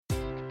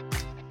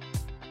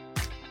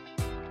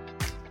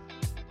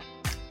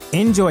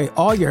Enjoy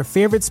all your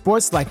favorite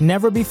sports like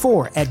never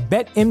before at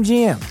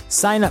BetMGM.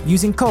 Sign up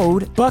using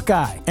code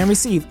Buckeye and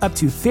receive up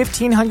to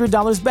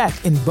 $1,500 back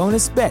in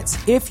bonus bets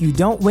if you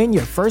don't win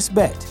your first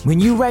bet. When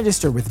you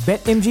register with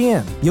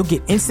BetMGM, you'll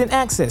get instant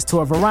access to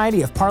a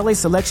variety of parlay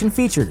selection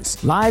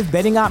features, live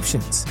betting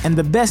options, and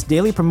the best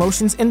daily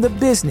promotions in the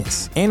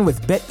business. And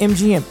with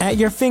BetMGM at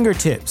your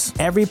fingertips,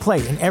 every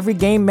play and every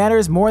game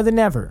matters more than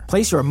ever.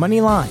 Place your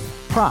money line,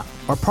 prop,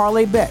 or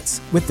parlay bets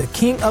with the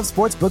king of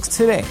sportsbooks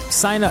today.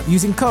 Sign up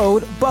using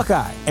code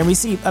Buckeye and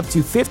receive up to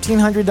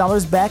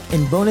 $1,500 back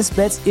in bonus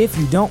bets if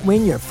you don't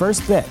win your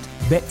first bet.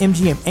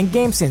 BetMGM and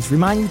GameSense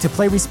remind you to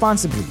play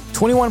responsibly.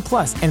 21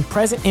 plus and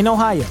present in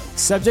Ohio,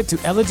 subject to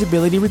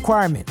eligibility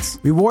requirements.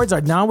 Rewards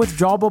are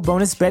non-withdrawable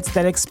bonus bets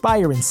that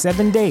expire in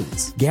 7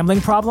 days. Gambling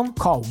problem?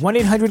 Call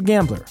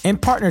 1-800-GAMBLER. In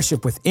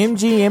partnership with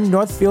MGM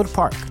Northfield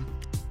Park.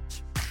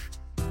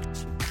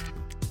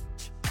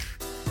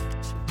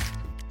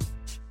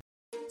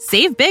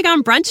 Save big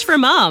on brunch for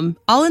mom,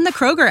 all in the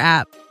Kroger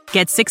app.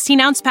 Get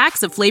 16-ounce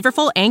packs of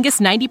flavorful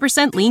Angus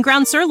 90% lean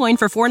ground sirloin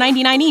for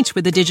 $4.99 each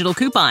with a digital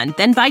coupon.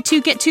 Then buy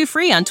 2, get 2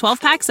 free on 12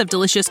 packs of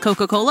delicious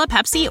Coca-Cola,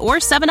 Pepsi, or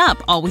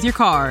 7-Up, all with your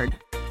card.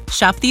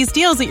 Shop these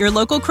deals at your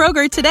local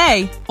Kroger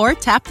today, or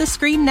tap the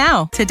screen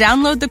now to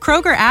download the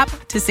Kroger app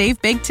to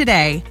save big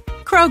today.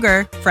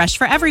 Kroger, fresh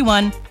for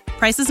everyone.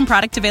 Prices and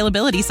product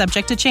availability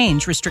subject to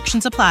change.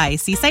 Restrictions apply.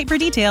 See site for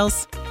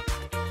details.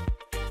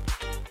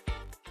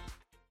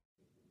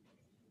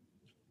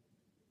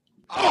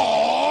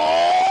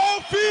 Oh,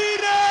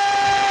 Phoenix!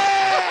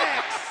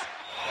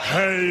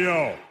 Hey,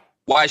 yo.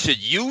 Why should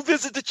you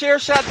visit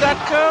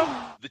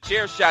thechairshot.com?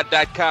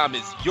 Thechairshot.com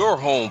is your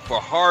home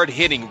for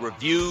hard-hitting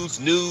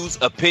reviews, news,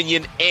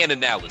 opinion, and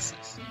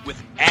analysis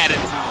with attitude.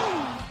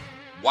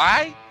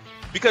 Why?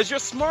 Because you're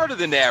smarter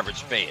than the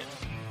average fan.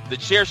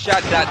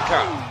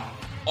 Thechairshot.com.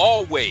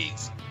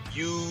 Always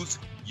use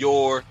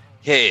your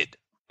head.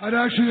 I'd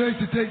actually like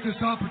to take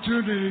this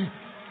opportunity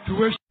to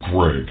wish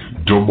Greg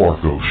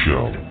DeMarco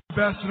Show the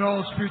best in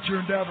all his future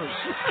endeavors.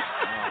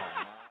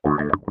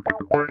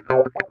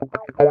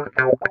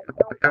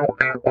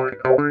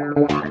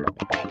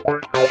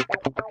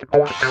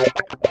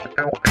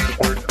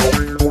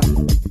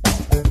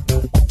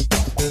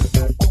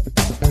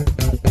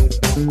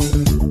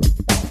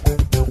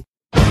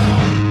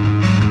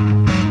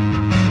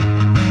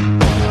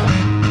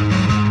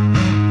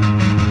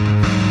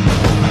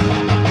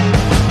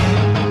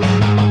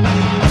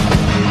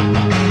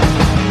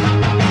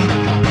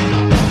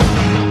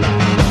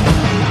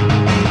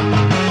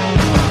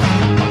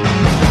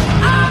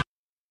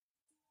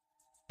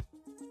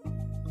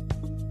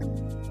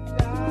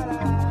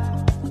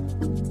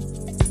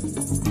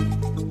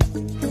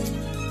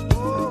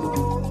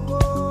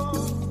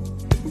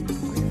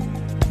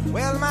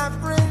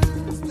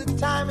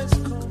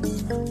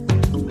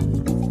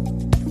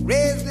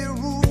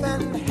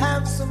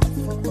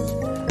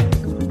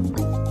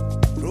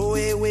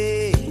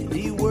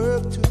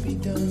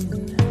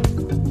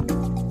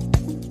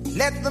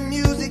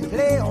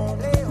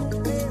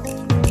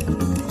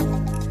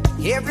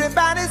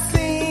 Everybody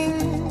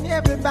sing,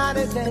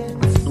 everybody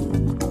dance.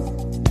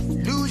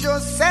 Lose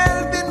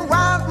yourself in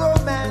wild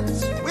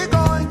romance. We're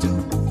going to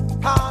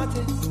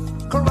party,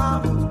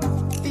 caramba,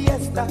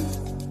 fiesta,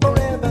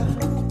 forever.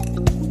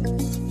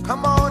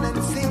 Come on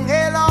and sing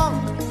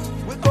along.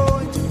 We're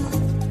going to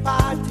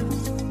party,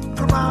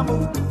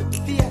 caramba,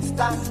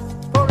 fiesta,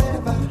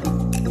 forever.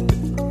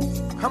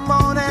 Come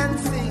on and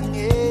sing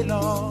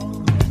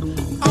along.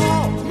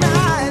 All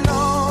night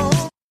long.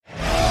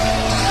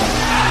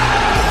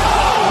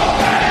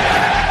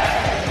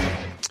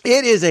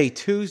 It is a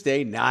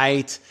Tuesday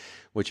night,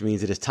 which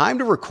means it is time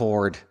to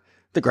record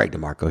the Greg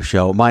DeMarco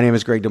Show. My name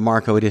is Greg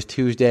DeMarco. It is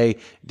Tuesday,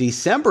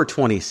 December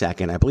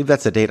 22nd. I believe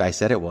that's the date I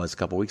said it was a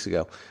couple weeks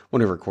ago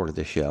when we recorded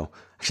this show.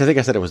 Actually, I think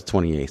I said it was the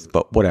 28th,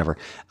 but whatever.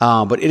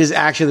 But it is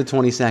actually the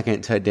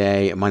 22nd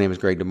today. My name is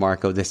Greg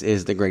DeMarco. This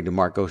is the Greg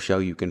DeMarco Show.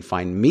 You can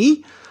find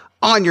me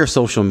on your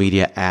social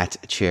media at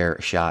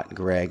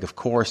ChairShotGreg. Of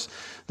course,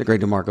 the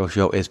Greg DeMarco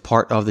Show is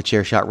part of the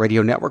ChairShot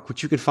Radio Network,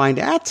 which you can find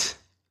at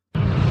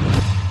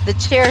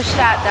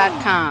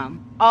thechairshot.com.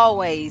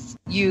 Always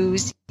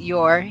use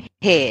your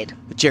head.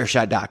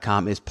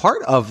 Thechairshot.com is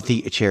part of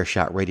the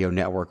Chairshot Radio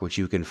Network, which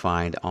you can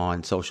find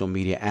on social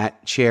media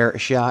at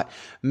Chairshot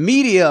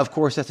Media. Of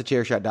course, that's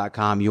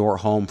thechairshot.com, your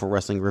home for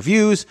wrestling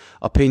reviews,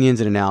 opinions,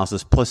 and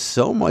analysis, plus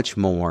so much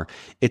more.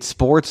 It's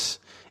sports,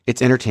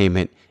 it's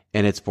entertainment,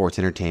 and it's sports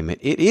entertainment.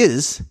 It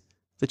is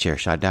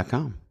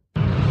thechairshot.com.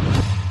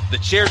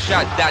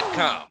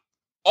 Thechairshot.com.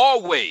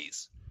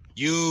 Always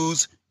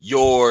use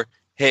your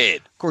head.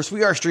 Of course,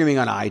 we are streaming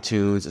on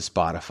iTunes,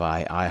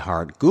 Spotify,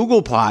 iHeart,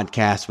 Google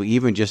Podcasts. We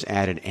even just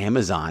added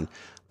Amazon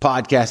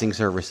podcasting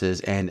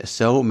services and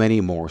so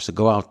many more. So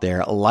go out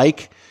there,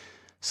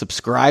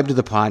 subscribe to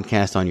the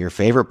podcast on your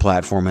favorite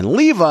platform, and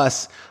leave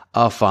us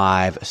a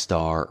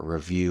 5-star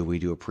review. We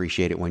do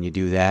appreciate it when you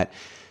do that.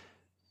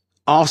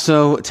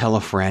 Also, tell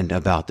a friend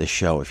about the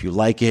show. If you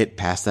like it,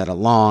 pass that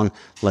along.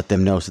 Let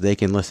them know so they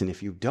can listen.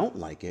 If you don't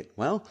like it,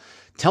 well,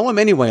 tell them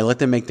anyway. Let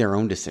them make their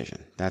own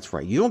decision. That's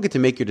right. You don't get to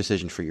make your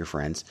decision for your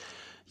friends.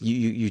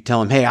 You tell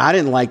them, hey, I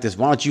didn't like this.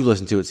 Why don't you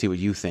listen to it, see what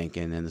you think?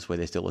 And then this way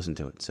they still listen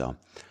to it. So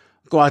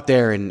go out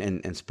there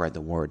and spread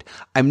the word.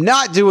 I'm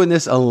not doing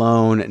this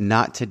alone.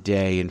 Not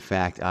today. In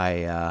fact,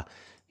 we're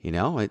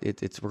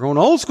going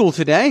old school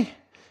today.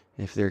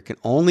 If there can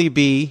only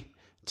be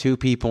 2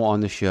 people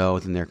on the show,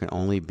 then there can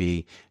only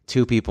be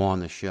 2 people on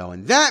the show.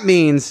 And that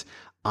means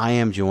I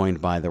am joined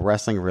by the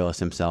Wrestling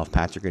Realist himself,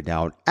 Patrick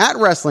O'Dowd, at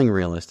Wrestling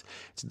Realist.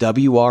 It's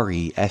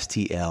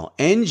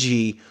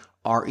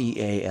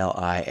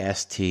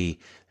WRESTLNGREALIST.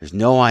 There's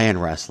no I in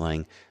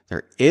wrestling.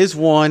 There is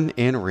one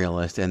in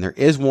Realist, and there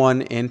is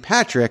one in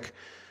Patrick,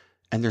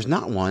 and there's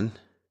not one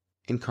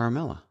in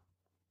Carmella.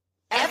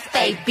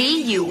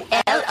 FABULOUS.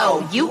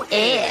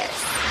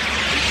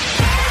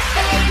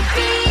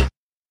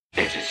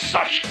 This is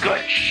such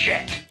good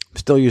shit. I'm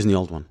still using the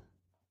old one.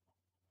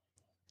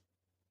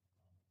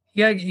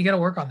 Yeah, you got to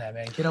work on that,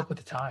 man. Get up with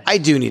the time. I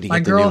do need to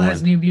get the new one. My girl one.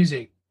 has new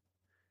music.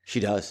 She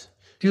does.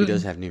 She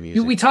does have new music.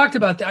 Dude, we talked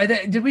about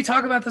that. Did we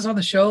talk about this on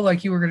the show?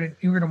 Like you were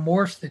gonna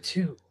morph the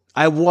two.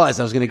 I was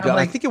gonna go.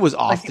 I think it was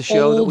off the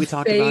show that we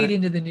talked about it. Fade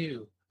into the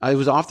new. It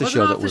was off the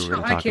show that we were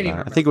going to talk about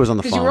it. I think it was on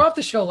the phone. Because you were off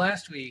the show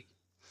last week.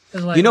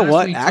 Like you know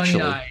what?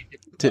 Actually,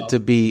 to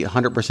be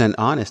 100%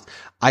 honest,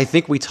 I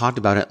think we talked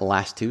about it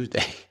last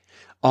Tuesday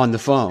on the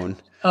phone.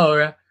 Oh,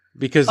 right.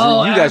 Because you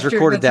guys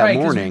recorded that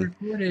morning,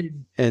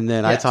 and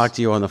then I talked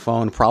to you on the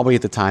phone probably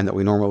at the time that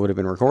we normally would have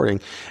been recording,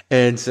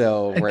 and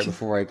so right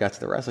before I got to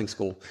the wrestling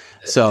school.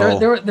 So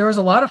there was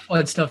a lot of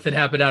fun stuff that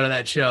happened out of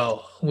that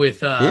show.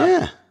 With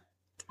the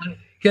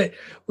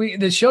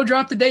show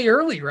dropped a day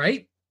early,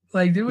 right?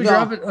 Like did we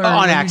drop it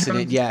on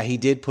accident? Yeah, he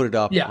did put it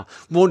up. Yeah.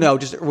 Well, no,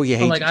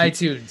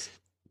 iTunes.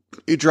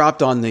 It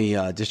dropped on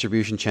the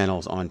distribution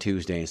channels on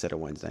Tuesday instead of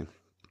Wednesday.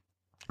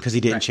 Because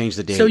he didn't change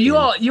the date. So you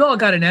all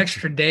got an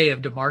extra day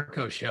of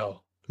DeMarco show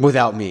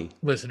without me,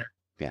 listener.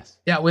 Yes.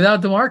 Yeah,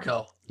 without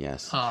DeMarco.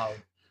 Yes.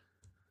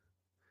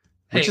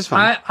 Which is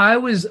fine.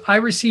 I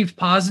received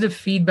positive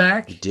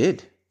feedback. You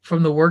did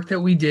from the work that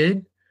we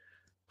did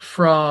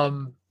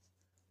from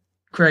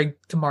Greg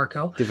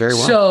DeMarco. Did very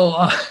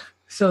well.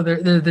 So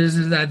there's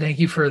that. Thank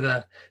you for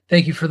the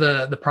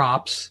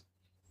props.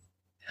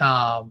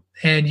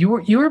 And you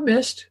were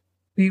missed.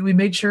 We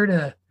made sure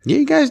to. Yeah,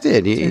 you guys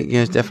did. You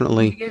guys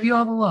definitely gave you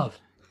all the love.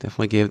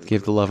 Definitely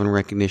gave the love and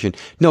recognition.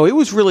 No, it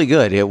was really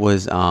good. It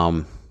was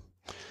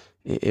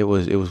it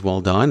was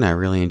well done. I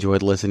really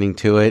enjoyed listening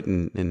to it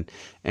and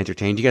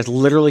entertained. You guys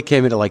literally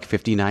came into like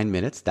 59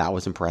 minutes. That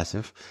was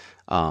impressive.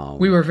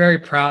 We were very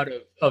proud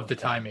of the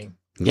timing.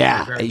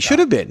 Yeah, it should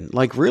have been.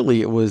 Like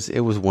really, it was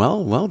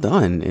well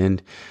done.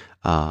 And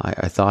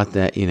I thought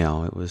that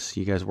it was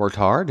you guys worked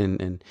hard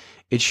and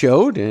it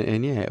showed.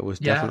 And yeah, it was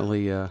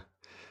definitely a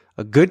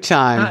good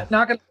time.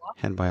 Not gonna lie.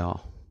 Had by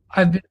all.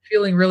 I've been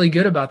feeling really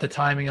good about the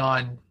timing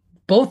on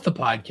both the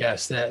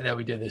podcasts that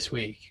we did this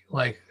week.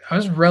 Like I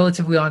was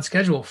relatively on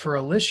schedule for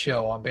a list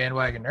show on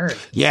Bandwagon Nerd.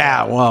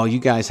 Yeah, well, you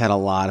guys had a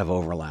lot of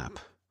overlap,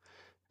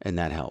 and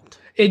that helped.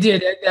 It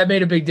did. That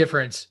made a big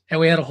difference, and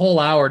we had a whole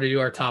hour to do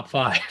our top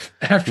 5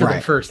 after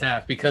the first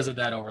half because of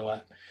that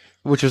overlap.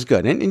 Which was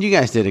good. And you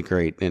guys did it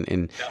great.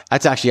 And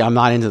that's actually, I'm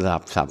not into the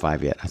top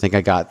 5 yet. I think I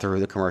got through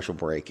the commercial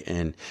break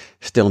and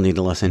still need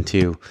to listen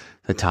to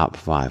the top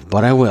 5,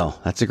 but I will.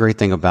 That's a great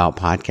thing about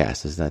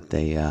podcasts is that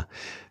they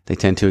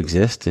tend to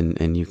exist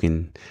and you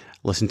can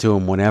listen to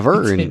them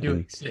whenever. They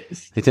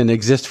tend to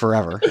exist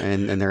forever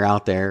and they're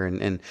out there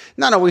and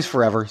not always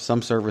forever.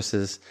 Some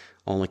services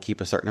only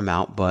keep a certain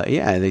amount, but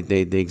yeah,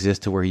 they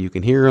exist to where you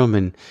can hear them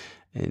and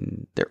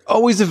they're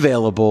always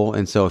available.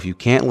 And so if you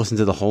can't listen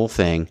to the whole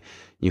thing,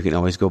 you can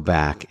always go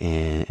back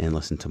and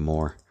listen to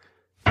more.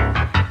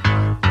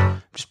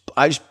 I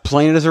just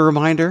playing it as a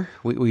reminder.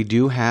 We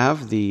do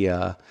have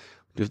the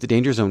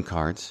Danger Zone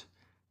cards.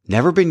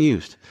 Never been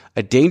used.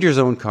 A Danger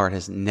Zone card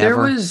has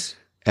never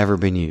ever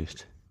been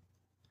used.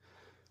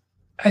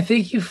 I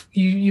think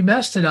you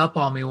messed it up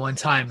on me one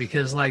time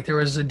because like there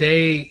was a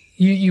day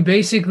you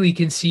basically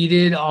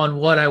conceded on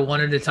what I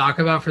wanted to talk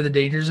about for the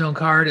Danger Zone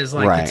card as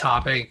like the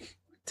topic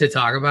to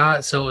talk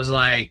about. So it was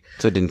like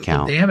it didn't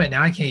count. Well, damn it!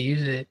 Now I can't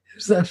use it.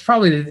 That's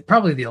probably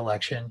the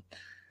election.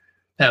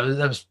 That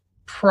was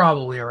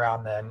probably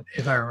around then,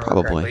 if I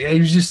remember correctly. I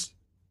just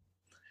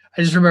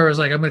remember it was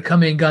like I'm going to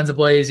come in guns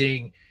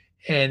a-blazing,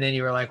 and then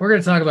you were like, "We're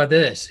going to talk about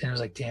this," and I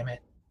was like, "Damn it!"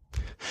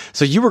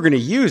 So you were going to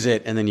use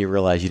it, and then you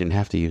realized you didn't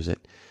have to use it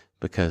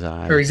because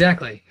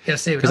exactly. You got to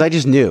save it. Because I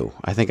just knew.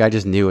 I think I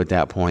just knew at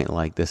that point,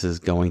 like this is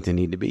going to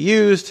need to be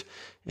used,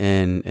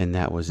 and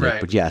that was it.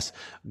 But yes,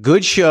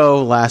 good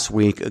show last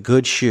week. A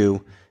good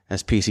shoe.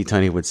 As PC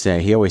Tunney would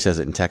say. He always says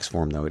it in text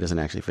form, though. He doesn't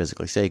actually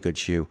physically say good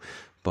shoe.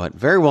 But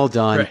very well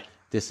done. Right.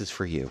 This is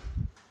for you.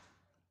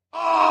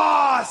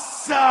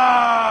 Awesome!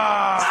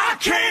 I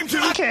came to...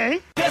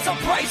 Okay. There's a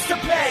price to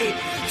pay.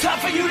 Time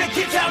for you to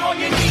get down on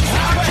your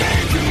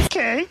knees.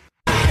 Okay. To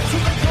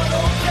the good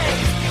old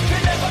days.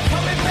 They're never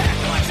coming back.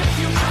 Watch it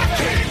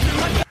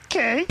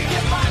Okay.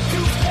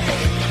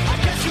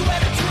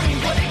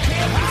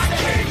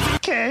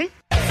 Okay.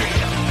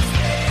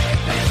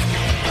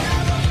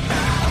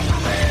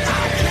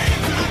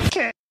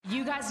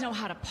 You guys know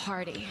how to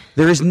party.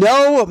 There is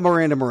no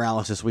Miranda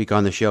Morales this week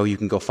on the show. You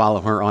can go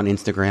follow her on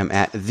Instagram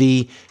at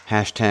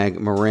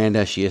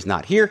 #Miranda. She is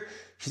not here.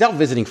 She's out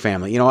visiting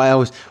family. You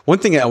know, one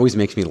thing that always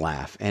makes me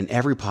laugh, and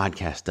every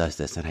podcast does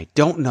this, and I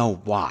don't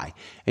know why.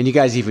 And you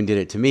guys even did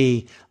it to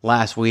me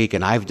last week,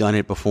 and I've done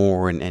it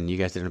before, and you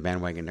guys did it in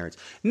Bandwagon Nerds.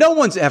 No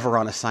one's ever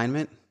on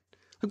assignment.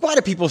 Like, why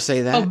do people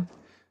say that?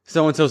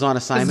 So-and-so's on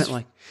assignment?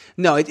 Like,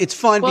 no, it's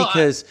fun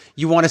because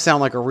you want to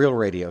sound like a real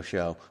radio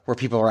show where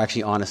people are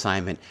actually on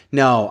assignment.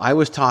 No, I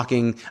was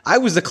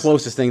the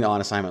closest thing to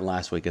on assignment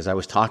last week is I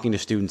was talking to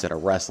students at a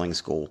wrestling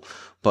school.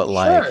 But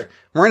like,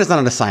 Miranda's not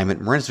on assignment.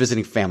 Miranda's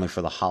visiting family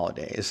for the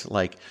holidays.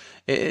 Like,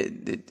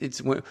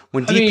 it's when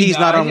DP's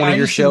not on one of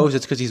your shows,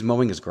 it's because he's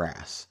mowing his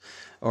grass.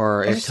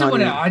 Or I just don't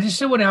want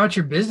to out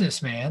your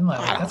business, man.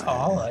 Like, that's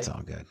all. Like, it's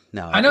all good.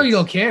 No, I know you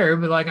don't care,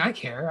 but like, I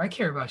care. I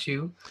care about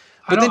you.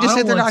 But they just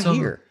said they're not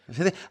here.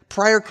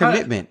 Prior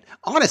commitment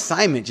on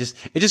assignment,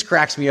 it just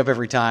cracks me up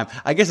every time.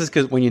 I guess it's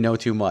because when you know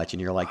too much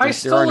and you're like, I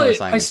stole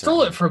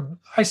it from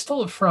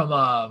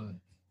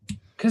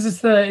because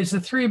it's the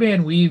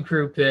 3-man weave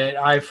group that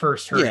I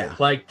first heard. Yeah.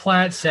 Like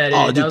Platt said it.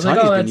 Oh, dude, I was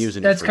like,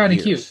 that's kind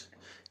of cute.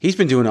 He's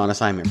been doing on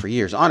assignment for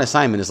years. On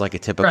assignment is like a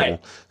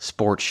typical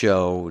sports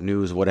show,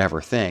 news, whatever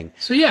thing.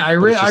 So yeah, I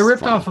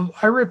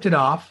ripped it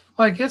off.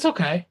 Like, it's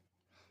okay.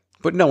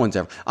 But no one's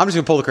ever. I'm just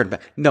gonna pull the curtain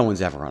back. No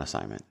one's ever on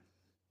assignment.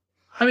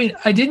 I mean,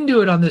 I didn't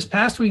do it on this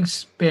past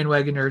week's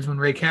Bandwagon Nerds when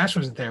Ray Cash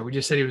wasn't there. We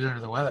just said he was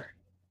under the weather.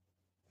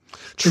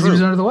 True. He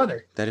was under the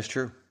weather. That is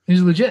true. He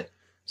was legit.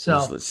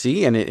 So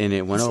see, and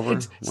it went over.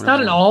 It's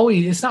not an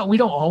always. It's not. We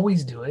don't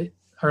always do it,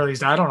 or at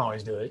least I don't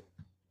always do it.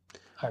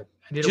 I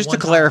did just to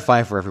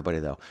clarify for everybody,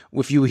 though,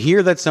 if you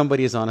hear that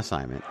somebody is on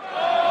assignment,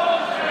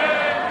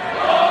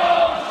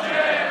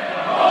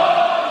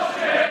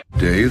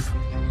 Dave,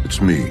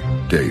 it's me,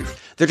 Dave.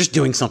 They're just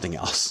doing something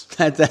else.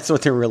 That's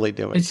what they're really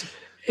doing.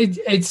 I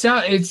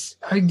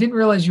didn't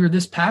realize you were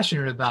this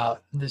passionate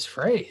about this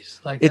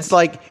phrase. Like,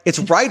 it's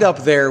right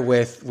up there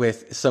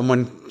with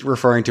someone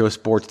referring to a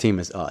sports team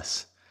as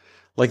us.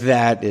 Like,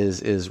 that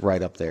is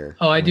right up there.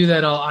 Oh, I do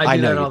that all. I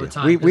do that all the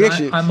time. We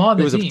actually, I'm on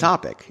the team. A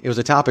topic. It was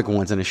a topic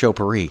once in a show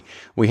Paris.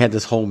 We had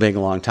this whole big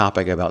long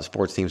topic about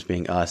sports teams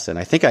being us, and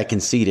I think I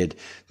conceded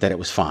that it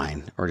was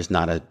fine or just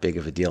not as big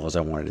of a deal as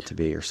I wanted it to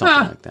be, or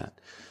something like that.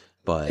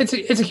 But it's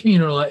a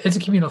communal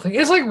thing.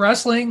 It's like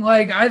wrestling.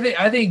 Like,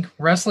 I think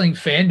wrestling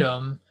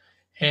fandom,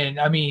 and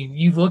I mean,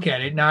 you look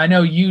at it now. I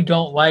know you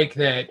don't like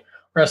that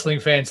wrestling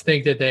fans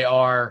think that they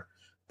are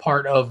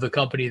part of the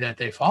company that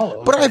they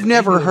follow. But I've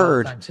never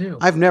heard an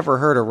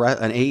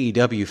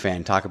AEW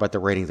fan talk about the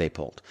rating they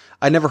pulled.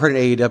 I never heard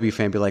an AEW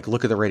fan be like,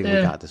 "Look at the rating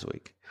we got this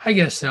week." I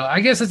guess so.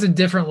 I guess it's a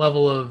different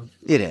level of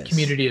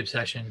community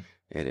obsession.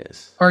 It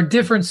is, or a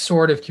different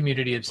sort of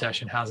community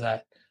obsession. How's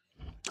that?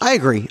 I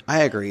agree.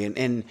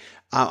 And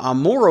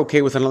I'm more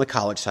okay with another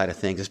college side of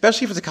things,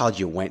 especially if it's a college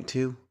you went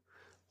to.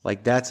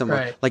 Like, that's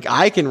like,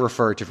 I can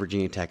refer to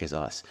Virginia Tech as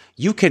us.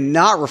 You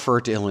cannot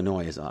refer to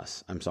Illinois as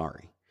us. I'm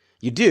sorry.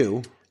 You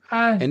do,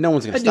 and no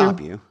one's going to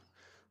stop you.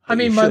 I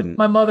mean,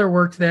 my mother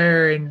worked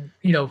there and,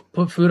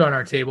 put food on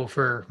our table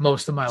for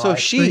most of my life. So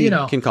she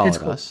can call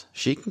it us.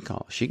 She can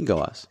go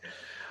us.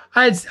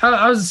 I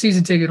was a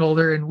season ticket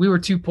holder, and we were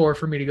too poor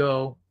for me to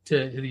go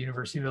to the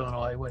University of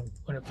Illinois when it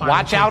finally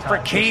watch out for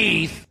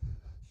Keith,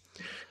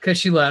 because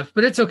she left.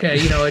 But it's okay.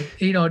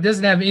 It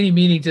doesn't have any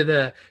meaning to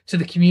the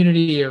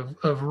community of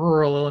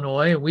rural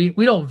Illinois.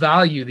 We don't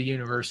value the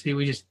university.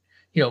 We just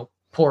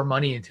pour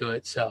money into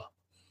it. So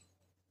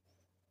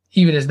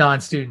even as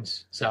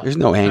non-students, so there's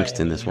no angst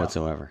in this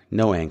whatsoever.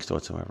 No angst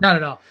whatsoever. Not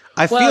at all.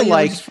 I feel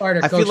like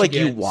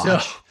you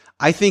watch. So.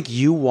 I think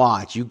you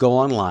watch. You go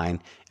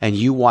online and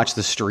you watch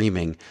the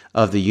streaming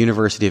of the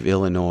University of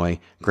Illinois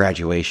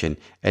graduation,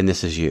 and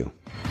this is you.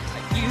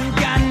 You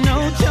got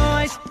no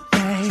choice,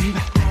 babe,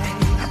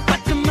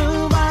 but to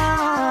move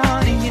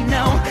on. And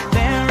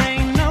there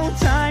ain't no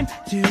time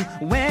to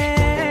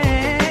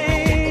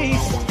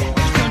waste.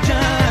 You're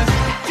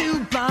just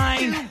too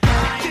blind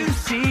to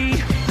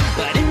see,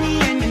 but in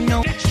the end,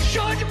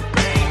 sure you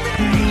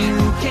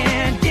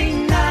can't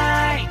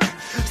deny.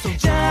 So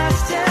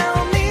just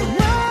tell me.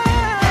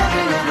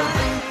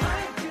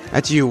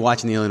 That's you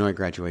watching the Illinois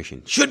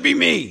graduation. Should be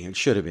me. It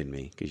should have been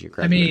me because you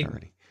graduated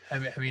already. I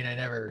mean, I've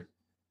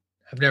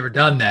never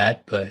done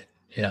that, but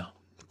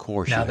of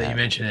course. Now that you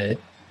mention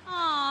it,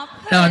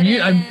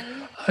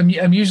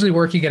 I'm usually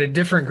working at a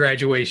different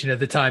graduation at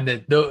the time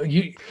that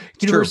the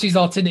universities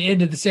all tend to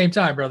end at the same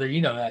time, brother.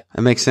 You know that.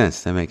 That makes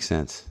sense.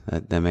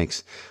 That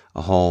makes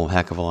a whole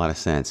heck of a lot of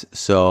sense.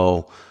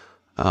 So,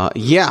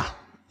 you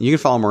can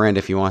follow Miranda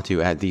if you want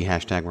to at the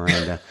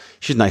 #Miranda.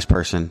 She's a nice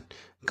person.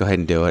 Go ahead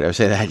and do it. I would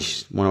say that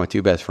she's one of my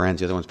two best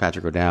friends. The other one's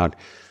Patrick O'Dowd.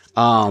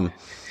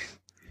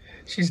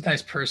 She's a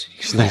nice person.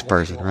 She's a nice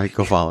person, right?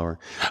 Go follow her.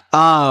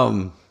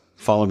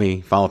 Follow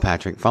me. Follow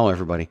Patrick. Follow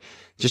everybody.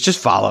 Just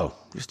follow.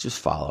 Just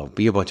follow.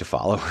 Be a bunch of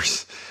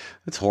followers.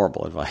 That's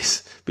horrible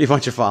advice. Be a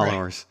bunch of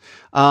followers.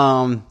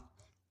 Right.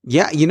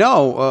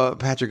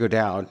 Patrick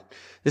O'Dowd.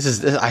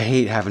 I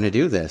hate having to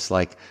do this.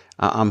 Like,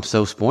 I'm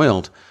so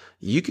spoiled.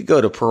 You could go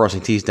to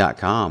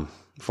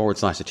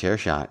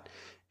ProWrestlingTees.com/thechairshot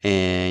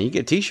and you get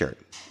a t-shirt.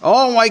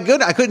 Oh my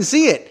goodness. I couldn't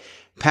see it.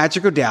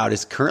 Patrick O'Dowd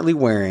is currently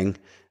wearing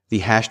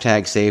the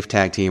hashtag Save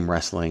Tag Team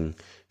Wrestling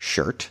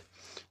shirt.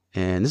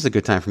 And this is a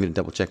good time for me to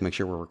double check, make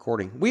sure we're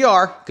recording. We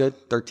are.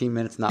 Good. 13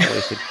 minutes, not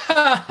wasted.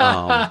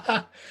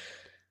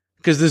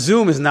 Because the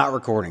Zoom is not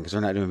recording because we're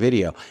not doing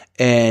video.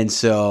 And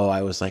so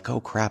I was like, oh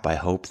crap, I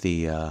hope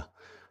the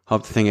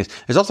thing is.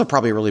 There's also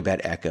probably a really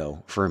bad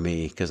echo for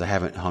me because I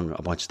haven't hung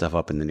a bunch of stuff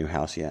up in the new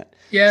house yet.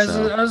 Yeah,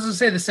 so, I was going to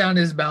say the sound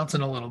is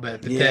bouncing a little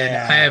bit, but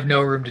then I have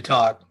no room to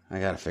talk. I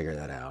got to figure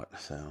that out.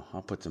 So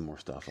I'll put some more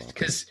stuff up.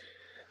 Because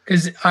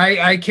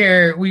I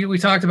care. We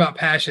talked about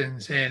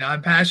passions, and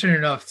I'm passionate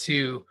enough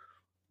to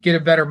get a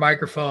better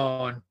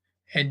microphone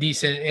and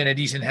a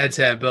decent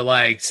headset, but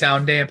like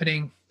sound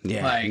dampening.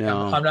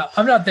 Yeah,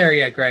 I'm not there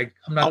yet, Greg.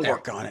 I'll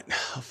work on it.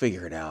 I'll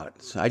figure it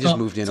out. So I just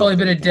moved in. It's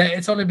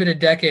only been a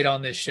decade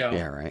on this show.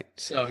 Yeah, right.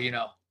 So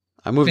I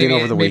moved in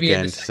over the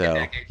weekend. So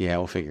decade. Yeah,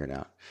 we'll figure it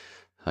out.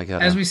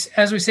 As we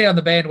say on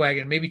the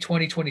bandwagon, maybe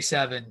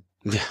 2027.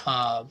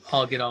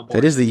 I'll get on board.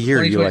 That is the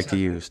year you like to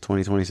use,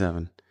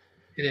 2027.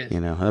 It is.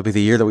 That'll be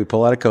the year that we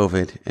pull out of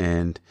COVID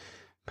and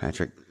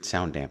Patrick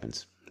sound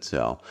dampens.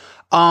 So,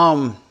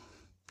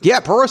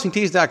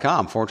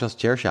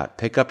 ProWrestlingTees.com/chairshot.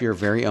 Pick up your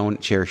very own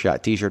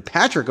Chairshot t-shirt.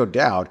 Patrick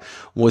O'Dowd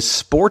was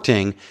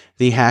sporting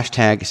the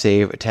hashtag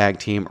Save Tag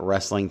Team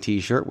Wrestling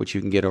t-shirt, which you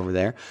can get over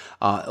there.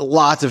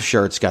 Lots of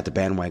shirts. Got the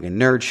Bandwagon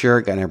Nerd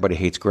shirt. Got Everybody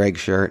Hates Greg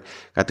shirt.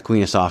 Got the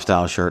Queen of Soft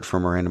Style shirt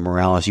from Miranda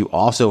Morales. You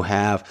also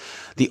have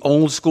the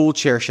old school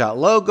Chairshot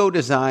logo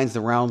designs,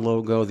 the round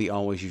logo, the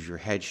Always Use Your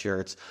Head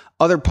shirts,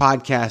 other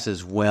podcasts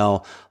as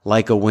well,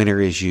 like A Winner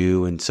Is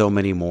You, and so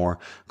many more.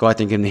 Go out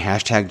there and get them the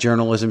hashtag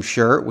journalism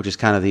shirt, which is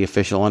kind of the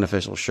official,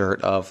 unofficial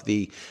shirt of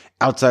the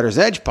Outsider's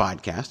Edge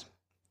podcast.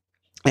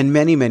 And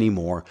many, many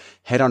more.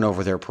 Head on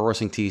over there,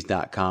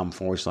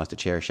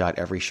 ProWrestlingTees.com/thechairshot.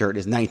 Every shirt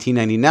is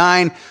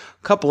 $19.99. A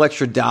couple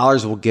extra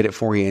dollars will get it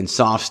for you in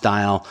soft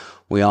style.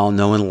 We all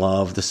know and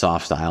love the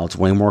soft style. It's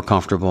way more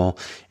comfortable.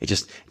 It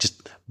just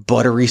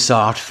buttery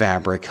soft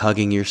fabric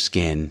hugging your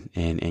skin,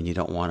 and you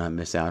don't want to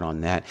miss out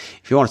on that.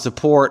 If you want to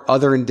support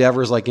other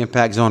endeavors like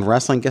Impact Zone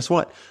Wrestling, guess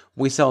what?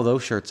 We sell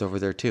those shirts over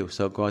there too.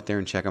 So go out there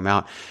and check them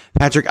out.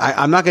 Patrick,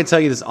 I'm not going to tell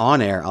you this on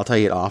air. I'll tell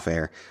you it off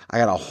air. I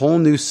got a whole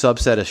new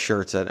subset of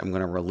shirts that I'm going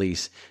to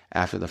release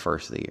after the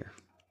first of the year.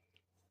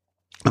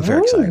 I'm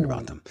very excited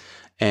about them.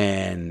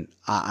 And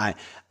I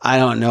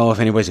don't know if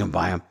anybody's going to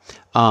buy them.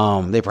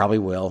 They probably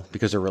will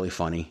because they're really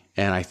funny.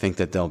 And I think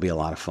that they'll be a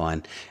lot of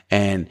fun.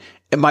 And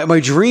my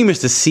dream is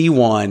to see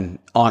one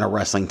on a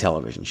wrestling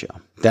television show.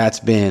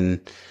 That's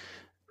been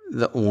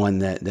the one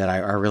that I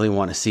really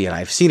want to see it.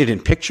 I've seen it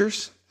in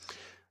pictures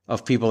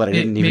of people that I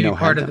didn't even know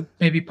had them.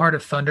 Maybe part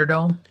of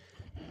Thunderdome.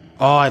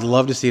 Oh, I'd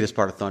love to see it as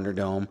part of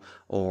Thunderdome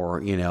or,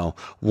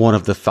 one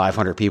of the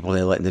 500 people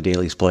they let in the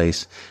Daily's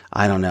place.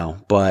 I don't know.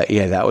 But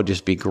yeah, that would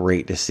just be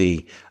great to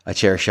see a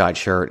Chairshot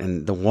shirt.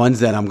 And the ones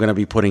that I'm going to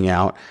be putting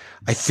out,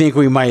 I think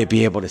we might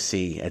be able to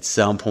see at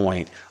some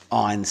point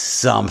on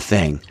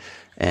something.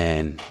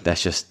 And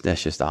that's just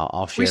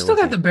I'll share. We still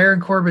got the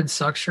Baron Corbin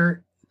Suck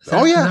shirt. Is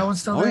that one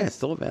still there? Yeah, it's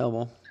still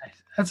available.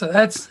 That's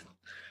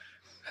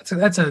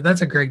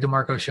a Greg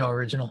DeMarco show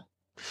original.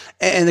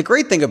 And the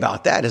great thing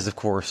about that is, of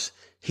course,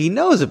 he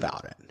knows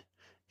about it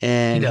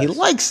and he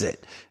likes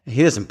it.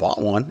 He hasn't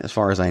bought one, as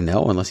far as I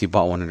know, unless he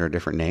bought one under a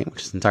different name,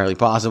 which is entirely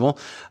possible.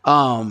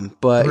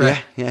 But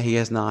right. yeah, he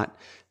has not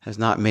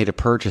made a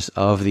purchase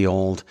of the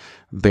old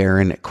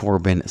Baron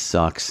Corbin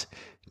Sucks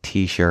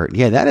t-shirt.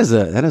 Yeah,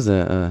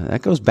 that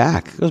goes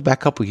back a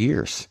couple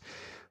years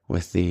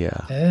with the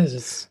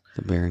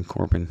Baron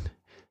Corbin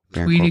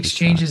tweet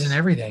exchanges sucks. And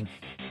everything.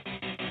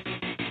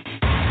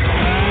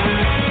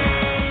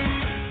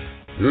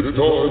 It's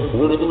time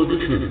for another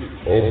edition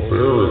of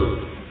Baron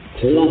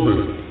Corbin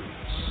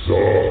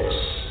Sucks.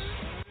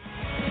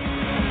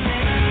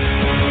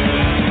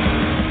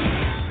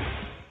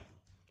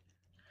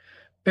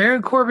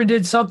 Baron Corbin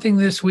did something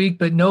this week,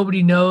 but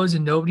nobody knows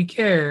and nobody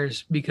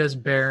cares because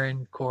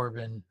Baron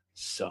Corbin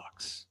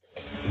sucks.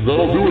 And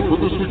that'll do it for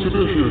this week's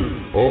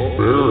edition of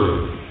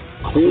Baron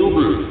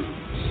Corbin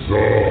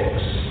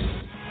Sucks.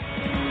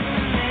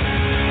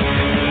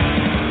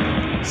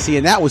 See,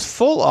 and that was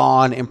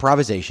full-on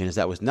improvisation, as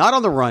that was not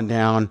on the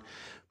rundown,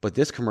 but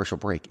this commercial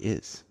break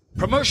is.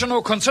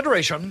 Promotional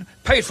consideration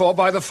paid for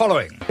by the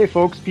following. Hey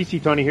folks,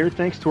 PC Tony here.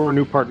 Thanks to our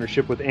new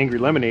partnership with Angry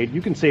Lemonade,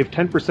 you can save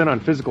 10%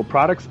 on physical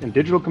products and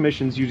digital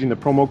commissions using the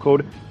promo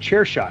code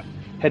ChairShot.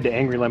 Head to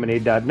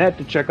angrylemonade.net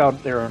to check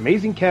out their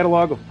amazing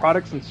catalog of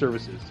products and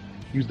services.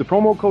 Use the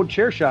promo code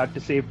ChairShot to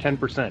save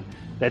 10%.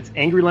 That's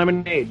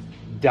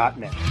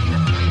angrylemonade.net.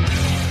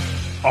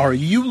 Are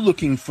you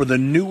looking for the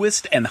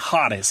newest and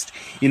hottest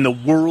in the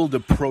world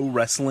of pro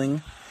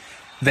wrestling?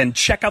 Then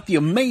check out the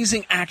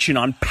amazing action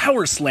on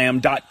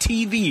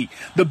Powerslam.tv,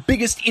 the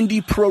biggest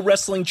indie pro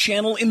wrestling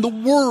channel in the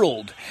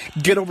world.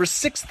 Get over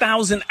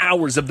 6,000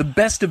 hours of the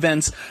best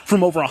events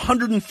from over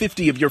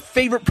 150 of your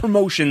favorite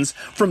promotions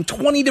from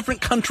 20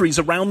 different countries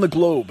around the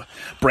globe.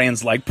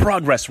 Brands like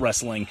Progress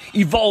Wrestling,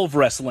 Evolve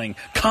Wrestling,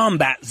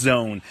 Combat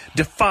Zone,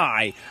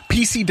 Defy,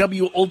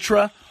 PCW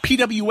Ultra,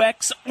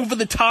 PWX, Over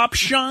the Top,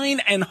 Shine,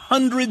 and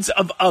hundreds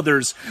of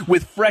others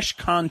with fresh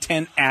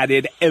content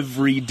added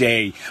every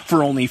day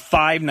for only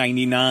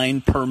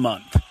 $5.99 per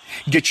month.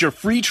 Get your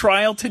free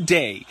trial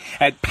today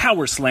at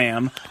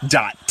Powerslam.tv.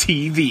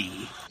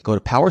 Go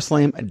to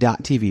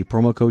Powerslam.tv,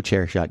 promo code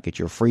ChairShot, get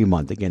your free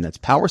month. Again, that's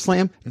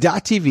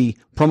Powerslam.tv,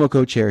 promo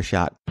code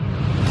ChairShot.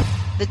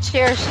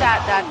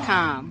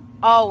 TheChairShot.com.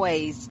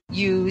 Always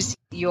use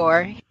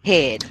your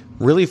head.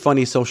 Really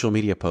funny social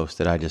media post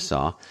that I just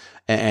saw.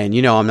 And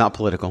you know, I'm not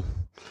political.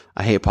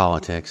 I hate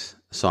politics.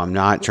 So I'm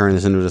not turning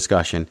this into a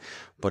discussion.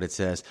 But it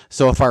says,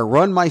 so if I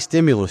run my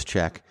stimulus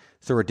check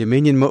through a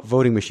Dominion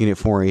voting machine at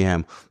 4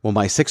 a.m., will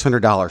my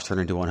 $600 turn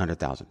into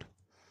 $100,000?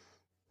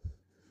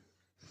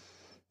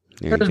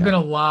 There's been a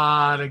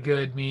lot of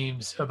good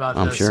memes about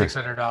the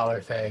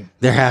 $600 thing.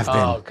 There have been.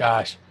 Oh,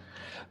 gosh.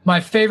 My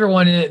favorite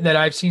one that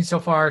I've seen so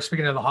far,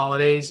 speaking of the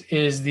holidays,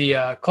 is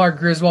the Clark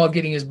Griswold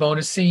getting his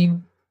bonus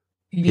scene.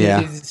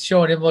 He's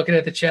showing him looking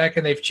at the check,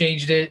 and they've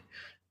changed it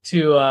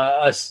to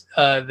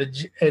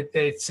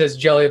it says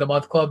Jelly of the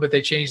Month Club, but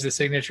they changed the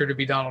signature to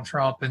be Donald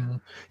Trump and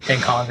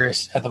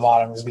Congress at the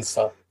bottom. It's good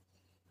stuff.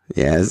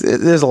 Yeah,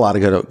 there's a lot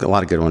of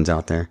good ones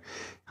out there.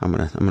 I'm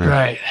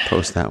gonna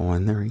post that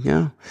one. There we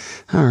go.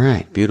 All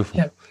right, beautiful.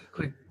 Yeah,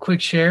 quick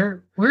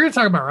share. We're gonna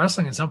talk about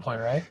wrestling at some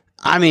point, right?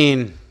 I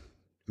mean,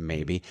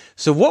 maybe.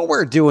 So what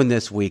we're doing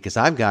this week is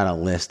I've got a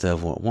list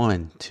of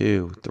 1,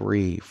 2,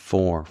 3,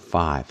 4,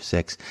 5,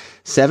 6,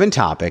 7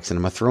 topics, and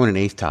I'm gonna throw in an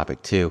 8th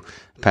topic too.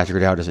 Patrick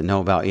O'Dowd doesn't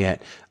know about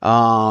yet.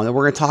 That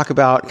we're going to talk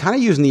about kind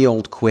of using the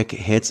old quick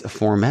hits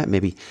format,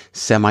 maybe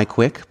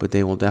semi-quick, but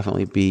they will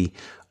definitely be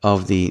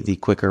of the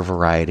quicker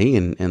variety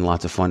and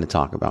lots of fun to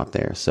talk about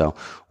there. So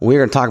we're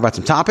going to talk about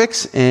some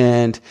topics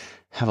and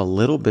have a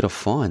little bit of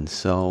fun.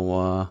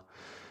 So,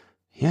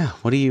 yeah,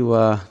 what do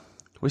you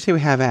say we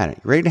have at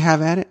it? You ready to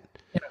have at it?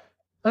 Yeah,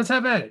 let's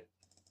have at it.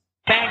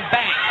 Bang,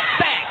 bang,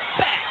 bang,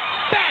 bang,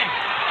 bang.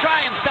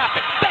 Try and stop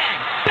it. Bang,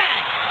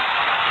 bang.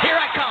 Here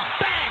I come.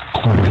 Bang.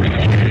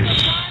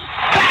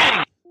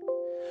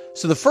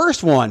 So the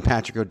first one,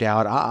 Patrick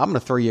O'Dowd, I'm going to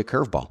throw you a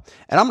curveball.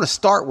 And I'm going to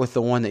start with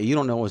the one that you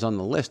don't know was on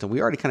the list. And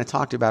we already kind of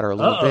talked about her a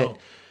little bit.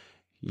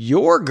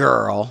 Your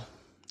girl,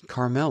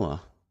 Carmella,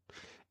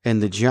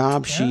 and the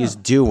job she is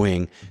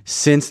doing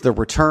since the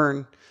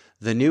return,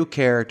 the new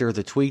character,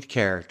 the tweaked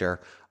character,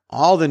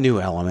 all the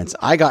new elements.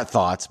 I got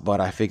thoughts, but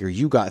I figure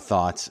you got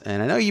thoughts.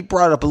 And I know you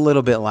brought it up a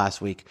little bit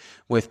last week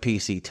with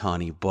PC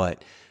Tunney.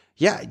 But,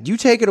 yeah, you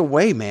take it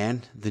away,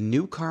 man. The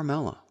new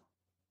Carmella.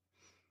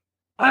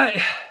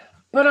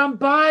 But I'm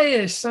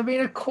biased. I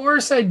mean, of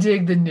course I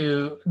dig the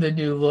new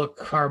look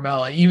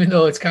Carmella, even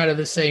though it's kind of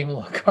the same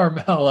look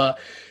Carmella,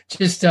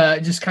 just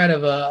kind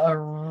of a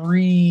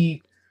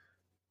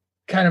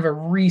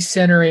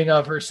recentering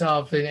of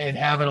herself and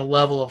having a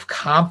level of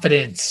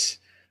confidence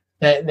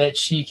that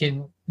she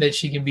can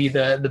be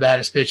the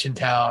baddest bitch in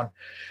town.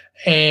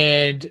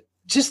 And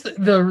just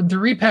the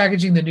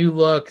repackaging the new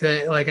look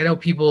that, like, I know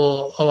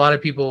a lot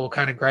of people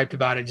kind of griped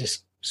about it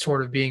just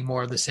sort of being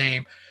more of the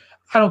same.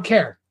 I don't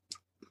care.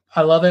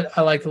 I love it.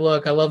 I like the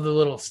look. I love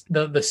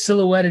the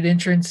silhouetted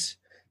entrance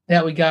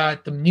that we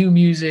got, the new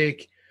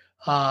music.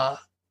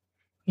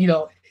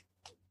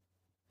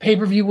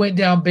 Pay-per-view went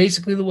down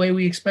basically the way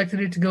we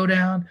expected it to go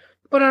down,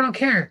 but I don't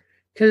care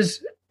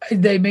because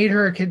they made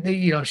her,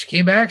 she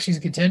came back. She's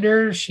a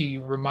contender. She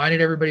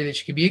reminded everybody that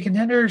she could be a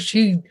contender.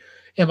 She,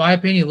 in my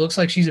opinion, looks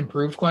like she's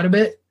improved quite a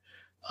bit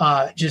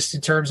just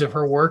in terms of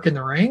her work in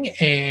the ring.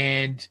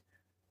 And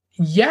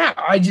yeah,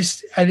 I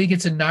think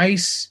it's a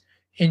nice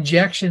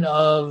injection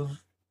of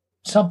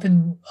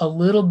something a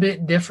little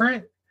bit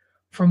different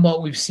from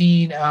what we've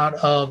seen out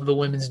of the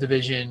women's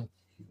division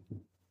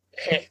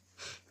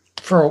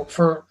for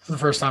the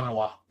first time in a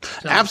while.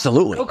 So,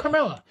 absolutely. Go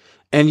Carmella.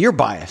 And you're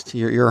biased.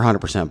 You're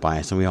 100%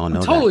 biased, and we all know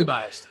that. Totally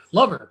biased.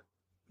 Love her.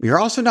 You're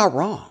also not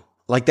wrong.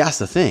 Like, that's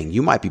the thing.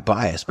 You might be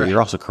biased, but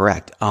you're also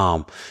correct.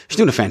 She's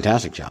doing a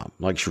fantastic job.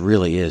 Like, she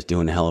really is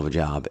doing a hell of a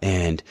job.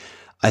 And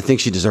I think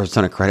she deserves a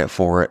ton of credit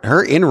for it.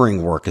 Her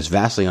in-ring work is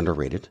vastly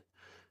underrated.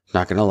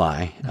 Not going to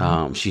lie.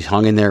 Mm-hmm. She's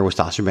hung in there with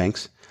Sasha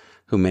Banks,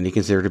 who many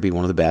consider to be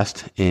one of the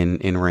best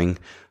in-ring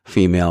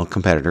female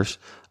competitors.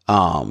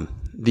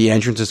 The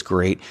entrance is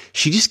great.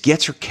 She just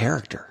gets her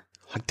character.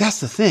 Like, that's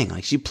the thing.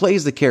 Like, she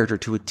plays the character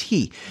to a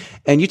T.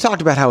 And you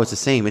talked about how it's the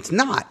same. It's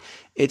not.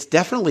 It's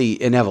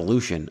definitely an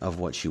evolution of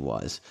what she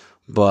was.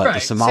 But the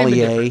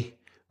sommelier,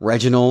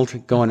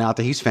 Reginald, going out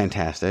there, he's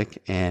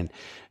fantastic. And,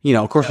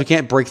 of course, we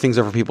can't break things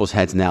over people's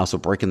heads now. So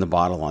breaking the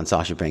bottle on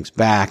Sasha Banks'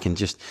 back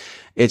and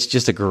it's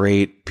just a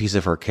great piece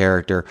of her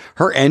character.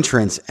 Her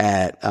entrance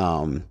at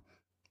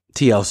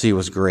TLC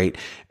was great.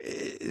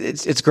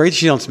 It's great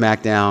she's on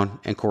SmackDown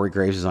and Corey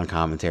Graves is on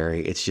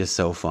commentary. It's just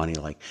so funny.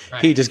 Like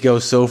he just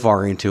goes so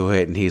far into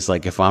it, and he's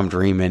like, "If I'm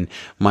dreaming,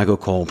 Michael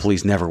Cole,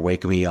 please never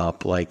wake me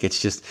up." Like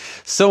it's just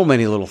so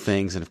many little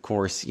things, and of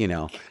course, you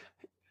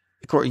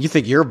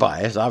think you're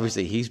biased.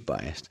 Obviously, he's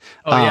biased.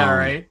 Oh yeah,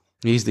 right.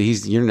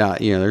 You're not.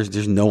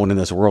 There's no one in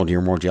this world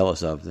you're more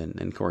jealous of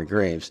than Corey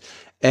Graves.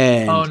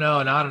 And oh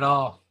no, not at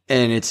all.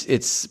 And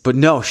but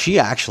no, she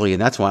actually,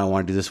 and that's why I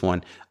want to do this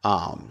one.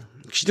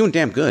 She's doing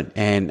damn good.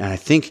 And I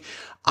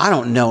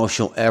don't know if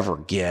she'll ever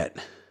get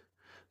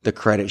the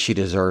credit she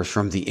deserves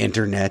from the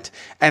internet.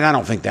 And I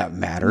don't think that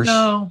matters.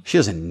 No. She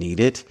doesn't need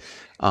it.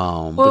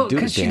 Well,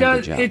 because she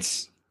does,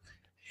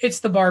 it's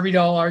the Barbie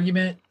doll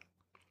argument.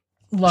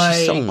 Like,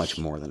 she's so much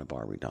more than a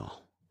Barbie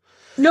doll.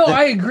 No,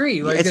 I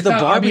agree. Like, it's the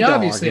Barbie doll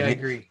obviously argument, I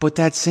agree. But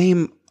that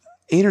same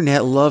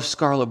internet loves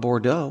Scarlett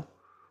Bordeaux,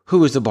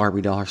 who is the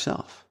Barbie doll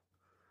herself.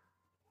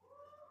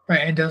 Right.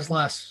 And does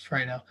last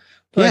right now.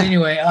 But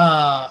anyway,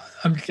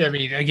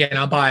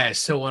 I'm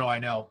biased, so what do I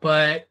know?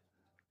 But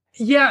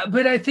yeah,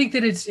 but I think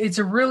that it's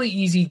a really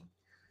easy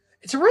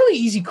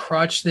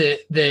crutch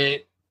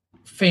that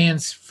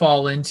fans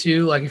fall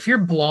into. Like if you're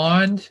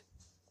blonde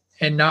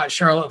and not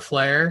Charlotte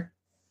Flair,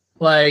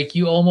 like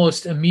you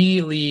almost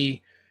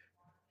immediately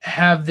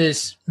have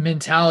this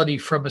mentality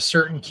from a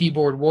certain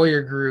keyboard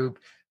warrior group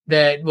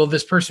that, well,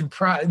 this person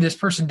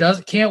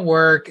can't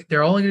work.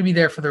 They're only going to be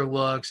there for their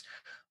looks.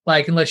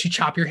 Like, unless you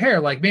chop your hair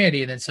like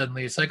Mandy, and then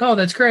suddenly it's like, oh,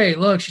 that's great.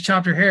 Look, she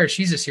chopped her hair.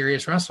 She's a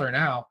serious wrestler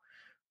now.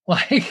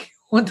 Like,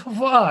 what the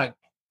fuck?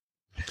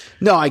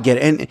 No, I get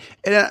it.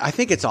 And I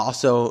think it's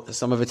also,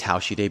 some of it's how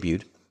she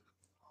debuted.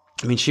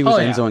 I mean, she was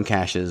Enzo and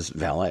Cash's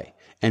valet,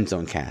 Enzo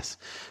and Cass.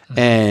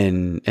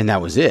 Mm-hmm. And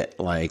that was it.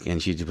 Like,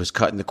 and she was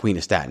cutting the Queen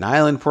of Staten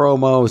Island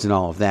promos and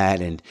all of that.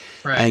 And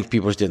I think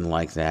people just didn't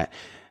like that.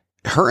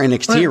 Her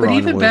NXT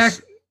run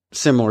was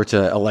similar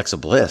to Alexa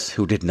Bliss,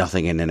 who did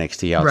nothing in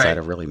NXT outside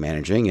of really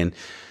managing, and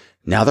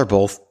now they're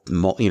both,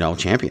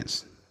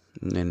 champions.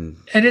 And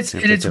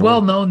it's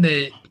well known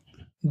that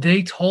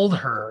they told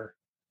her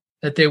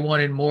that they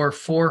wanted more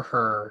for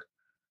her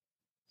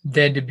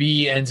than to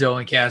be Enzo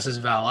and Cass's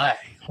valet.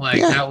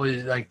 Like that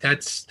was like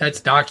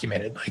that's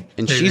documented. Like,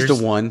 and she's the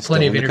one.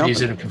 Plenty of interviews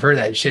that have confirmed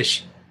that.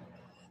 She's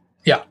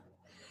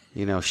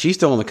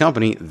still in the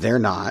company. They're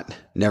not.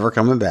 Never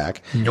coming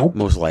back. Nope.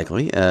 Most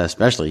likely.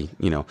 Especially,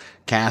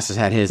 Cass has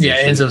had his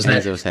issues.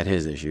 Enzo's had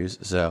his issues.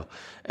 So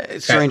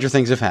stranger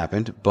things have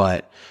happened.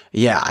 But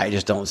I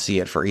just don't see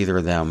it for either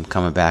of them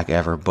coming back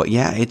ever. But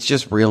it's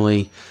just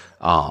really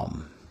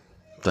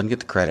doesn't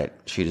get the credit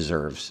she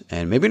deserves.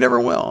 And maybe never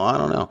will. I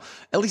don't know.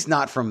 At least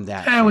not from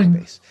that fan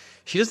base.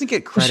 She doesn't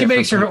get credit.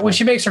 When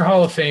she makes her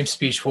Hall of Fame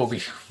speech, we'll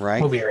be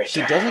right there.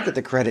 She doesn't get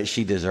the credit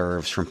she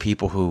deserves from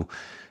people who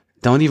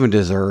don't even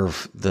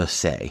deserve the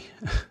say,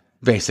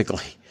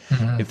 basically,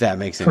 if that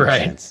makes any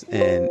sense.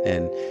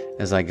 And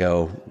as I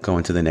go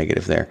into the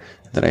negative there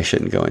that I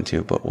shouldn't go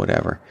into, but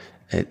whatever,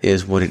 it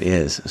is what it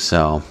is.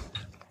 So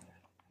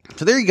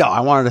there you go.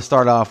 I wanted to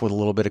start off with a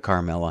little bit of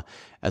Carmella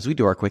as we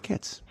do our quick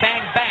hits.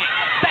 Bang, bang,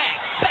 bang,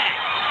 bang,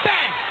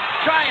 bang.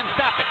 Try and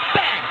stop it.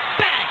 Bang,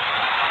 bang.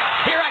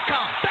 Here I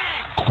come.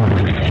 Bang.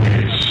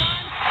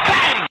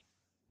 Bang.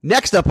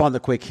 Next up on the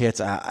quick hits,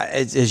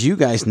 as you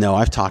guys know,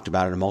 I've talked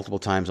about it multiple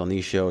times on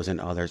these shows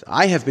and others.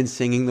 I have been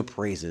singing the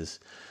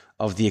praises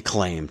of the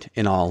Acclaimed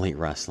in All Elite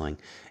Wrestling.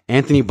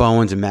 Anthony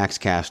Bowens and Max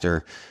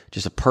Caster,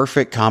 just a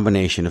perfect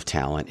combination of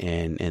talent.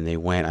 And they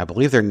went, I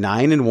believe they're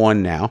 9-1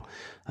 now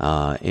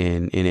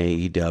in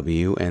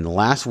AEW. And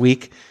last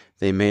week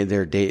they made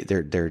their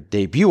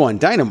debut on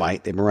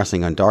Dynamite. They've been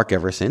wrestling on Dark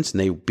ever since, and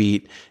they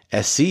beat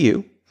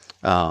SCU,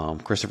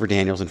 Christopher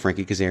Daniels and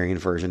Frankie Kazarian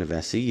version of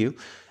SCU.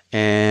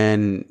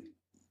 And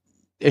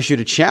issued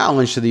a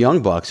challenge to the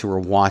Young Bucks who were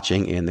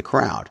watching in the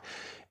crowd.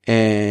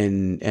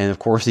 And of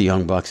course the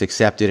Young Bucks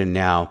accepted, and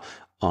now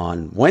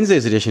on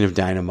Wednesday's edition of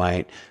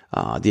Dynamite,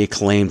 the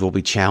Acclaimed will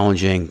be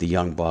challenging the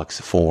Young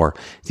Bucks for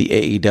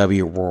the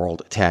AEW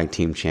World Tag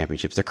Team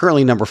Championships. They're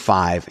currently number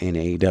 5 in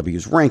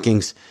AEW's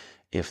rankings,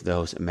 if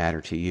those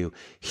matter to you.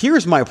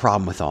 Here's my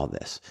problem with all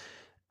this.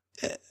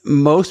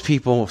 Most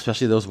people,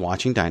 especially those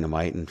watching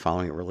Dynamite and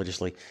following it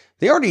religiously,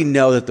 they already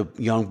know that the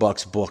Young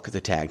Bucks book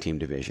the tag team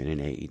division in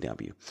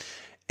AEW.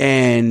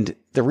 And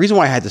the reason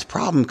why I had this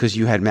problem, because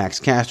you had Max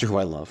Caster, who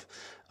I love,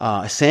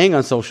 saying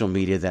on social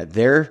media that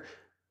they're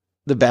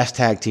the best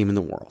tag team in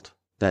the world.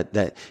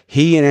 That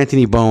he and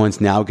Anthony Bowens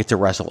now get to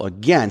wrestle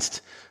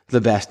against the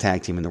best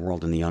tag team in the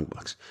world in the Young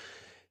Bucks.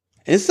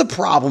 It's the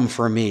problem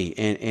for me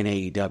in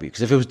AEW,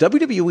 because if it was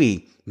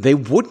WWE, they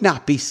would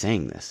not be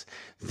saying this.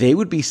 They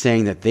would be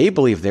saying that they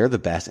believe they're the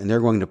best, and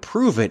they're going to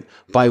prove it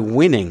by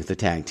winning the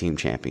tag team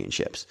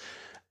championships.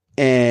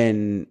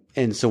 And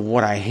so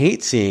what I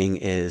hate seeing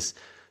is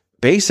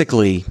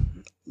basically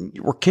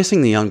we're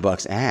kissing the Young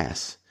Bucks'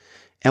 ass,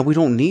 and we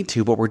don't need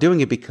to, but we're doing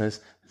it because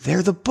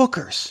they're the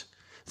bookers.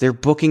 They're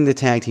booking the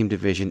tag team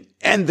division,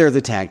 and they're the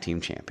tag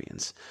team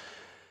champions.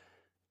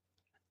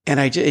 And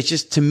it's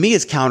just, to me,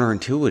 it's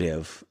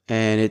counterintuitive,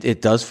 and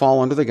it does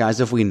fall under the guise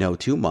of we know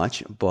too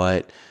much,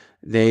 but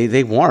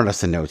they wanted us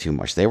to know too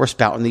much. They were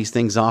spouting these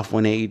things off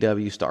when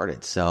AEW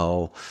started.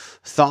 So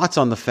thoughts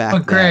on the fact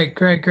that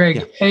Greg,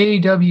 yeah.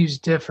 AEW's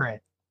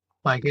different.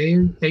 Like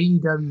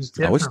AEW's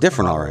different. Oh, it's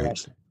different, all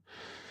right.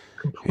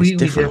 Completely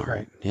different. All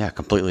right. Yeah,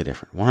 completely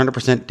different.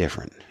 100%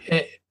 different.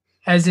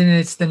 As in,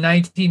 it's the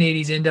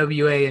 1980s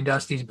NWA and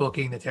Dusty's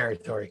booking the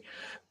territory.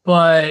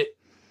 But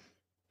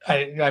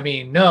I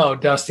mean, no,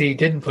 Dusty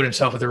didn't put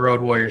himself with the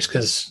Road Warriors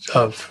because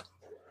of,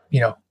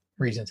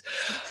 reasons.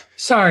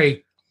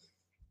 Sorry.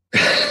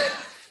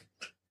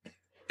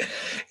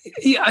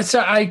 Yeah,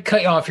 so I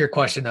cut you off your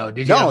question though.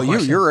 Did you? No,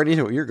 you're already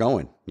know where you're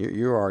going.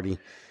 You're already.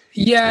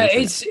 Yeah,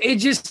 it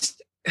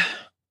just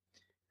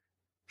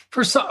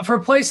for a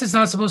place that's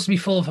not supposed to be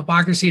full of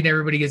hypocrisy and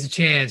everybody gets a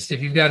chance.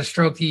 If you've got to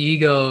stroke the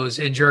egos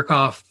and jerk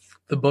off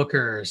the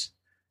bookers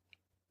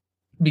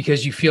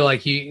because you feel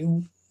like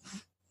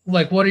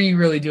what are you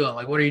really doing?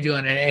 Like, what are you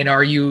doing? And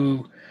are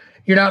you're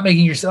not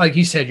making yourself, like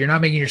you said, you're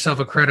not making yourself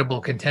a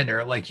credible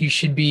contender. Like, you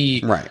should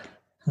be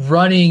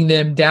running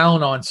them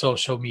down on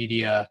social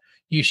media.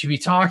 You should be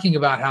talking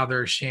about how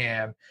they're a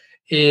sham.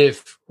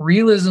 If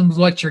realism is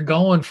what you're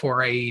going for,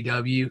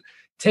 AEW,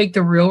 take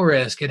the real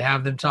risk and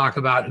have them talk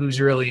about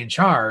who's really in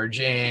charge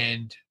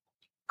and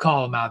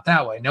call them out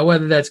that way. Now,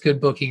 whether that's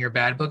good booking or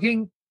bad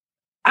booking,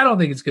 I don't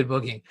think it's good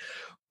booking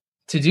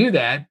to do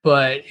that.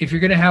 But if you're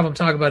going to have them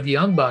talk about the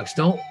Young Bucks,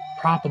 don't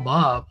prop them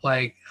up.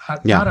 Like,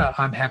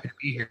 I'm happy to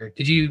be here.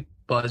 Did you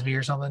buzz me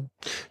or something?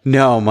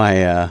 No, I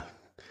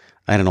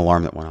had an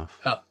alarm that went off.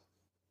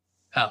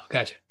 Oh,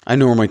 gotcha. I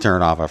normally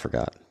turn it off. I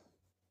forgot.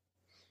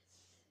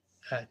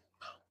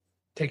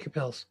 Take your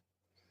pills.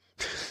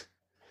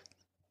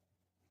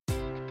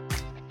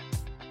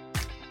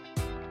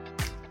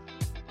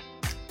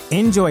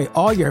 Enjoy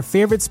all your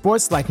favorite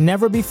sports like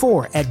never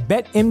before at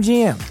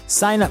BetMGM.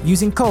 Sign up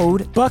using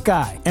code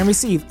Buckeye and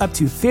receive up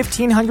to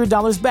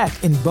 $1,500 back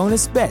in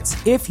bonus bets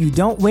if you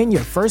don't win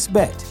your first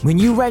bet. When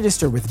you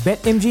register with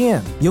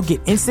BetMGM, you'll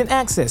get instant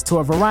access to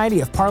a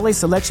variety of parlay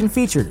selection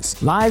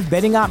features, live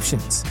betting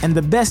options, and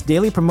the best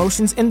daily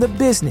promotions in the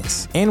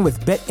business. And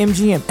with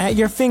BetMGM at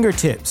your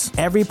fingertips,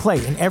 every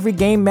play and every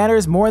game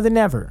matters more than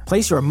ever.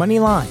 Place your money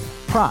line,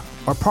 prop,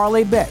 or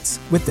parlay bets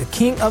with the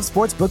king of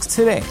sportsbooks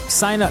today.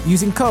 Sign up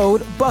using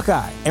code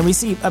Buckeye and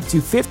receive up to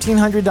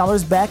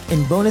 $1,500 back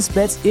in bonus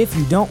bets if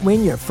you don't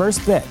win your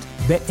first bet.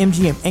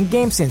 BetMGM and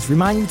GameSense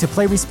remind you to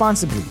play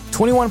responsibly.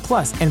 21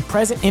 plus and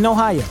present in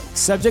Ohio,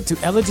 subject to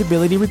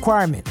eligibility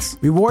requirements.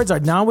 Rewards are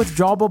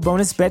non-withdrawable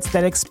bonus bets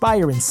that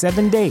expire in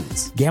 7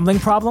 days. Gambling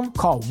problem?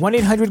 Call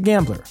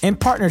 1-800-GAMBLER. In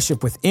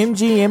partnership with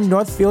MGM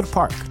Northfield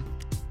Park.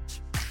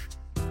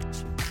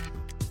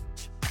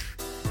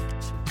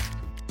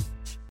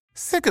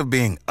 Sick of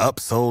being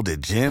upsold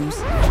at gyms?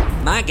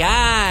 My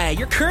guy,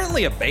 you're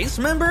currently a base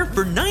member?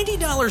 For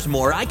 $90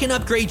 more, I can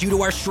upgrade you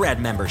to our Shred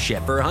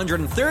membership. For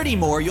 $130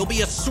 more, you'll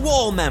be a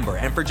Swole member.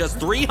 And for just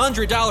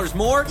 $300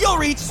 more, you'll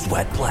reach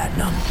Sweat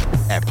Platinum.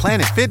 At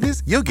Planet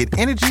Fitness, you'll get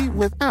energy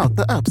without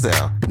the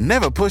upsell.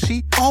 Never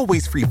pushy,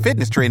 always free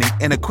fitness training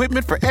and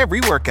equipment for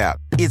every workout.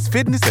 It's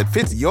fitness that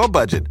fits your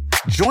budget.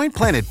 Join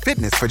Planet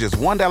Fitness for just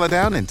 $1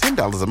 down and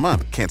 $10 a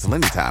month. Cancel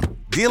anytime.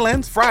 Deal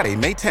ends Friday,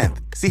 May 10th.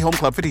 See Home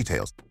Club for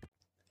details.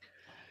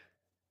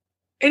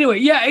 Anyway,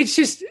 yeah, it's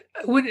just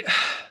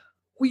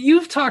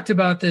you've talked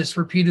about this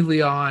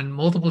repeatedly on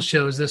multiple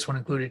shows, this one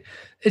included.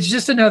 It's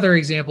just another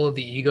example of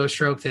the ego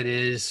stroke that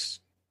is,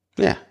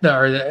 that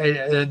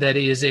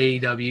is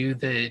AEW.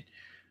 That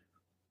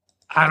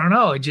I don't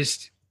know.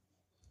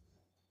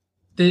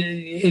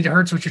 It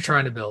hurts what you're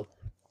trying to build.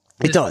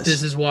 It does.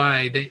 This is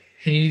why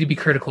you need to be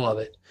critical of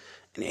it.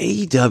 And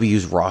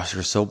AEW's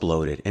roster is so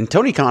bloated. And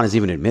Tony Khan has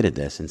even admitted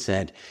this and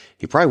said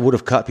he probably would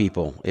have cut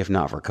people if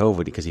not for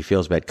COVID, because he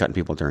feels bad cutting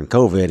people during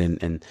COVID,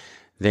 and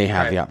they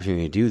have the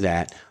opportunity to do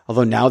that.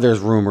 Although now there's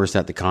rumors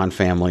that the Khan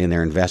family and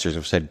their investors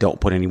have said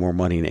don't put any more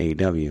money in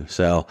AEW.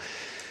 So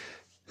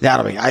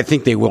I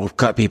think they will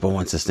cut people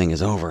once this thing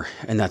is over,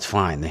 and that's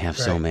fine. They have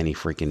so many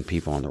freaking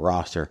people on the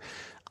roster.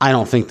 I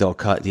don't think they'll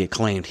cut the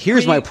Acclaimed.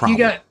 Here's my problem.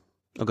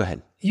 Go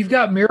ahead. You've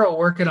got Miro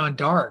working on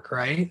Dark,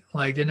 right?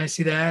 Like, didn't I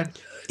see that?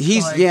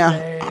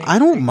 I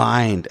don't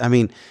mind. I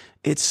mean,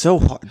 it's so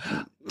hard.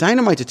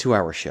 Dynamite's a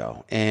 2-hour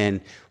show. And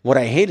what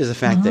I hate is the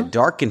fact that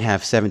Dark can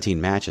have 17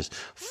 matches.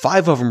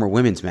 5 of them are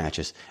women's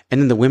matches.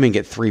 And then the women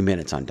get 3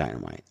 minutes on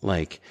Dynamite.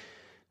 Like,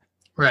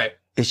 right.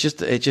 It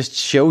just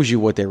shows you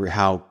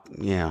how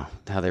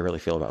they really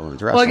feel about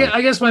women's wrestling. Well,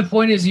 I guess my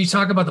point is you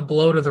talk about the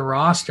bloat of the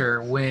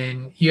roster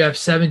when you have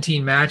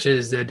 17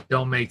 matches that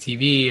don't make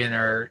TV and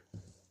are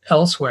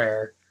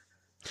elsewhere.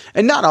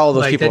 And not all of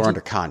those people are under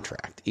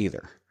contract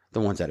either. The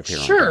ones that appear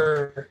on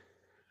Dark.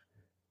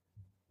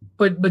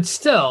 But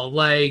still,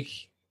 like,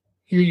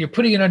 you're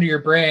putting it under your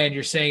brand.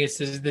 You're saying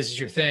this is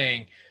your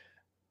thing.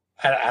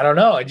 I don't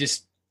know.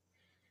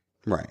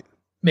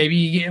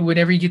 Maybe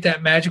whenever you get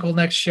that magical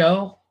next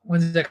show,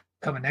 when's that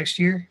coming, next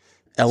year?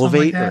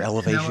 Elevate or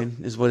Elevation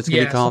is what it's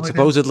going to be called.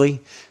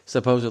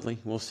 Supposedly,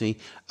 we'll see.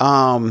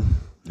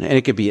 And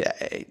it could be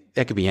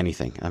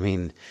anything. I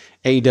mean,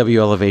 AEW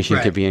Elevation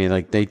could be anything.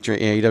 Like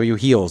AEW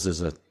Heels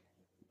is a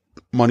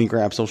money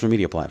grab social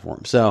media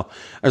platform. So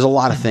there's a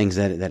lot of things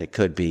that it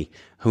could be.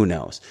 Who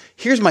knows?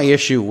 Here's my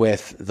issue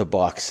with the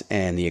Bucks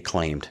and the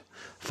Acclaimed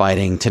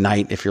fighting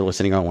tonight. If you're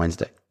listening on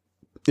Wednesday,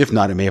 if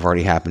not, it may have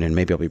already happened, and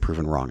maybe I'll be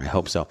proven wrong. I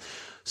hope so.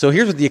 So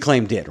here's what the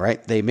Acclaimed did.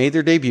 Right? They made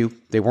their debut.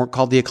 They weren't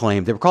called the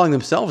Acclaimed. They were calling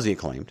themselves the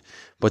Acclaimed,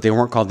 but they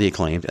weren't called the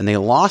Acclaimed, and they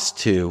lost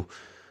to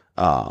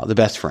the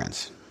Best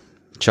Friends.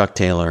 Chuck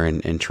Taylor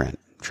and Trent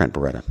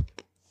Beretta.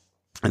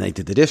 And they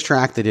did the diss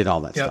track. They did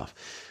all that stuff.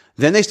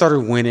 Then they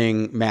started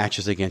winning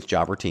matches against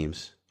jobber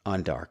teams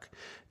on Dark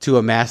to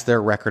amass their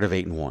record of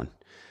 8-1.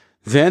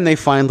 Then they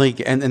finally,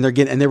 and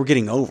they were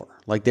getting over.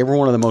 Like, they were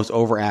one of the most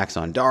over acts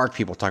on Dark.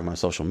 People talking about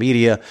social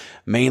media,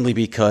 mainly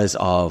because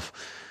of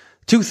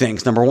two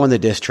things. Number one, the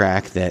diss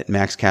track that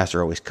Max Caster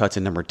always cuts.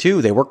 And number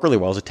two, they work really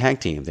well as a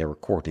tag team. They were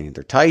coordinating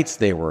their tights.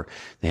 They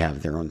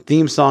have their own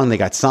theme song. They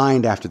got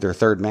signed after their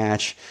third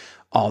match.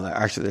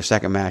 Actually their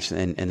second match,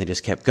 and they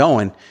just kept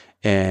going,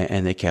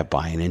 and they kept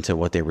buying into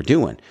what they were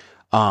doing.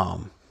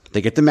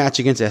 They get the match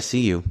against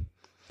SCU.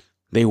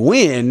 They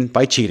win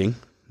by cheating.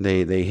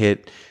 They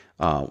hit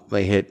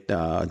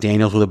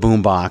Daniels with a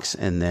boombox,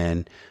 and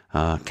then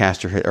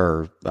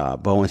Caster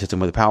Bowen hits him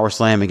with a power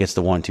slam and gets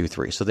the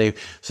 1-2-3.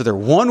 So their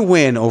one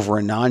win over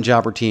a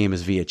non-jobber team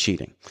is via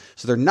cheating.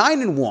 So they're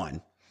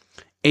 9-1,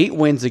 8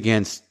 wins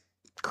against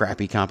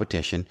crappy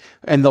competition,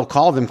 and they'll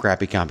call them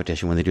crappy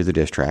competition when they do the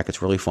diss track.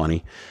 It's really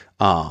funny.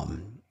 I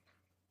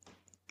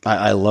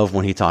love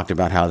when he talked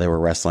about how they were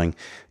wrestling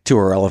two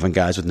irrelevant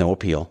guys with no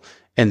appeal,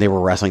 and they were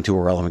wrestling two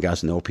irrelevant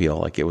guys with no appeal,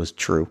 like it was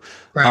true.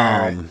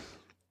 Right.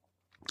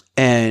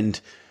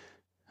 And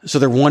so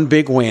their one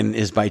big win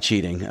is by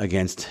cheating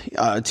against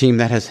a team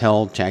that has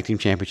held tag team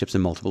championships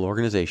in multiple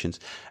organizations.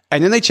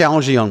 And then they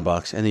challenge the Young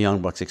Bucks, and the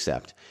Young Bucks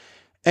accept.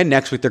 And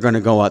next week they're going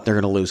to go out, they're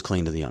going to lose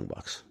clean to the Young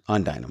Bucks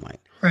on Dynamite.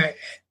 Right.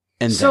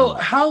 And so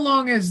how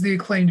long has the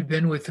Acclaimed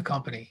been with the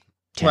company?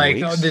 10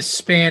 weeks. This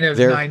span of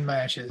 9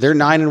 matches. They're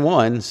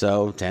 9-1,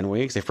 so 10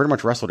 weeks. They've pretty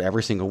much wrestled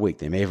every single week.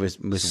 They may have missed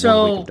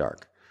 1 week of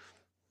Dark.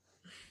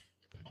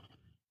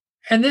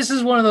 And this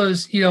is one of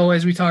those,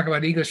 as we talk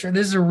about ego strength,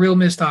 this is a real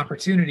missed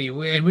opportunity.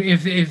 And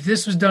if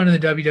this was done in the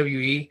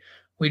WWE,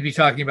 we'd be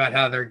talking about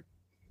how they're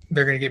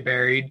going to get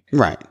buried.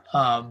 Right.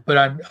 But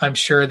I'm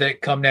sure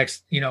that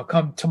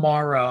come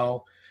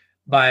tomorrow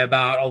by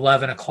about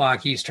 11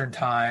 o'clock Eastern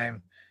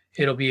time,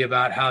 it'll be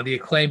about how the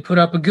Acclaimed put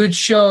up a good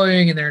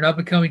showing and they're an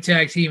up-and-coming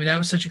tag team, and that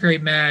was such a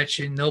great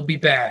match, and they'll be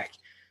back.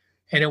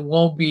 And it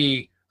won't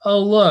be, oh,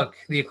 look,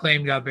 the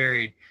Acclaimed got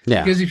buried.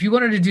 Yeah. Because if you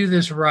wanted to do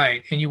this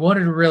right and you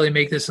wanted to really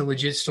make this a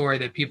legit story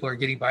that people are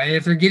getting by, and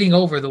if they're getting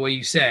over the way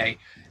you say,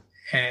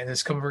 and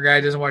this coming from a guy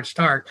who doesn't watch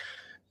Dark,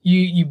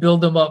 you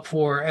build them up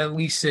for at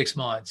least 6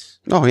 months.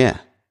 Oh, yeah.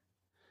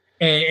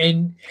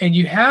 And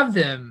you have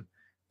them,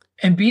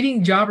 and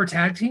beating jobber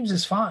tag teams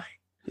is fine.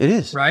 It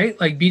is. Right?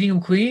 Like, beating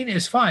them clean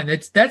is fine.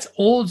 That's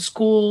old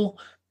school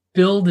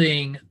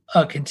building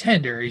a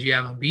contender, is you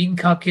have them beating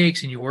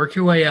cupcakes and you work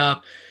your way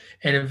up,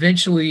 and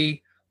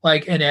eventually,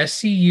 like, an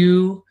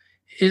SCU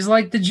is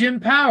like the Jim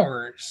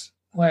Powers,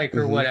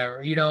 or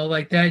whatever,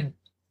 like that,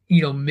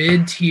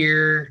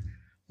 mid-tier,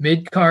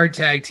 mid-card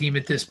tag team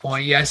at this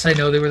point. Yes, I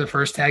know they were the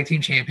first tag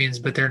team champions,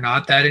 but they're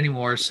not that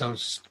anymore, so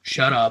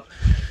shut up.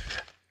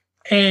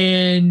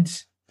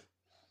 And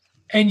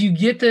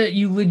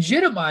you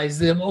legitimize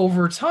them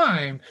over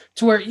time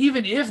to where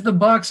even if the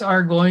Bucks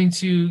are going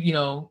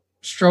to,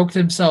 stroke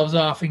themselves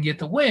off and get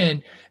the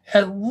win,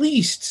 at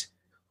least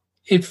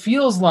it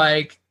feels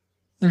like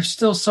there's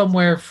still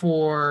somewhere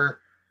for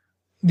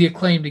the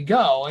Acclaimed to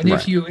go. And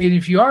if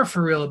you are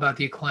for real about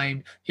the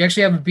Acclaimed, you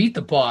actually haven't beat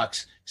the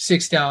Bucks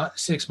 6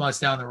 months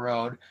down the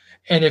road.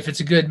 And if it's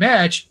a good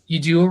match, you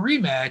do a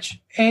rematch,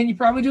 and you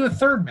probably do a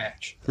third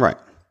match. Right.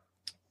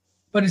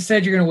 But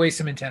instead, you're going to waste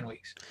them in 10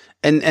 weeks.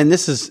 And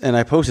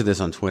I posted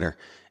this on Twitter,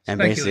 and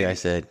basically I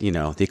said,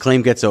 the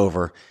Acclaim gets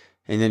over,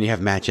 and then you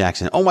have Matt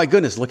Jackson. Oh my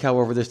goodness, look how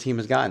over this team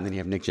has gotten. Then you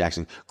have Nick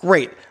Jackson.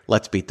 Great,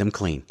 let's beat them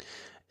clean.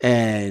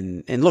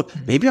 And look,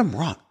 maybe I'm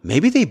wrong.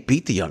 Maybe they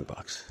beat the Young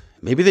Bucks.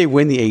 Maybe they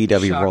win the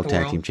AEW World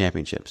Tag Team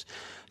Championships.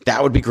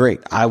 That would be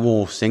great. I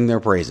will sing their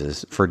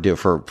praises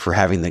for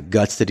having the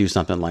guts to do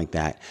something like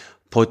that.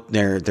 Put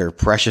their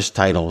precious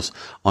titles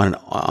on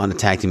a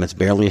tag team that's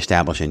barely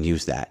established and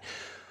use that.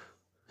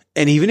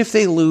 And even if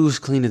they lose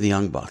clean to the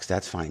Young Bucks,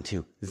 that's fine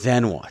too.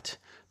 Then what?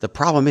 The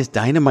problem is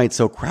Dynamite's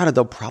so crowded,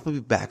 they'll probably be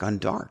back on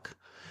Dark.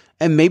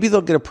 And maybe they'll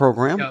get a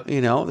program.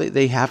 Yep.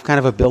 They have kind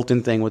of a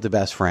built-in thing with the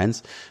Best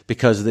Friends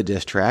because of the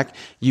diss track.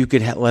 You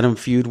could let them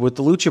feud with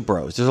the Lucha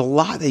Bros. There's a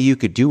lot that you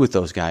could do with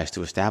those guys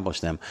to establish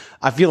them.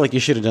 I feel like you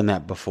should have done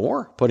that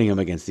before, putting them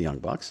against the Young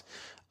Bucks.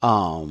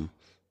 All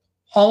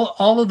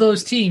of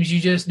those teams you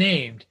just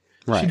named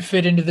should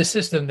fit into the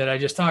system that I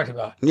just talked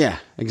about. Yeah,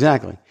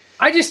 exactly.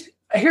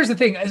 Here's the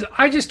thing: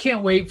 I just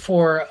can't wait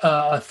for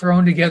a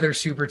thrown together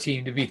super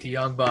team to beat the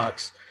Young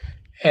Bucks,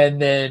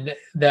 and then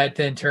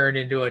turn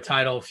into a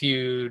title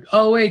feud.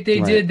 Oh wait,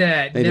 they did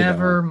that.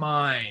 Never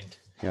mind.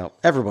 Yep.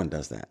 Everyone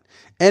does that.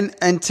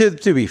 And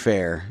to be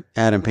fair,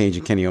 Adam Page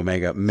and Kenny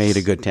Omega made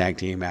a good tag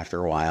team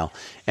after a while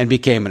and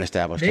became an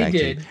established tag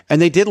team.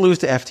 And they did lose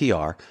to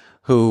FTR,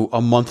 who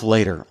a month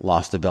later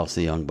lost the belts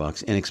to the Young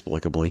Bucks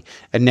inexplicably.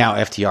 And now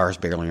FTR is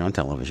barely on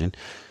television.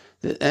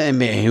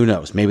 And who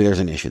knows? Maybe there's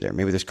an issue there.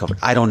 Maybe there's COVID.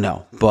 I don't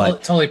know. But well,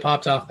 it totally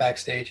popped off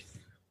backstage.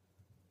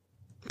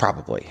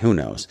 Probably. Who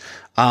knows?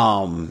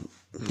 Everyone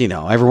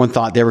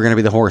thought they were going to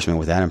be the Horsemen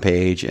with Adam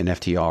Page and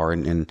FTR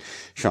and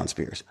Shawn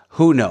Spears.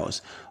 Who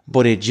knows?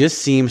 But it just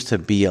seems to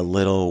be a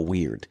little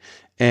weird.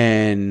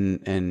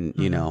 And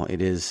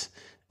it is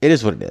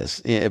what it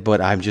is. But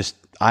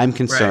I'm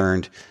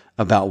concerned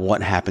about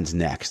what happens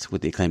next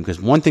with the Acclaim.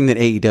 Because one thing that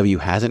AEW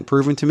hasn't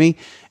proven to me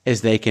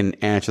is they can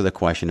answer the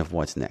question of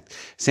what's next.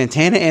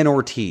 Santana and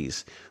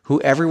Ortiz, who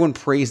everyone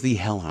praised the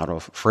hell out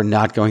of for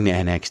not going to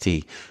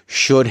NXT,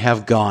 should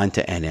have gone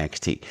to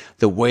NXT.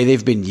 The way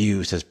they've been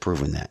used has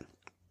proven that.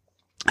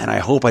 And I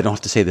hope I don't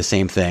have to say the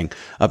same thing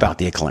about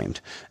the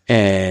Acclaimed.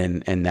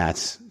 And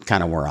that's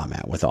kind of where I'm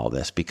at with all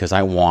this, because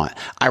I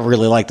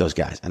really like those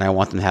guys and I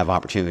want them to have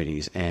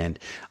opportunities, and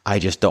I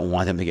just don't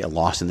want them to get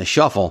lost in the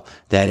shuffle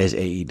that is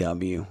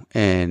AEW,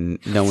 and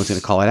no one's going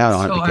to call it out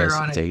on it because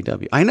it's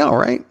AEW. I know,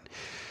 right?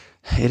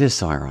 It is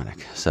so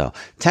ironic. So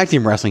tag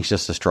team wrestling is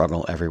just a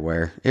struggle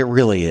everywhere. It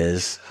really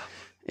is.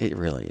 It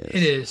really is.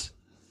 It is.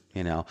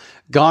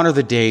 Gone are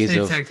the days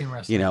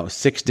of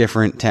 6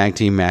 different tag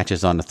team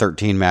matches on the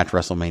 13-match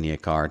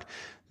WrestleMania card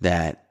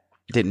that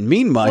didn't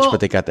mean much, but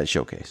they got that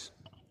showcase.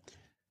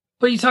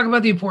 But you talk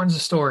about the importance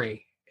of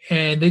story,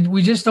 and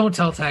we just don't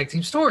tell tag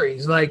team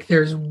stories. Like,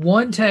 there's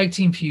one tag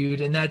team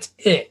feud, and that's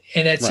it.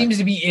 And that seems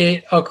to be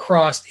it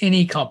across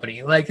any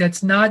company. Like,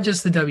 that's not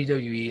just the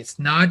WWE. It's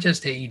not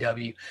just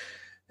AEW.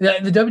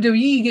 The WWE,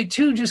 you get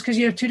 2 just because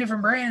you have 2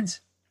 different brands.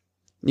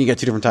 You get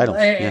 2 different titles.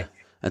 Yeah,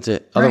 that's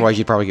it. Otherwise,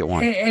 you'd probably get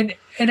 1.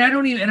 And I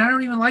don't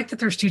even like that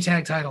there's 2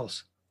 tag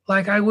titles.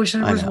 Like, I wish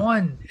there was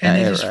 1, and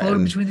they just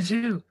floated between the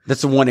 2.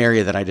 That's the one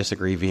area that I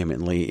disagree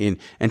vehemently.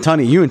 And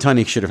Tony, you and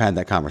Tony should have had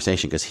that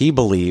conversation, because he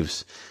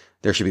believes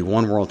there should be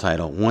 1 world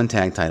title, 1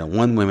 tag title,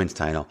 1 women's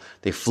title.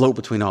 They float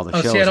between all the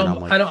shows. See, I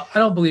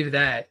don't believe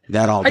that.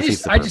 That all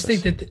defeats the purpose. I just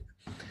think that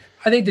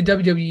I think the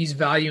WWE's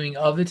valuing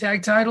of the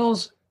tag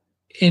titles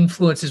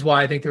influences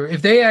why I think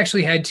if they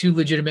actually had 2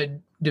 legitimate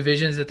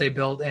divisions that they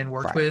built and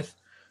worked with,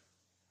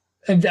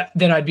 and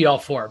then I'd be all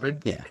for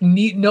it. But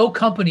no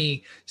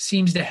company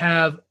seems to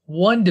have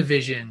 1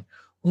 division,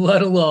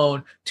 let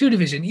alone 2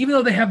 divisions. Even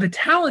though they have the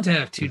talent to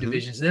have 2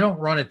 divisions, they don't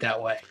run it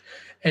that way.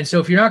 And so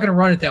if you're not going to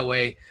run it that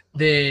way,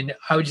 then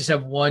I would just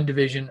have 1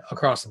 division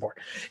across the board.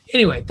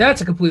 Anyway,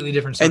 that's a completely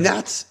different story.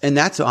 And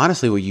that's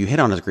honestly what you hit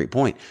on is a great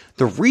point.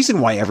 The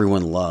reason why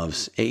everyone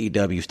loves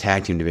AEW's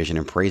tag team division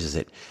and praises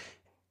it,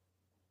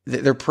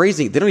 they're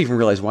praising. They don't even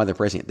realize why they're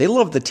praising it. They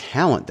love the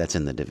talent that's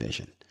in the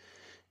division.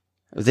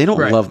 They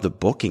don't love the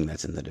booking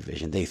that's in the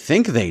division. They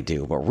think they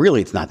do, but really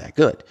it's not that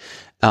good.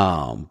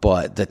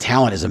 But the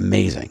talent is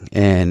amazing,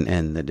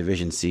 and the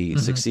division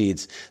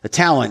succeeds. The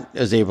talent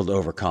is able to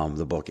overcome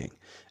the booking,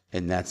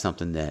 and that's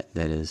something that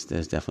is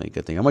definitely a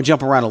good thing. I'm going to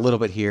jump around a little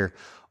bit here,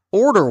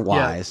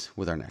 order-wise,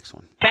 with our next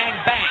one. Bang,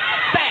 bang,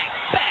 bang,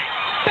 bang,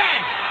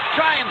 bang.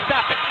 Try and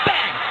stop it.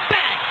 Bang,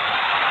 bang.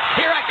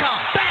 Here I come.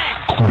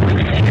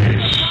 Bang.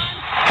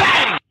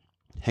 Bang.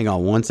 Hang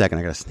on 1 second.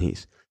 I got to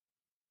sneeze.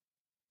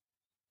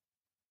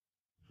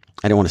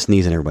 I don't want to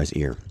sneeze in everybody's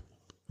ear.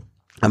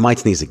 I might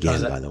sneeze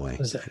again, by the way.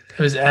 It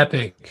was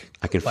epic.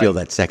 I can feel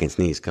that second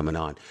sneeze coming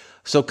on.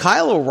 So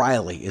Kyle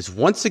O'Reilly is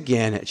once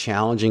again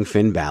challenging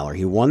Finn Balor.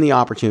 He won the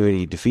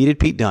opportunity, defeated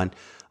Pete Dunne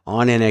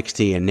on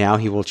NXT, and now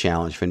he will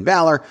challenge Finn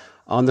Balor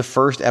on the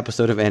first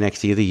episode of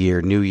NXT of the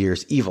year, New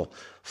Year's Evil,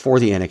 for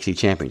the NXT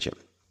Championship.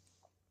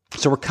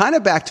 So we're kind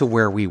of back to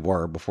where we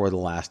were before the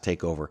last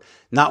takeover.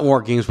 Not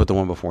War Games, but the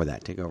one before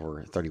that,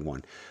 takeover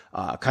 31.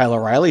 Kyle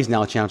O'Reilly is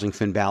now challenging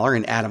Finn Balor,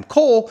 and Adam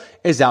Cole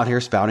is out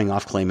here spouting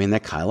off, claiming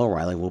that Kyle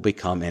O'Reilly will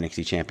become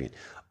NXT champion.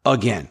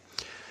 Again,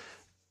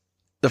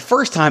 the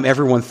first time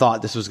everyone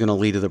thought this was going to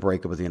lead to the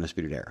breakup of the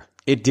Undisputed Era.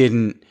 It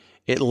didn't.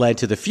 It led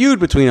to the feud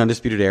between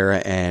Undisputed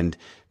Era and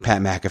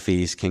Pat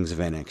McAfee's Kings of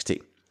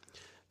NXT.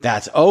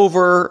 That's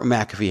over.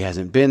 McAfee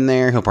hasn't been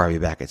there. He'll probably be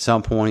back at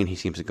some point. He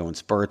seems to go in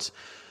spurts.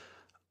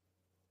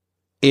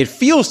 It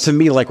feels to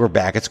me like we're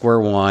back at square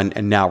one,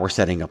 and now we're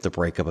setting up the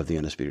breakup of the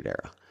Undisputed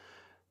Era.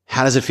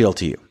 How does it feel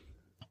to you?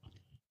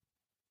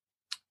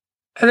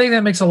 I think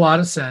that makes a lot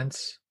of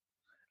sense.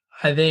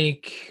 I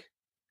think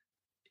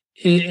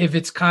if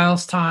it's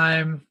Kyle's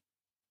time,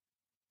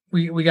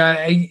 we got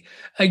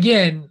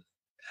again.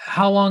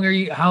 How long are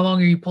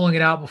you pulling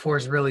it out before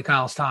it's really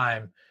Kyle's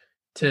time?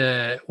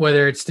 To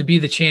whether it's to be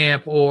the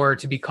champ or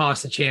to be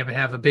cost the champ and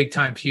have a big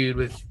time feud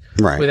with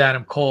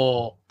Adam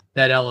Cole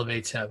that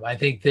elevates him. I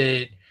think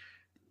that,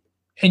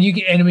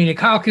 and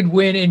Kyle could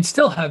win and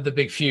still have the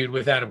big feud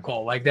with Adam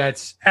Cole. Like,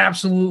 that's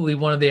absolutely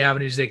one of the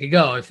avenues they could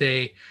go if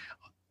they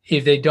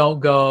don't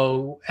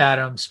go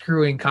Adam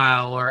screwing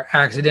Kyle or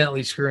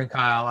accidentally screwing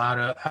Kyle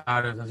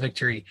out of a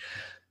victory.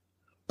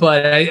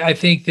 But I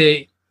think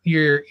that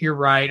you're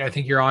right. I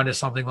think you're onto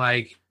something.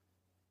 Like,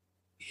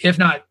 if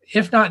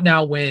not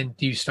now, when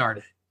do you start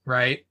it?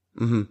 Right?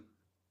 Mm-hmm.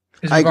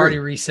 Because we've already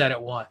reset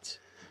it once.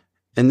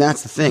 And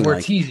that's the thing.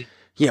 We're teasing.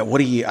 Yeah, what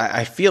do you?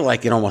 I feel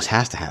like it almost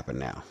has to happen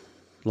now,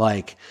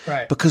 like,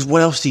 right? Because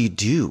what else do you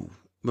do?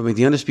 I mean,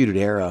 the Undisputed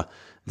Era,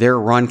 their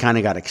run kind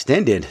of got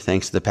extended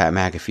thanks to the Pat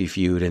McAfee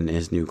feud and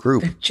his new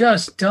group. They've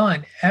just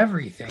done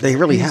everything they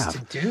really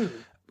have. To do.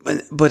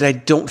 But I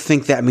don't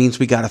think that means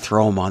we got to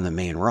throw them on the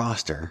main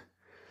roster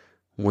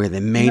where they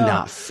may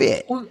not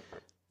fit. Well,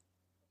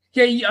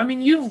 yeah, I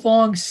mean, you've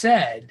long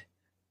said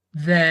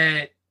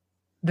that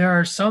there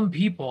are some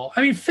people.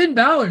 I mean, Finn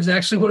Balor is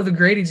actually one of the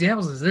great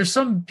examples. There's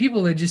some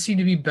people that just seem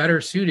to be better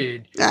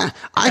suited in the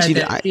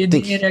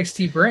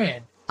NXT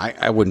brand.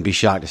 I wouldn't be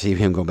shocked to see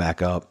him go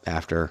back up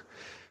after.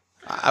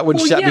 I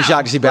wouldn't be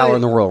shocked to see Balor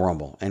in the Royal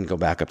Rumble and go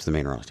back up to the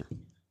main roster.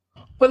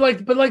 But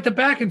like the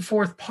back and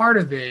forth part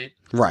of it,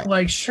 right?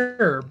 Like,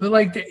 sure, but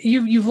like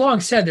you've long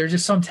said there's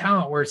just some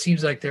talent where it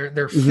seems like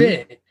they're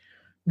fit,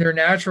 they're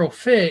natural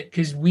fit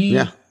because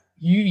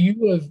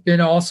You have been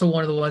also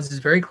one of the ones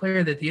that's very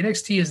clear that the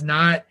NXT is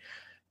not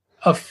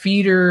a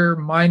feeder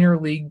minor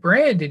league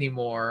brand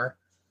anymore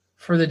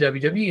for the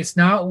WWE. It's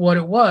not what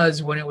it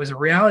was when it was a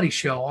reality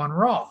show on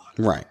Raw.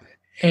 Right.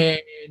 And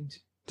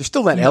there's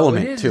still that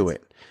element to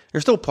it.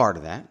 There's still part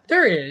of that.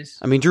 There is.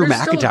 I mean, Drew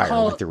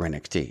McIntyre went through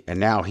NXT, and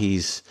now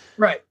he's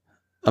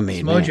a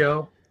main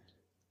Mojo.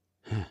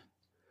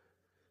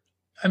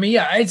 I mean,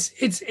 yeah,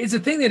 it's a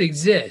thing that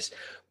exists,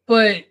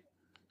 but.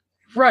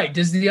 Right.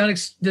 Does the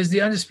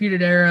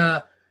Undisputed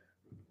Era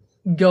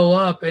go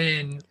up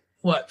and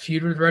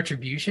feud with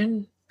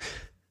Retribution?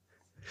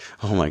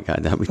 Oh my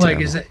God, that'd be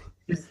terrible.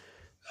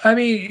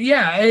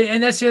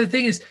 And that's the other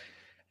thing is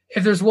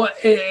if there's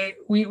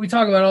we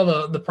talk about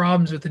all the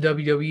problems with the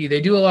WWE.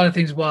 They do a lot of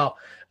things well.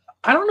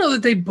 I don't know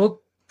that they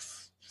book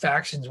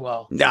factions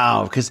well.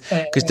 No, because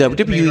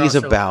WWE is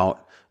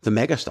about the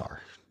megastar.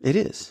 It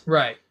is.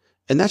 Right.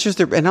 And that's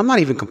just and I'm not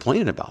even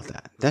complaining about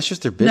that. That's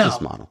just their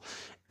business model.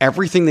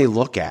 Everything they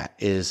look at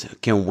is,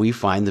 can we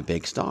find the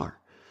big star?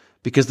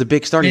 Because the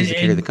big star needs to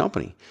carry the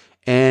company.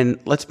 And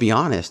let's be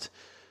honest,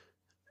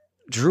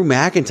 Drew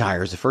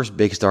McIntyre is the first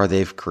big star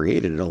they've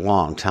created in a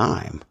long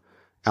time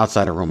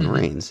outside of Roman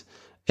Reigns.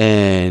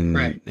 And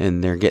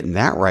they're getting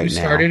that right now.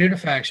 Who started in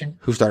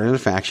a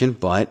faction.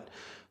 But,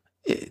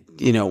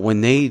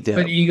 when they...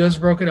 But egos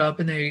broke it up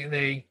and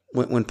they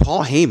When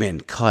Paul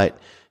Heyman cut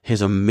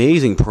his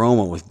amazing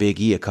promo with Big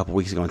E a couple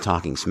weeks ago on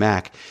Talking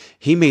Smack,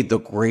 he made the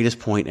greatest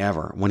point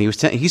ever when he was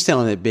he's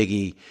telling that Big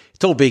E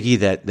told Big E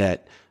that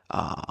the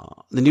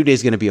New Day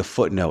is going to be a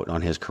footnote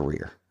on his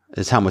career.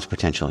 Is how much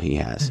potential he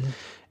has. Mm-hmm.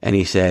 And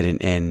he said,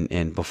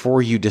 and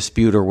before you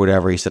dispute or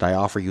whatever, he said, I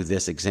offer you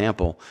this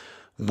example.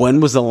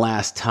 When was the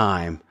last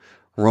time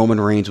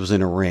Roman Reigns was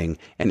in a ring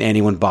and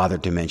anyone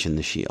bothered to mention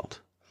the Shield?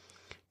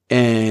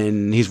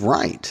 And he's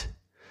right.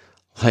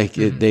 Like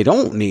they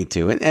don't need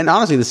to. And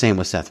honestly, the same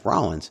with Seth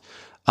Rollins.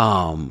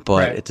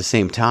 But at the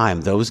same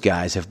time, those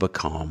guys have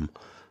become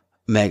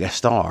mega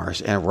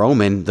stars, and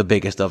Roman, the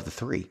biggest of the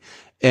three.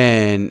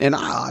 And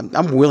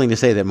I'm willing to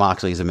say that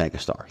Moxley is a mega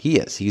star. He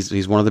is.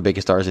 He's one of the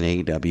biggest stars in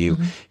AEW.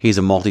 Mm-hmm. He's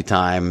a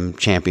multi-time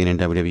champion in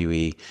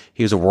WWE.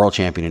 He was a world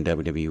champion in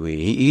WWE.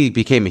 He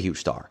became a huge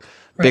star,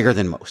 bigger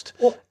than most.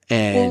 Well,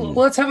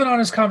 let's have an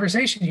honest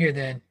conversation here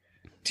then.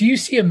 Do you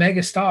see a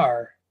mega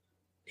star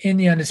in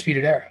the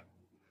Undisputed Era?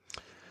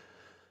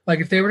 Like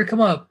if they were to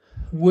come up,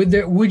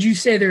 would you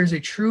say there's a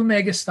true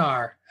mega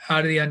star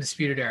out of the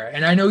Undisputed Era?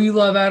 And I know you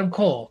love Adam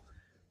Cole.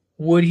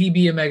 Would he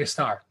be a mega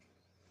star?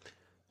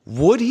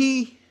 Would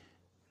he?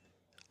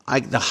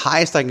 The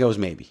highest I can go is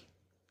maybe.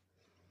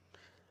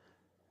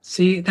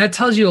 See, that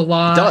tells you a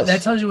lot.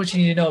 That tells you what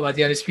you need to know about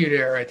the Undisputed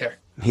Era right there.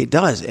 He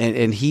does.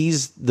 And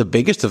he's the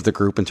biggest of the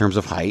group in terms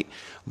of height,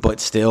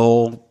 but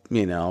still,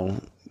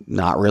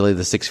 not really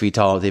the 6 feet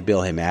tall they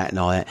bill him at and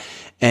all that.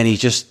 And he's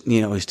just,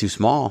 he's too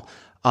small.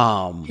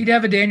 He'd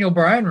have a Daniel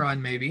Bryan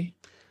run, maybe.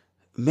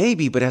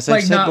 Maybe, but as I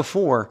said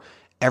before,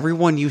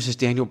 everyone uses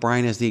Daniel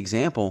Bryan as the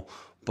example,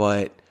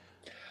 but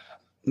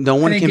no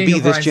one can be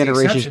this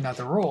generation. Not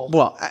the rule.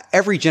 Well,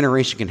 every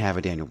generation can have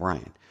a Daniel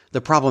Bryan.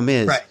 The problem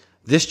is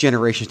this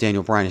generation's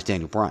Daniel Bryan is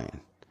Daniel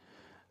Bryan.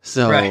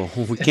 So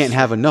we can't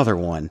have another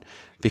one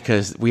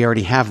because we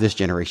already have this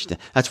generation.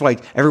 That's why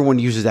everyone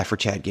uses that for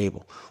Chad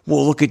Gable.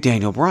 Well, look at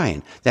Daniel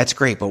Bryan. That's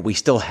great, but we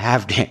still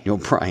have Daniel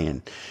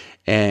Bryan.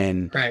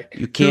 And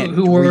you can't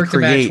who worked a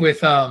match with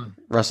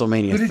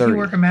WrestleMania 30. Who did he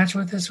work a match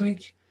with this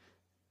week?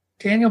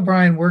 Daniel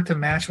Bryan worked a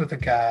match with a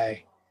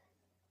guy.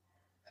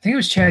 I think it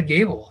was Chad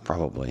Gable.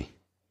 Probably.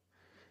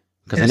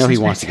 Because I know he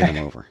wants to get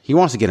him over. He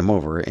wants to get him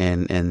over,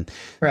 and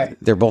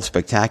they're both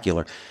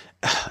spectacular.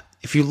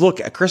 If you look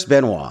at Chris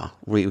Benoit,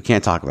 we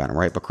can't talk about him,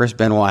 right? But Chris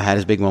Benoit had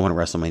his big moment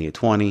at WrestleMania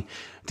 20.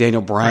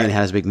 Daniel Bryan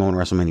had his big moment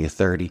at WrestleMania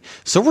 30.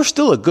 So we're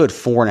still a good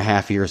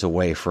 4.5 years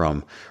away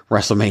from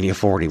WrestleMania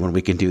 40 when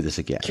we can do this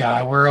again.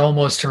 God, we're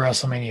almost to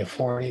WrestleMania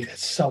 40.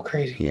 That's so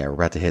crazy. Yeah, we're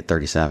about to hit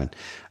 37.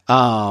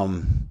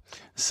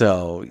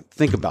 So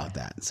think about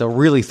that. So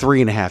really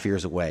 3.5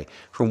 years away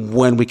from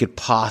when we could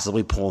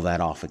possibly pull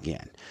that off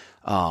again.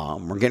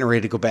 We're getting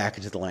ready to go back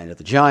into the land of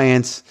the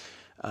giants,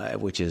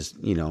 which is,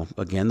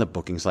 again, the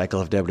booking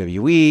cycle of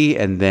WWE.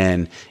 And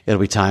then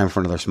it'll be time for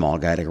another small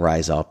guy to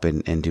rise up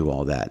and do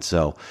all that.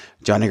 So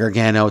Johnny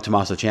Gargano,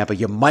 Tommaso Ciampa,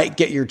 you might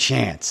get your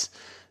chance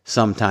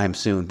sometime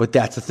soon. But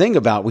that's the thing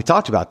we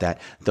talked about that.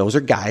 Those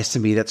are guys to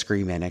me that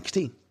scream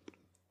NXT.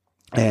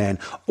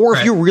 Or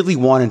if you really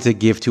wanted to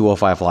give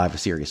 205 Live a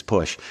serious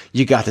push,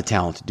 you got the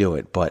talent to do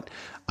it. But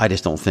I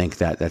just don't think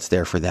that that's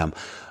there for them.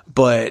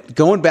 But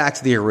going back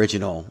to the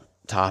original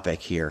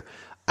topic here,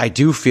 I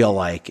do feel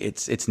like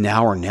it's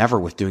now or never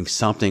with doing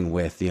something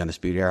with the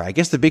Undisputed Era. I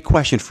guess the big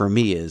question for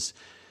me is,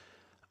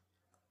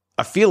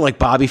 I feel like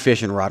Bobby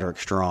Fish and Roderick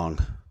Strong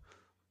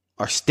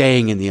are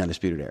staying in the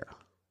Undisputed Era.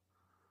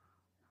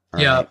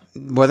 Right?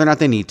 Whether or not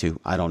they need to,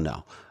 I don't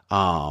know.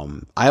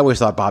 I always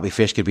thought Bobby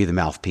Fish could be the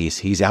mouthpiece.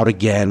 He's out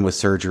again with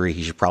surgery.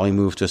 He should probably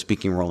move to a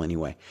speaking role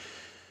anyway.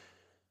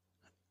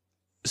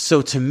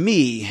 So to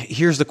me,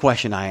 here's the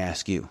question I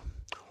ask you.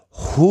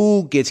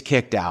 Who gets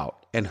kicked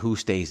out and who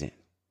stays in?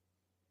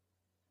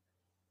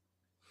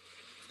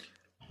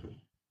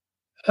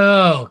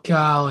 Oh,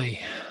 golly.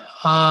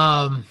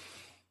 I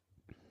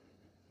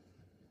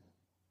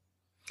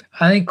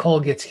think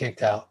Cole gets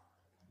kicked out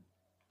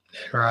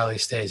and O'Reilly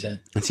stays in.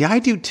 And see, I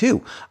do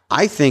too.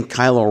 I think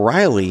Kyle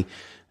O'Reilly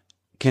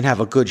can have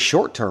a good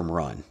short-term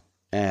run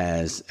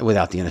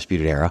without the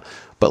Undisputed Era.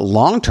 But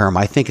long-term,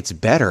 I think it's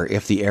better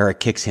if the era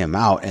kicks him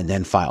out and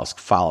then follows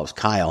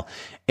Kyle.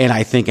 And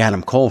I think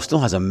Adam Cole still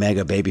has a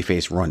mega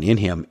babyface run in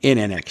him in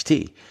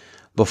NXT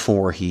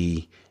before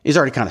he's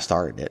already kind of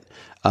started it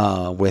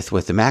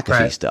with the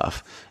McAfee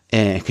stuff,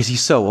 and because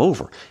he's so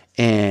over.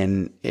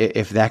 And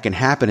if that can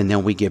happen, and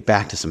then we get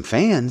back to some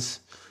fans,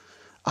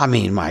 I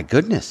mean, my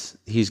goodness,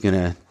 he's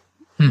gonna.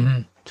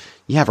 Mm-hmm.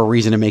 You have a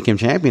reason to make him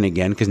champion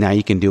again because now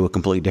you can do a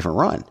completely different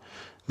run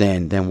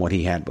than what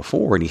he had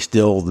before, and he's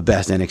still the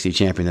best NXT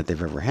champion that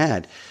they've ever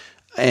had.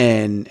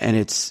 And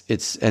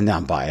it's and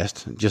I'm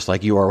biased, just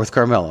like you are with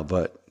Carmella,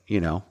 but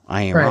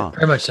I ain't wrong.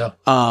 Very much so.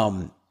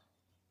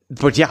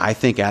 But yeah, I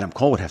think Adam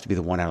Cole would have to be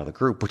the one out of the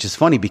group, which is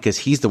funny because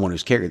he's the one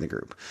who's carried the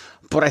group.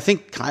 But I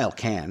think Kyle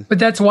can. But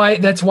that's why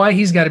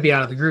he's got to be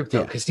out of the group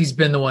though, because he's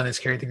been the one that's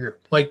carried the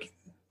group. Like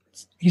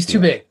he's too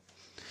big.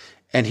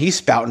 And he's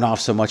spouting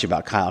off so much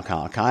about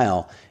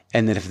Kyle,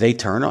 and that if they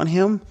turn on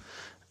him,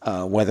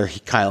 whether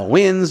Kyle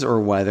wins or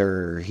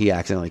whether he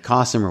accidentally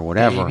costs him or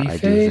whatever, I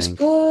do think.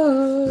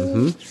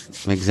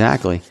 Mm-hmm,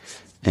 exactly.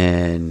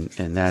 And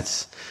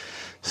that's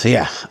so.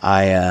 Yeah,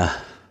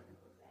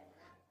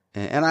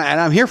 And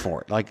I'm here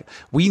for it. Like,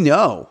 we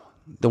know,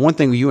 the one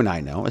thing you and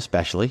I know,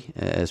 especially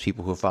as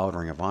people who have followed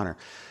Ring of Honor,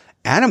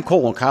 Adam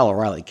Cole and Kyle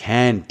O'Reilly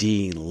can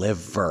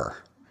deliver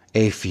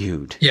a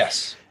feud.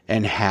 Yes.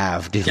 And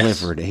have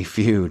delivered a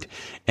feud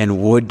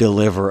and would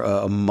deliver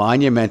a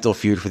monumental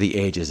feud for the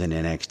ages in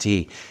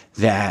NXT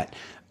that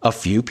a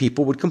few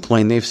people would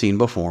complain they've seen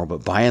before,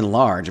 but by and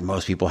large,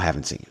 most people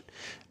haven't seen.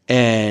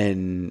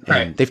 And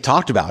they've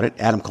talked about it.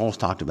 Adam Cole's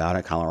talked about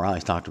it. Kyle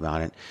O'Reilly's talked about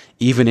it.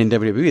 Even in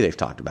WWE, they've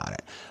talked about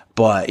it.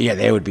 But yeah,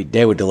 they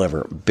would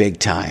deliver big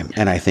time,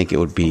 and I think it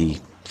would be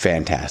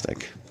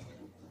fantastic.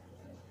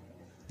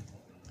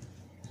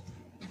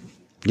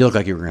 You look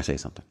like you were going to say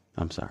something.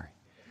 I'm sorry.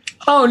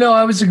 Oh no,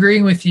 I was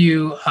agreeing with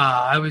you.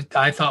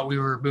 I thought we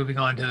were moving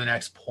on to the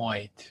next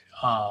point.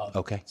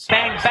 Okay.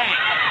 Bang, bang,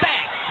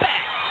 bang,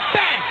 bang,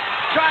 bang.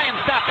 Try and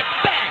stop it.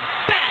 Bang,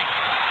 bang.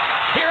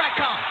 Here I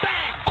come.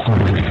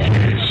 Bang.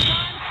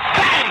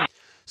 Bang.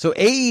 So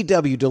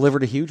AEW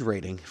delivered a huge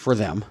rating for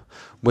them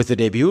with the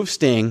debut of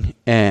Sting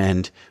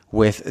and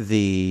with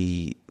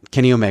the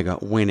Kenny Omega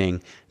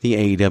winning the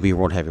AEW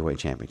World Heavyweight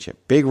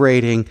Championship. Big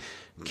rating,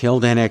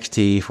 killed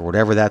NXT for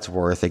whatever that's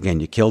worth.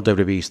 Again, you killed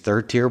WWE's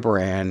third-tier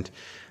brand,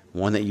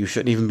 one that you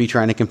shouldn't even be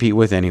trying to compete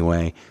with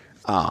anyway.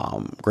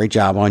 Great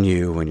job on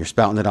you, and you're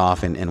spouting it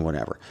off and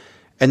whatever.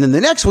 And then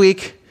the next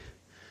week,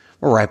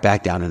 we're right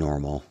back down to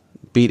normal.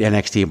 Beat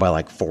NXT by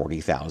like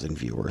 40,000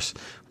 viewers,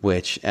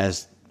 which,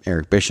 as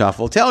Eric Bischoff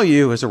will tell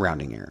you, is a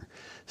rounding error.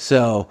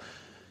 So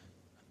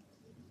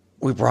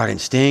we brought in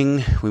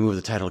Sting, we moved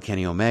the title to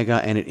Kenny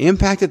Omega, and it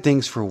impacted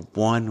things for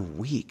 1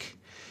 week.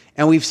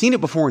 And we've seen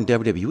it before in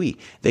WWE.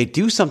 They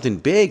do something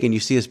big, and you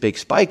see this big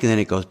spike, and then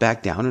it goes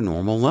back down to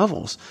normal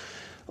levels.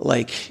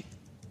 Like,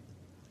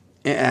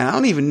 and I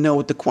don't even know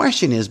what the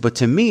question is, but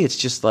to me, it's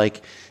just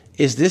like,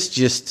 is this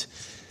just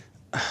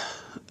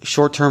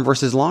short-term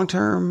versus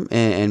long-term,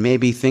 and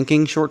maybe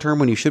thinking short-term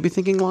when you should be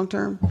thinking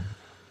long-term?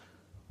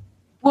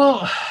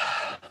 Well,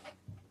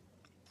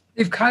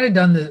 they've kind of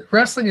done this.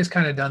 Wrestling has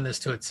kind of done this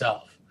to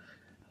itself.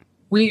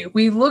 We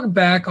look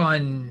back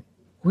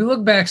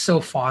so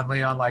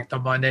fondly on like the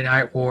Monday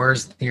Night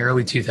Wars in the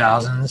early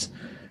 2000s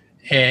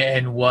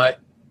and what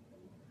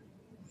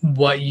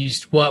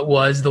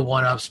was the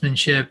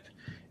one-upsmanship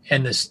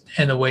and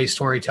the way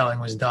storytelling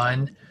was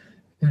done,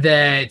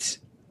 that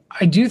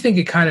I do think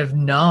it kind of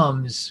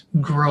numbs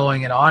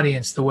growing an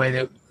audience the way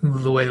that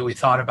we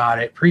thought about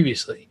it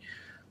previously.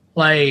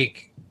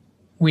 Like,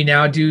 we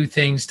now do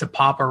things to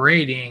pop a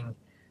rating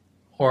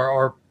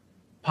or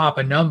pop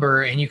a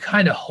number, and you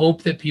kind of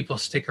hope that people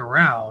stick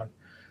around.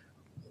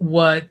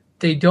 What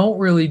they don't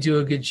really do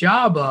a good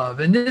job of,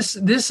 and this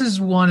is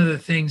one of the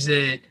things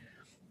that,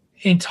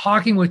 in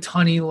talking with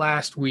Tunney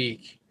last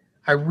week,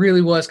 I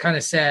really was kind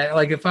of sad.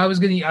 Like, if I was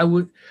going to, I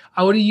would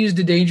have used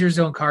the Danger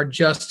Zone card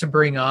just to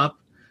bring up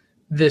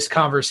this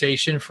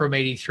conversation from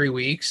 83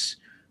 Weeks,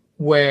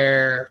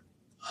 where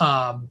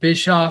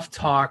Bischoff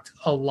talked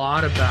a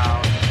lot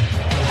about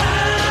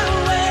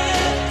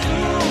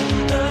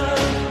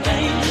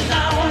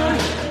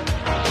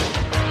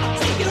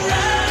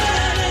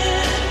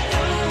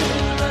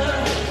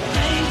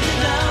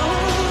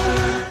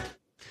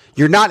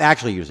You're not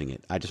actually using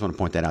it. I just want to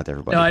point that out to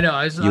everybody. No, I know.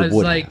 I was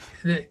like,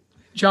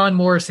 John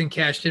Morrison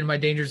cashed in my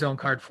Danger Zone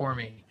card for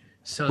me.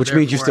 So which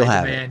means you still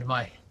have it.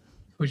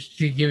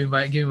 Give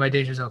me my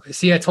Danger Zone.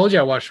 See, I told you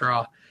I watched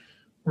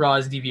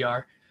Raw's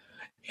DVR.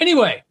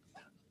 Anyway,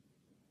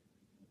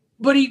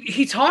 but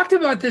he talked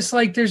about this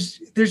like there's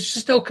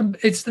just no.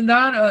 It's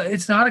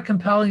not a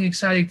compelling,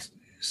 exciting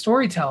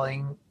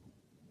storytelling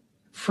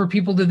for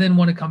people to then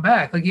want to come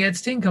back. Like, he had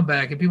Sting come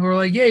back, and people were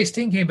like, "Yay,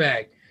 Sting came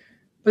back!"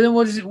 But then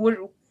what's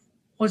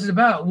it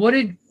about? What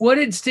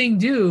did Sting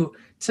do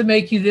to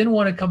make you then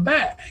want to come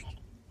back?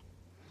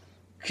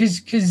 Because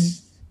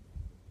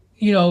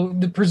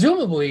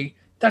presumably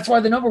that's why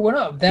the number went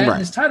up. That and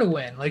his title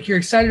win. Like, you're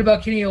excited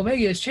about Kenny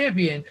Omega as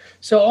champion.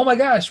 So, oh my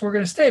gosh, we're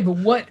gonna stay. But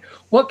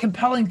what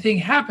compelling thing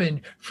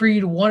happened for you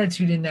to want to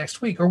tune in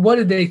next week? Or what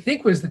did they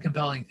think was the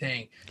compelling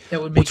thing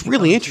that would make What's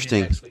really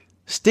interesting,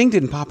 Sting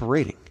didn't pop a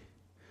rating.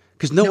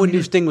 Because no one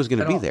knew Sting was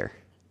gonna be there.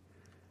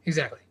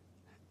 Exactly.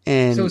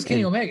 And so it's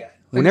Kenny Omega.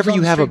 Like, whenever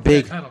you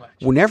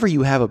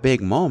have a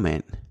big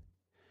moment,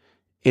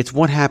 it's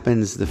what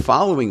happens the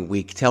following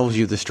week tells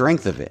you the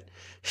strength of it.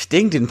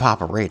 Sting didn't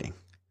pop a rating.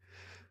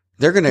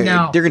 They're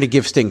gonna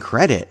give Sting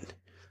credit,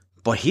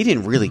 but he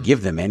didn't really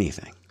give them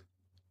anything.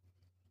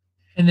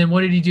 And then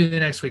what did he do the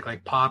next week?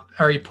 Like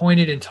he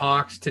pointed and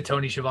talked to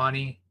Tony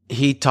Schiavone.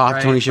 He talked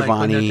to Tony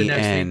Schiavone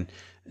and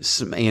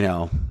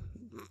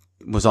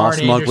was all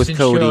smug with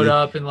Cody. Showed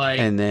up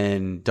and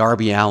then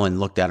Darby Allin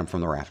looked at him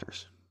from the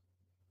rafters.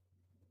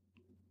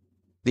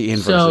 The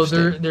inverse.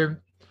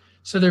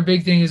 So their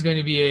big thing is going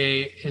to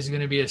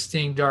be a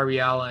Sting Darby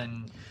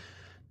Allin.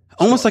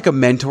 Almost like a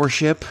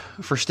mentorship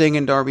for Sting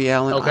and Darby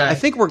Allin. Okay. I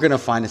think we're going to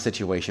find a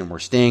situation where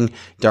Sting,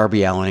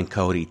 Darby Allin, and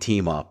Cody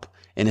team up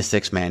in a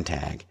 6-man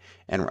tag,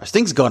 and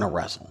Sting's going to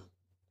wrestle.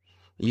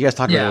 You guys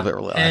talked about it a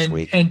little bit last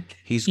week. And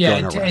he's going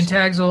to wrestle. And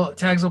tags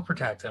will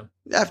protect him.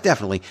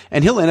 Definitely.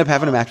 And he'll end up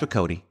having a match with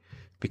Cody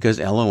because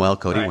LOL,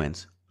 Cody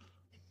wins.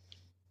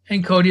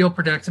 And Cody will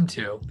protect him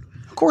too.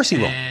 Of course he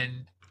will.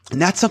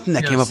 And that's something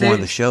that came up on one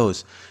of the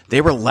shows. They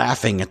were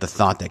laughing at the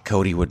thought that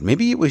Cody would,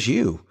 maybe it was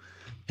you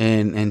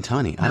and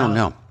Tunney. I don't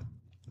know.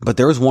 But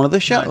there was one of the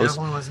shows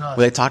where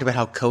they talked about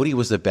how Cody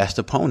was the best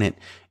opponent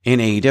in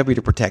AEW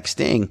to protect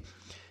Sting.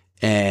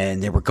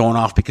 And they were going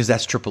off because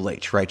that's Triple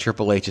H, right?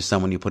 Triple H is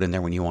someone you put in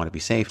there when you want to be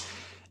safe.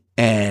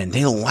 And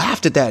they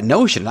laughed at that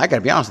notion. And I got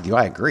to be honest with you,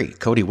 I agree.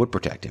 Cody would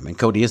protect him. And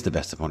Cody is the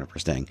best opponent for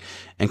Sting.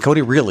 And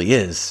Cody really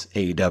is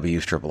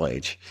AEW's Triple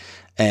H.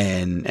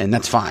 And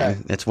that's fine. Okay.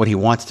 That's what he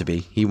wants to be.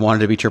 He wanted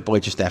to be Triple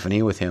H and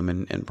Stephanie with him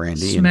and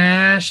Brandy.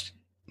 Smashed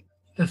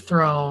the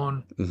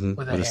throne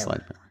with a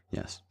hammer.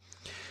 Yes.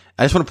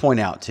 I just want to point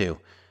out, too,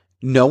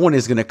 no one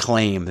is going to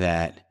claim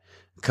that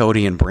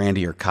Cody and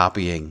Brandy are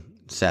copying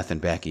Seth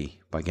and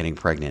Becky by getting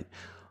pregnant.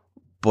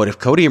 But if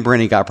Cody and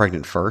Brandy got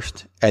pregnant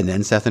first and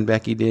then Seth and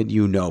Becky did,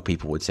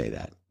 people would say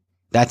that.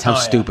 That's how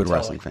stupid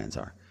wrestling fans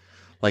are.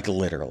 Like,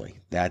 literally.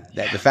 That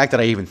the fact that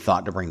I even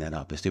thought to bring that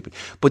up is stupid.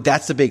 But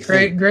that's the big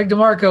thing. Greg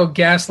DeMarco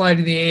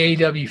gaslighting the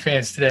AEW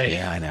fans today.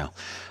 Yeah, I know.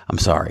 I'm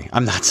sorry.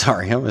 I'm not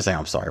sorry. I'm going to say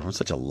I'm sorry. I'm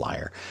such a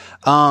liar.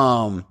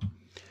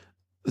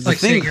 It's like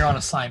saying you're on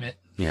assignment.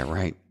 Yeah,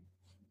 right.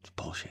 It's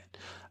bullshit.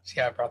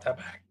 See, I brought that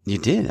back. You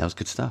did. That was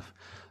good stuff.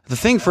 The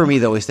thing for me,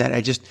 though, is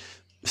that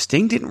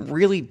Sting didn't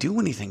really do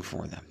anything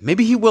for them.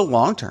 Maybe he will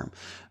long term.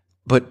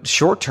 But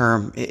short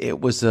term,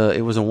 it was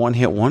a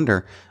one-hit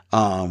wonder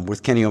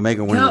with Kenny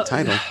Omega winning the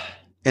title.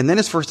 And then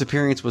his first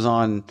appearance was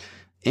on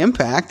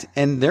Impact,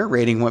 and their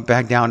rating went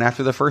back down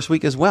after the first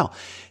week as well.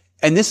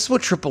 And this is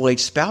what Triple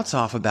H spouts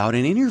off about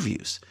in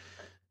interviews.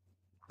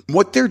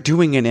 What they're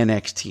doing in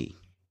NXT,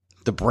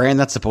 the brand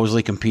that's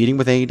supposedly competing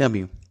with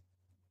AEW,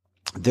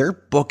 they're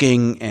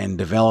booking and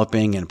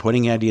developing and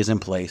putting ideas in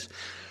place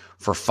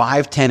for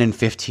 5, 10, and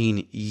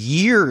 15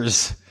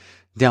 years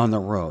down the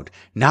road.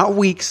 Not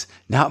weeks,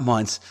 not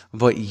months,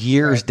 but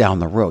years down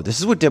the road.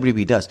 This is what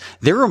WWE does.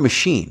 They're a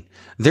machine.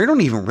 They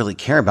don't even really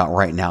care about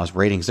right now's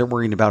ratings. They're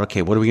worrying about,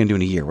 okay, what are we going to do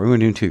in a year? What are we going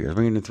to do in 2 years? What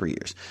are we going to do in 3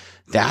 years?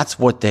 That's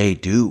what they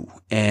do.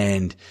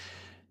 And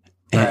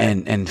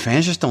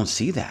fans just don't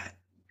see that.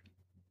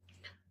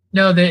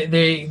 No,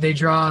 they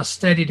draw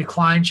steady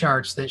decline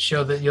charts that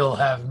show that you'll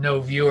have no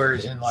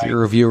viewers in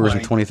 0 viewers in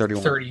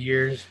 2031. 30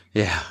 years.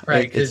 Yeah.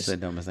 Right. It's the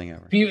dumbest thing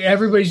ever.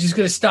 Everybody's just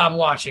going to stop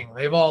watching.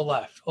 They've all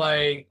left.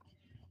 Like,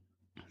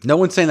 no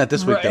one's saying that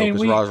this week, though,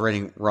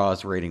 because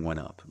Raw's rating went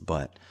up.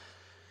 But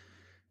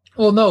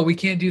Well, no, we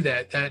can't do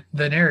that.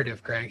 The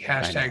narrative, Greg.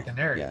 Hashtag the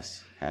narrative.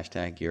 Yes.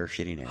 Hashtag your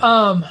shitty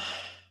narrative.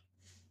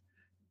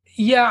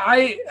 Yeah,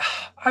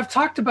 I've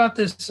talked about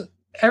this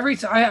every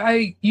time.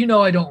 I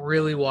don't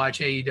really watch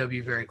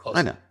AEW very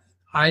closely.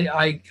 I know.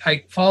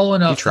 I follow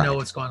enough to know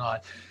what's going on.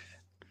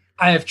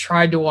 I have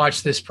tried to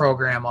watch this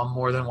program on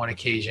more than one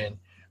occasion.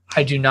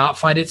 I do not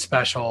find it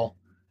special.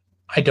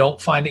 I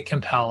don't find it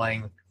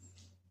compelling.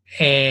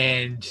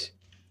 And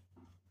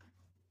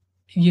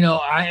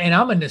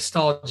I'm a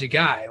nostalgia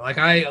guy. Like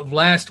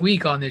last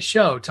week on this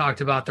show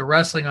talked about the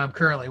wrestling I'm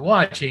currently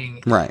watching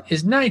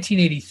is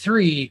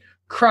 1983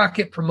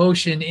 Crockett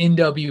Promotion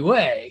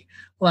NWA.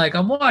 Like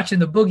I'm watching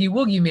the Boogie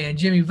Woogie Man,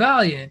 Jimmy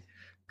Valiant,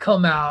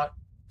 come out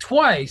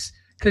twice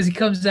because he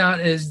comes out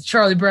as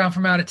Charlie Brown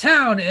from Out of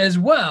Town as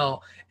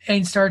well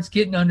and starts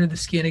getting under the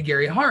skin of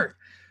Gary Hart.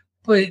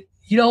 But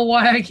you know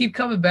why I keep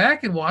coming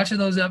back and watching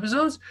those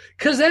episodes?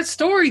 Because that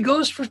story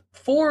goes for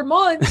 4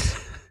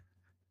 months.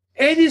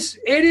 It is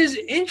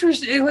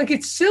interesting. Like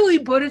it's silly,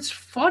 but it's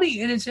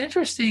funny and it's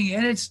interesting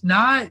and it's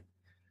not,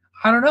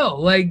 I don't know.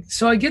 Like,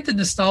 so I get the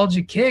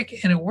nostalgia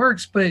kick and it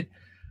works, but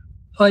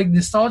like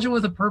nostalgia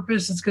with a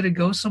purpose, it's going to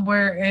go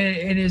somewhere and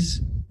it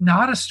is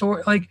not a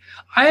story. Like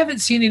I haven't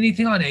seen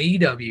anything on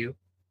AEW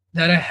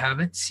that I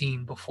haven't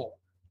seen before.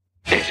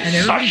 And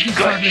everybody keeps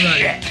talking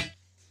about it.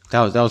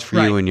 That was for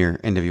you and your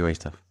NWA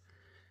stuff.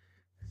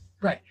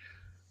 Right.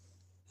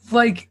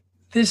 Like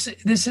this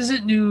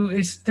isn't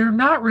new. They're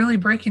not really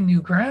breaking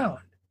new ground.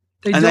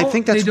 I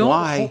think that's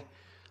why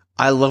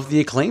I love the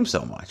Acclaim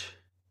so much.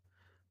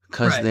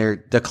 Because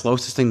they're the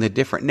closest thing to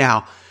different.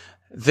 Now,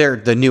 they're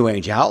the New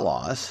Age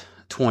Outlaws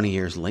 20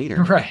 years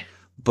later. Right.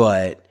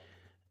 But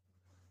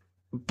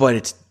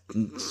it's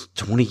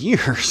 20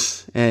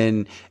 years.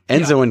 And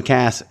Enzo and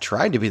Cass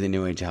tried to be the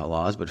New Age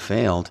Outlaws, but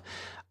failed.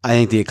 I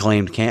think the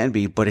Acclaimed can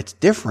be, but it's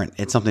different.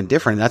 It's something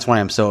different. And that's why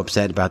I'm so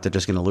upset about they're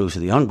just going to lose to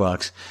the Young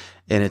Bucks.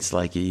 And it's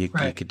like you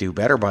could do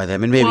better by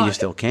them. And maybe you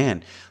still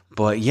can.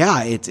 But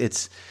yeah,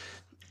 it's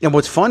and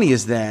what's funny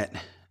is that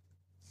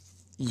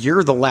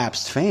you're the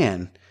lapsed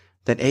fan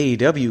that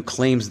AEW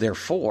claims they're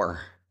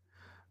for,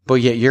 but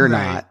yet you're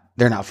not.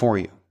 They're not for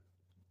you.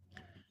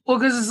 Well,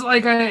 because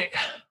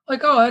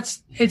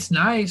it's it's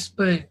nice,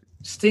 but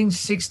Sting's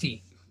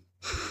 60.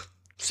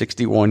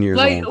 61 years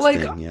old.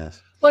 Sting,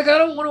 yes. Like I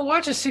don't want to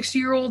watch a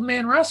 60-year-old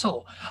man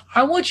wrestle.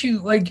 I want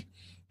you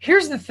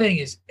here's the thing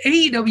is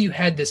AEW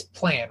had this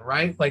plan,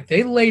 right? Like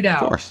they laid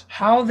out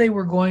how they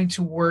were going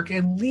to work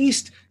at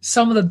least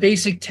some of the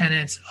basic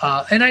tenets.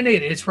 And I know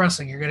it's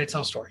wrestling. You're going to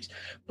tell stories,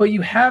 but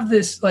you have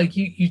this, like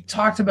you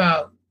talked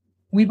about,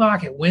 we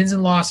mock it. Wins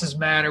and losses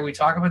matter. We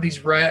talk about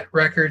these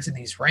records and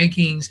these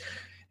rankings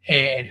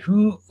and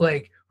who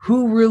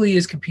really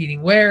is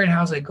competing where and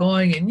how's it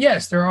going. And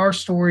yes, there are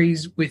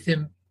stories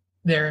within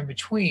there in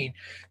between.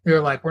 They're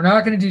like, we're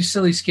not going to do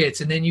silly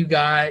skits. And then you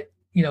got,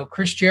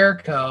 Chris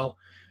Jericho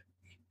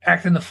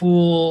acting the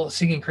fool,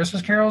 singing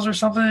Christmas carols or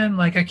something.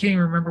 Like, I can't even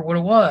remember what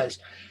it was.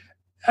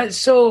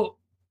 So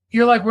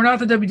you're like, we're not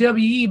the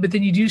WWE, but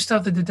then you do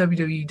stuff that the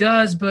WWE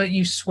does, but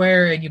you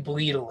swear and you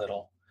bleed a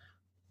little.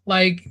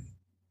 Like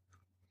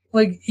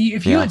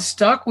if you had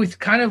stuck with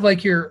kind of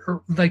like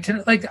your, I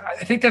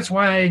think that's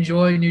why I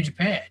enjoy New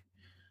Japan,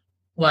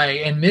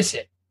 and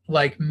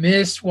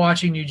miss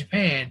watching New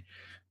Japan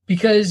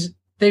because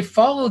they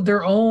followed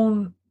their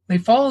own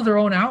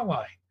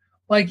outline.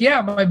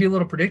 It might be a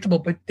little predictable,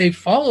 but they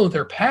follow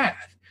their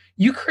path.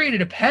 You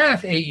created a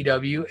path,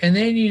 AEW, and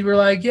then you were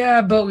like,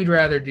 yeah, but we'd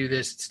rather do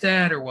this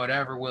instead or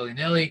whatever,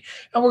 willy-nilly.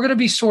 And we're going to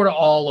be sort of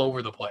all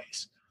over the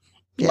place.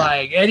 Yeah.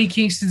 Like Eddie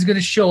Kingston's going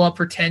to show up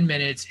for 10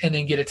 minutes and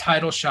then get a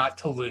title shot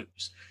to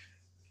lose.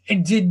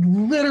 And did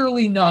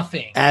literally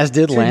nothing. As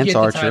did Lance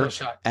Archer.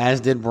 As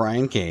did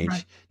Brian Cage.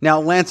 Right. Now,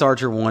 Lance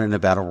Archer won in a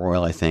battle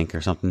royal, I think,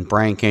 or something.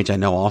 Brian Cage, I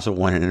know, also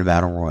won it in a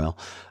battle royal.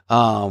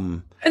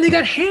 And they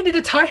got handed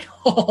a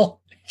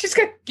title. Just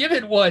got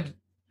given one.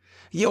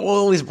 Yeah,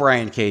 well, at least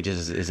Brian Cage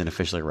isn't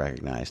officially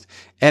recognized.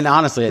 And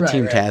honestly,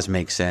 Team Taz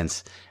makes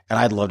sense. And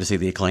I'd love to see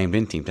the Acclaimed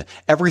in Team Taz.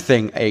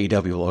 Everything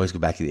AEW will always go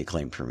back to the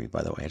Acclaimed for me,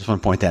 by the way. I just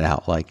want to point that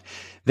out.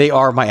 They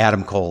are my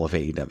Adam Cole of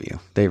AEW.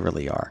 They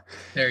really are.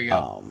 There you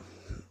go.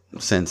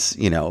 Since,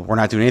 we're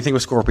not doing anything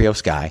with Scorpio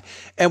Sky.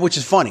 And which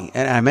is funny.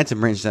 And I meant to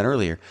mention that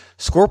earlier.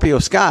 Scorpio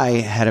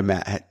Sky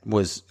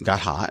got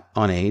hot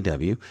on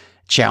AEW,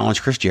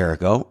 challenged Chris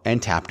Jericho,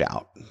 and tapped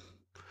out.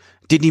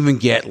 Didn't even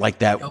get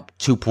that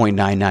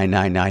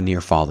 2.9999 near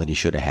fall that he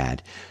should have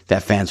had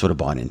that fans would have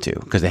bought into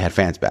because they had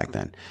fans back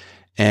then.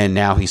 And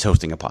now he's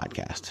hosting a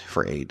podcast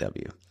for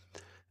AEW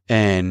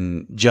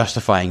and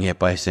justifying it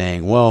by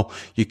saying, well,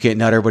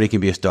 not everybody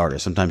can be a starter.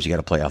 Sometimes you got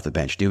to play off the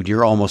bench. Dude,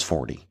 you're almost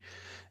 40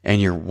 and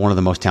you're one of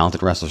the most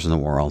talented wrestlers in the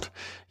world.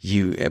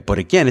 But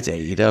again, it's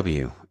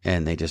AEW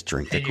and they just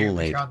drink the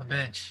Kool-Aid. You're on the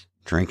bench.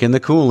 Drinking the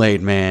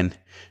Kool-Aid, man.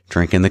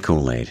 Drinking the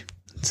Kool-Aid.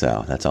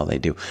 So that's all they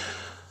do.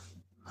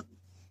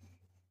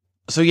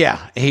 So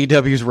yeah,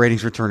 AEW's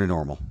ratings return to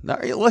normal. Now,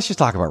 let's just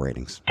talk about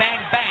ratings. Bang,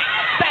 bang,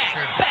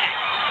 bang, bang,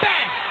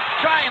 bang.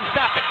 Try and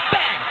stop it.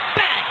 Bang,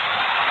 bang.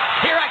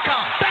 Here I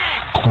come.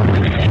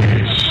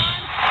 Bang.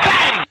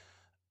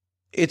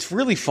 it's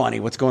really funny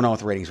what's going on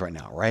with ratings right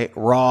now, right?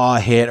 Raw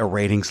hit a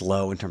ratings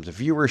low in terms of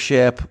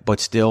viewership, but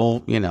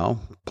still,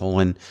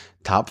 pulling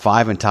top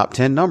 5 and top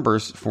 10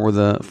 numbers for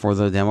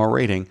the demo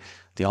rating,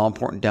 the all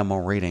important demo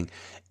rating.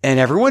 And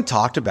everyone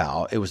talked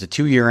about, it was a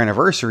 2-year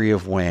anniversary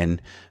of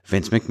when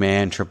Vince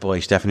McMahon, Triple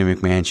H, Stephanie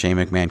McMahon, Shane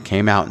McMahon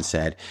came out and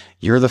said,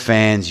 you're the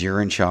fans,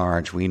 you're in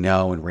charge. We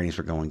know, and ratings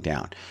were going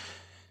down.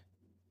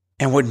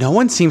 And what no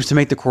one seems to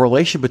make the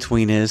correlation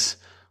between is,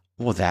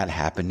 well, that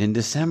happened in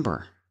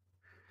December.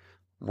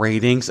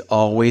 Ratings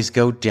always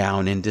go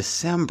down in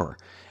December.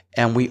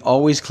 And we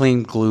always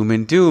claim gloom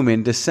and doom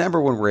in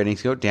December when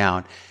ratings go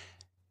down.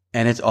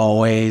 And it's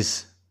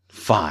always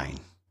fine.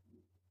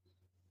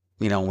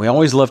 We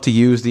always love to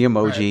use the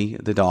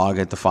emoji, the dog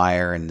at the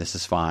fire, and this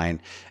is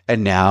fine.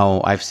 And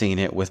now I've seen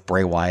it with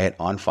Bray Wyatt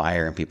on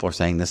fire, and people are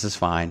saying this is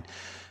fine.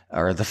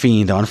 Or the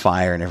Fiend on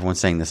fire, and everyone's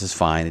saying this is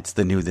fine. It's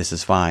the new this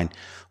is fine.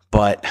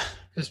 But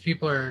because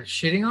people are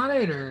shitting on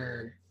it,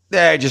 or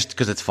just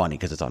because it's funny,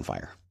 because it's on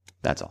fire.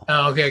 That's all.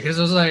 Oh, okay. Because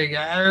I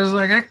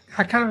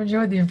kind of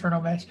enjoyed the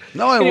Inferno match.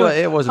 No,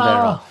 it wasn't bad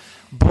at all.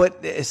 But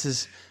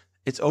it's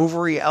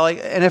like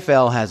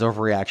NFL has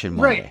overreaction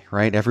Monday,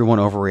 right? Everyone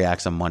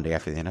overreacts on Monday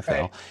after the NFL.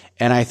 Right.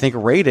 And I think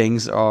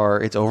ratings it's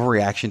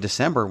overreaction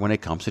December when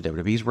it comes to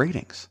WWE's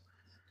ratings.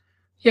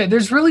 Yeah,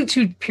 there's really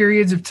 2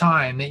 periods of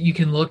time that you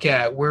can look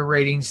at where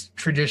ratings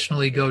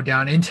traditionally go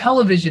down in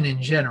television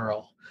in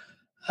general.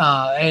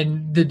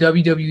 And the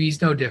WWE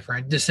is no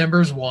different.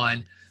 December's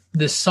one.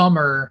 The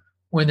summer,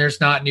 when there's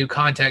not new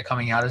content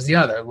coming out, is the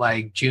other,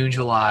 like June,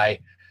 July.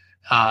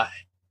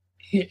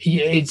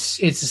 It's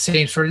the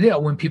same sort of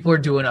deal when people are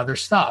doing other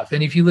stuff.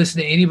 And if you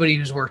listen to anybody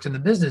who's worked in the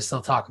business,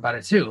 they'll talk about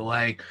it too.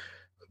 Like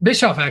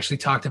Bischoff actually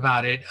talked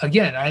about it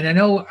again. And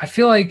I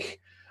feel like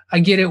I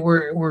get it.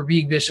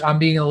 I'm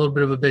being a little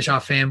bit of a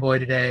Bischoff fanboy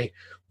today,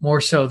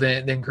 more so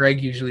than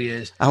Greg usually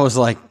is. I was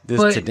like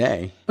this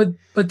today. But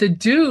the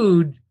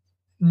dude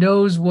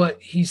knows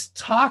what he's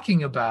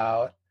talking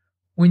about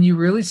when you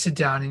really sit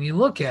down and you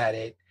look at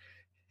it.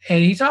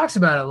 And he talks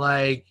about it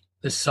like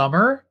the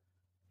summer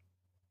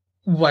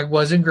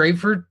wasn't great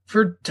for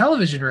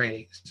television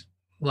ratings.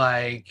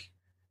 Like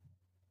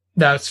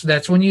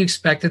that's when you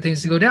expected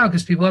things to go down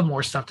because people have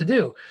more stuff to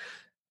do.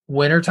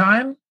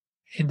 Wintertime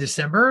in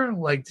December,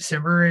 like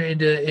December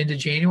into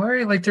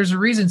January, like there's a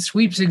reason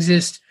sweeps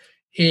exist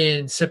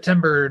in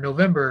September,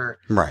 November,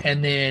 right?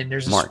 And then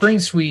there's March. Spring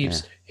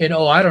sweeps in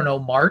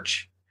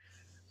March.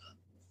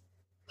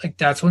 Like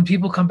that's when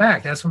people come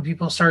back. That's when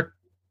people start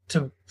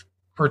to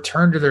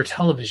return to their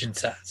television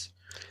sets.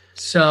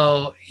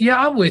 So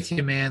yeah, I'm with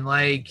you, man.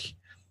 Like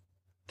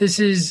this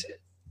is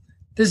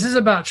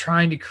about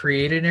trying to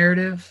create a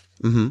narrative.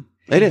 Mm-hmm.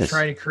 It is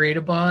trying to create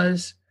a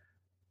buzz,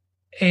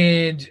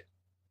 and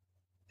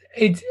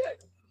it's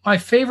my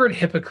favorite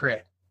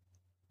hypocrite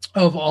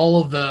of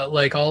all of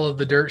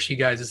the dirt sheet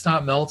guys. It's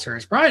not Meltzer.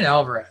 It's Brian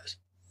Alvarez.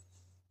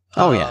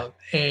 Oh yeah,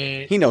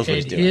 and he knows what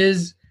he's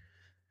doing.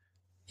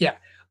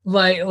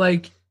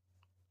 Like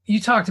you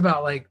talked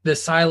about like the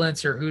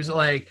silencer who's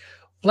like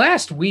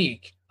last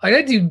week. Like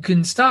that dude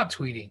couldn't stop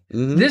tweeting.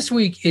 Mm-hmm. This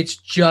week, it's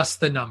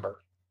just the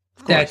number.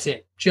 That's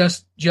it.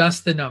 Just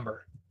the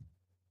number.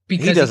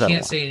 Because he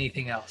can't say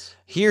anything else.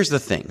 Here's the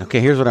thing. Okay,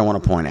 here's what I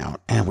want to point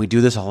out. And we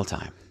do this all the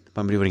time.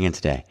 But I'm going to do it again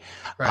today.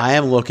 Right. I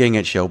am looking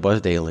at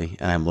Showbuzz Daily,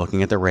 and I'm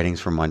looking at the ratings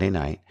for Monday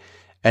night.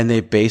 And they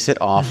base it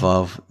off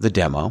of the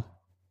demo,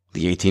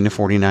 the 18 to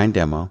 49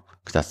 demo,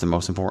 because that's the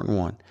most important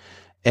one,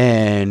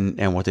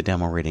 and what the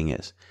demo rating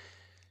is.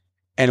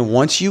 And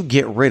once you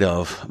get rid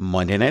of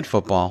Monday Night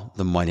Football,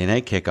 the Monday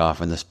Night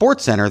Kickoff, and the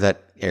Sports Center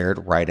that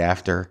aired right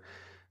after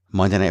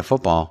Monday Night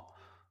Football,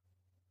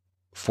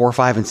 4,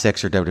 5, and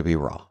 6 are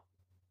WWE Raw.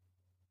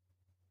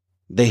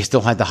 They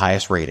still had the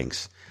highest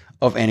ratings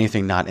of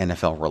anything not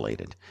NFL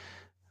related.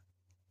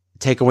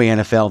 Take away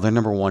NFL, they're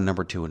number 1,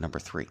 number 2, and number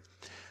 3.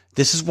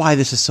 This is why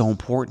this is so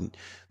important,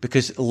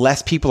 because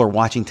less people are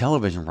watching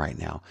television right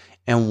now.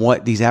 And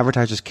what these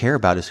advertisers care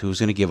about is who's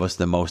going to give us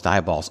the most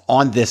eyeballs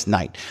on this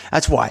night.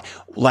 That's why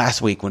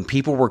last week when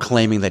people were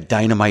claiming that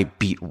Dynamite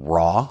beat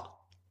Raw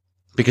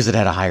because it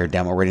had a higher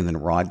demo rating than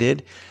Raw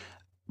did,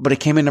 but it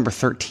came in number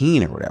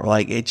 13 or whatever.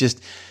 Like it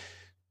just,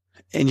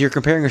 and you're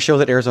comparing a show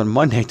that airs on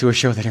Monday to a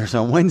show that airs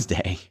on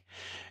Wednesday.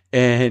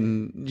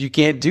 And you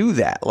can't do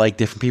that. Like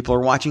different people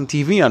are watching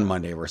TV on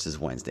Monday versus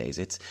Wednesdays.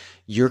 It's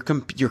your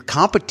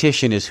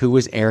competition is who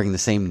is airing the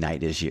same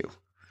night as you.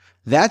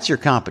 That's your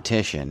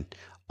competition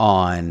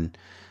on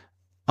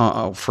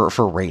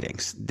for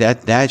ratings.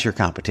 That's your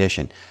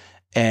competition.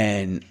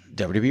 And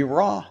WWE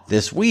Raw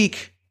this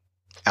week,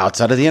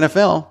 outside of the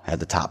NFL, had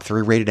the top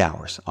 3 rated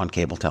hours on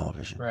cable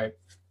television. Right.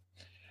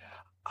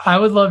 I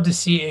would love to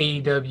see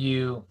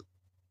AEW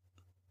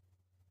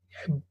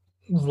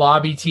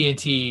lobby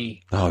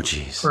TNT. Oh,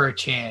 geez, for a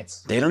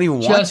chance. They don't even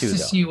want to though.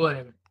 See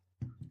what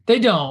they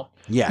don't.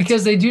 Yeah,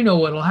 because they do know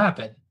what'll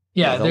happen.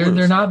 Yeah,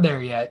 they're not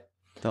there yet.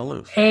 They'll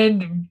lose.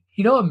 And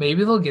you know what?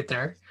 Maybe they'll get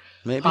there.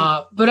 Maybe.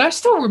 But I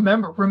still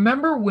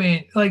remember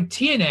when like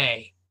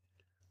TNA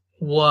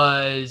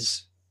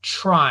was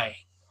trying,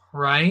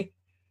 right?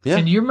 Yeah.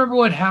 And you remember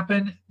what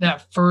happened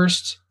that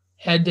first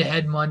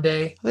head-to-head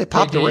Monday? They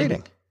popped the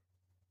rating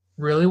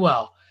really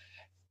well.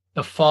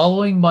 The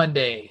following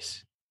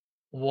Mondays,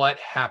 what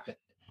happened?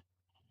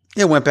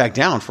 It went back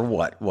down for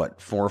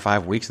what 4 or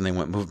 5 weeks, and they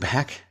moved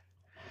back.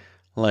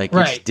 Like,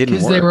 right, it didn't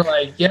work. Because they were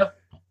like, yep.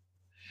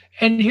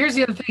 And here's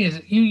the other thing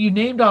is you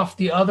named off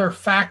the other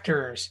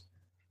factors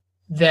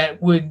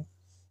that would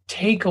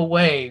take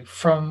away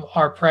from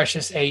our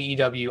precious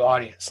AEW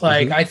audience.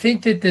 Like, I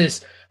think that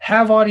this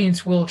have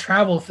audience will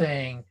travel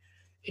thing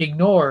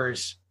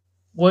ignores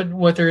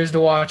what there is to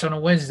watch on a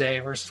Wednesday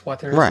versus what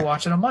there is to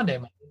watch on a Monday.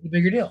 It's a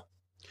bigger deal.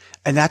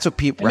 And that's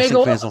what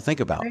wrestling fans don't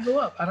think about,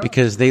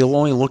 because they'll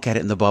only look at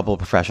it in the bubble of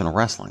professional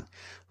wrestling.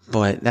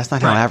 But that's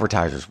not how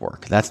advertisers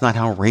work. That's not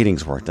how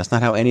ratings work. That's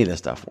not how any of this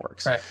stuff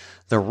works. Right.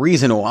 The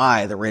reason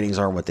why the ratings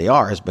are what they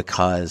are is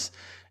because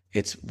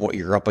it's what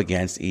you're up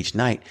against each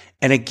night.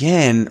 And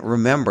again,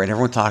 remember, and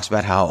everyone talks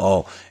about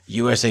how,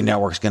 USA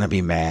Network's going to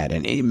be mad.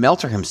 And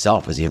Meltzer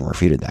himself has even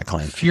refuted that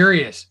claim.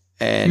 Furious.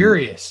 And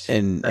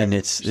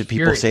it's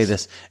people say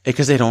this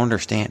because they don't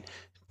understand.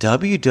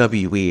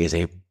 WWE is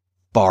a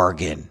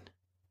bargain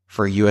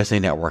for USA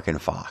Network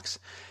and Fox.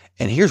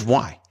 And here's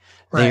why.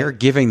 They are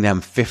giving them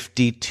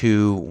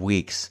 52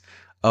 weeks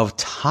of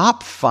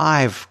top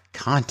 5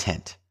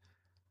 content.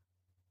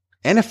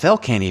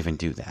 NFL can't even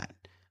do that.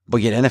 But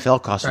yet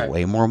NFL costs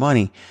way more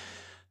money.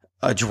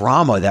 A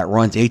drama that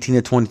runs 18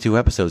 to 22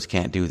 episodes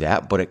can't do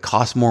that, but it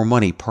costs more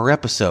money per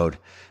episode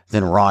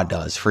than Raw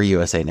does for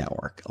USA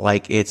Network.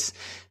 Like,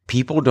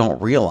 people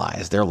don't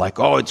realize. They're like,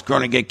 it's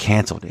going to get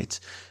canceled.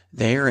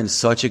 They're in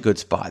such a good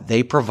spot.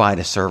 They provide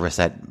a service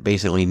that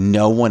basically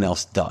no one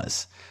else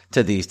does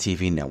to these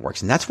TV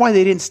networks. And that's why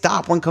they didn't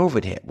stop when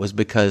COVID hit, was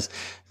because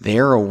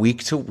they're a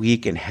week to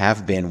week and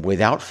have been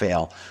without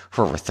fail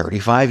for over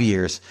 35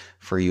 years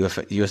for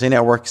USA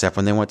Network, except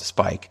when they went to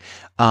Spike.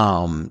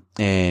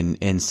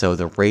 And so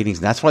the ratings,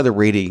 and that's why the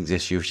ratings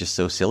issue is just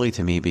so silly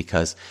to me,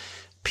 because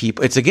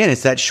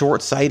it's that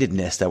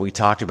short-sightedness that we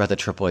talked about, that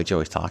Triple H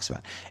always talks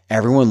about.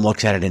 Everyone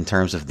looks at it in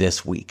terms of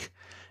this week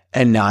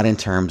and not in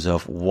terms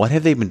of what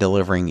have they been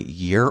delivering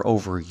year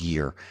over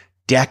year,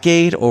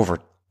 decade over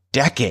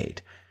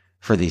decade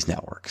for these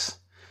networks.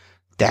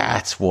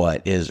 That's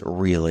what is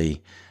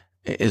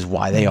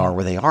why they are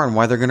where they are and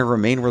why they're going to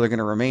remain where they're going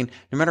to remain,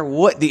 no matter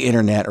what the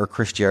internet or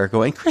Chris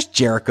Jericho. And Chris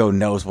Jericho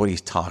knows what he's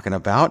talking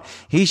about.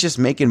 He's just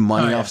making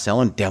money off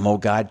selling Demo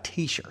God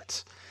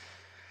t-shirts.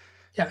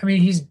 Yeah, I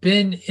mean, he's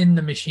been in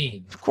the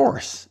machine. Of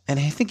course. And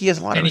I think he has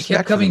a lot of respect. And he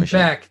kept coming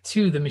back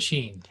to the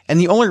machine. And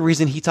the only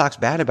reason he talks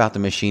bad about the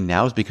machine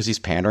now is because he's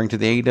pandering to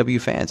the AEW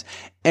fans.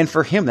 And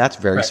for him, that's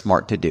very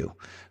smart to do,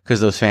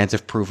 because those fans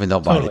have proven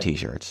they'll buy the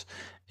t-shirts.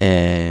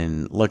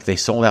 And look, they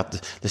sold out.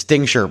 The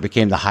Sting shirt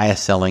became the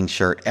highest selling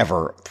shirt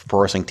ever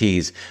for Wrestling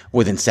Tees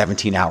within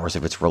 17 hours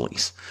of its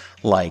release.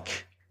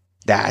 Like,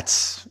 that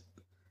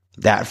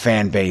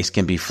fan base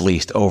can be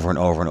fleeced over and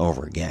over and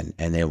over again,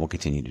 and they will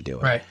continue to do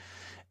it. Right.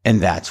 And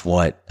that's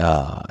what,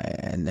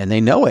 and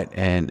they know it,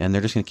 and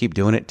they're just going to keep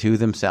doing it to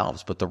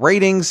themselves. But the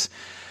ratings,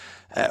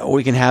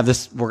 we're going to have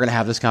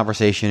this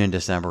conversation in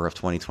December of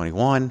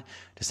 2021,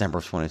 December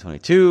of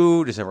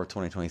 2022, December of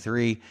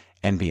 2023,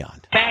 and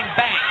beyond. Bang,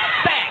 bang,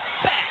 bang,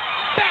 bang,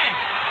 bang.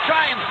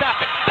 Try and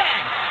stop it.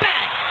 Bang,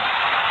 bang.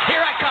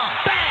 Here I come.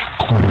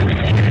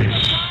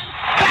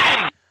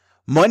 Bang.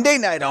 Monday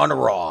night on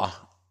Raw,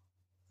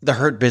 the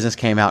Hurt Business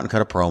came out and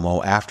cut a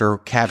promo after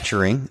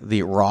capturing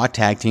the Raw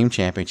Tag Team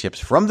Championships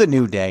from the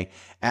New Day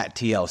at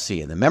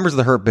TLC. And the members of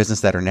the Hurt Business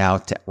that are now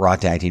Raw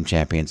Tag Team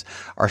Champions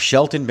are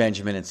Shelton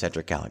Benjamin and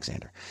Cedric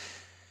Alexander.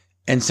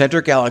 And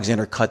Cedric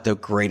Alexander cut the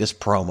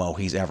greatest promo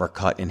he's ever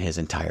cut in his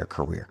entire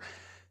career.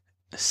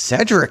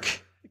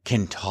 Cedric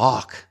can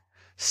talk.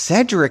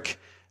 Cedric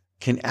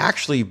can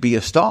actually be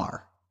a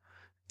star.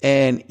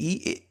 And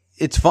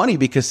it's funny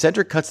because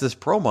Cedric cuts this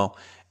promo,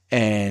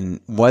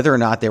 and whether or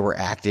not they were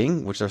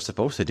acting, which they're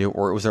supposed to do,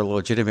 or it was their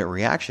legitimate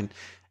reaction,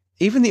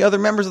 even the other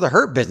members of the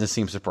Hurt Business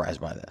seem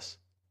surprised by this.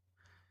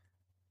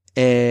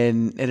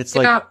 And it's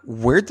like,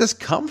 where'd this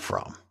come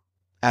from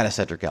out of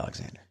Cedric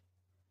Alexander?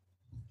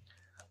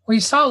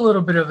 We saw a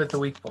little bit of it the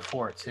week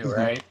before too,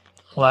 right?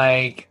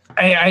 Like,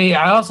 I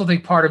also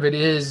think part of it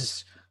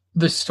is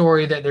the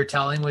story that they're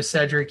telling with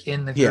Cedric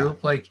in the group.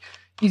 Yeah. Like,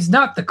 he's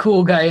not the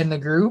cool guy in the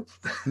group.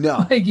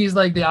 No. Like, he's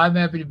like the I'm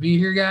happy to be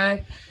here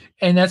guy.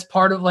 And that's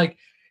part of, like,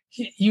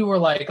 you were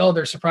like, oh,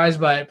 they're surprised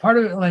by it. Part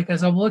of it, like,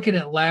 as I'm looking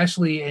at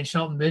Lashley and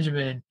Shelton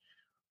Benjamin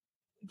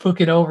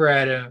looking over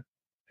at him,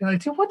 you're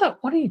like, dude, what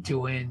are you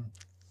doing?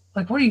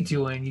 Like, what are you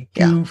doing? You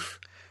goof.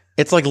 Yeah.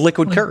 It's like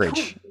liquid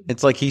courage. Cool.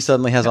 It's like he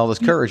suddenly has all this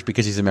courage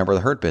because he's a member of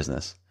the Hurt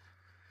Business.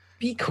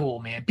 Be cool,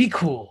 man. Be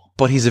cool.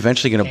 But he's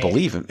eventually going to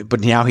believe him.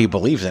 But now he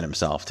believes in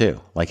himself, too.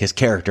 Like, his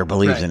character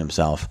believes in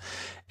himself.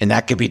 And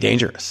that could be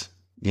dangerous.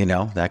 You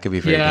know, that could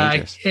be very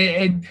dangerous.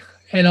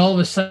 And all of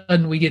a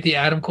sudden, we get the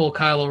Adam Cole,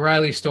 Kyle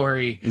O'Reilly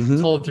story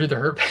told through the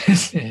Hurt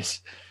Business.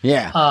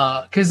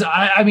 Yeah. Because,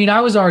 I mean, I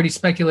was already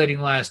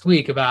speculating last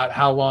week about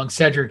how long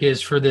Cedric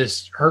is for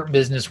this Hurt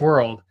Business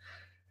world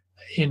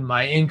in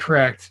my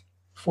incorrect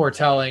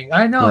foretelling.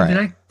 I know.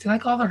 Right. Did I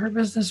call the Hurt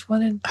Business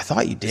winning? I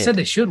thought you did. I said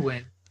they should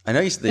win. I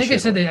know you said they should. I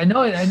said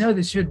I know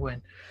they should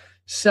win.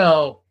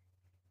 So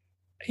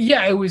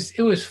yeah, it was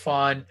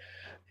fun.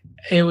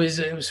 It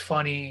was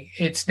funny.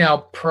 It's now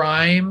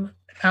Prime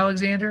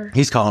Alexander.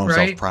 He's calling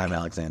himself right? Prime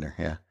Alexander.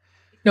 Yeah.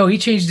 No, he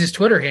changed his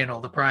Twitter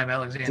handle to Prime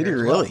Alexander. Did he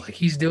really? Well. Like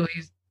he's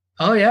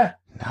oh yeah.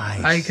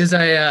 Nice.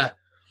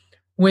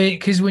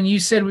 Because when you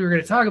said we were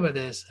going to talk about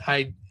this,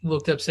 I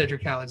looked up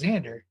Cedric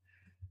Alexander.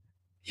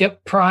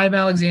 Yep, Prime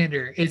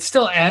Alexander. It's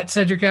still at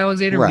Cedric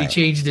Alexander, right. but he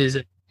changed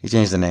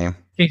the name.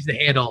 Changed the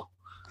handle.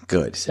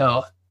 Good.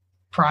 So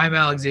Prime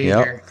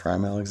Alexander. Yep,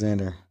 Prime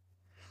Alexander.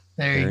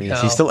 There you go.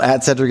 He's still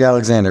at Cedric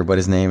Alexander, but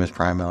his name is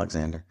Prime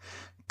Alexander.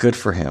 Good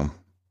for him.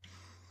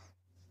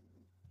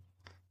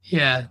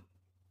 Yeah.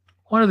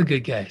 One of the good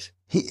guys.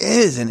 He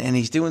is, and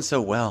he's doing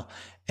so well.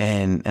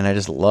 And I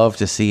just love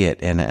to see it.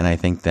 And I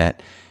think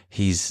that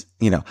he's,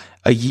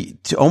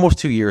 almost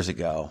 2 years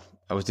ago,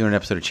 I was doing an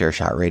episode of Chair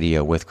Shot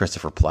Radio with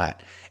Christopher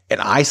Platt, and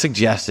I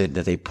suggested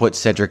that they put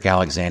Cedric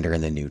Alexander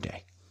in the New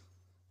Day.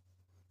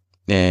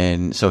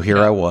 And so here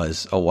I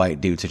was, a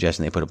white dude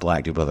suggesting they put a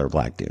black dude with other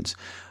black dudes.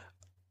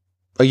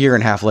 A year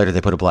and a half later,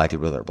 they put a black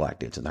dude with other black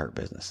dudes in the Hurt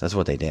Business. That's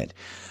what they did.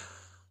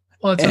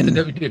 Well, that's something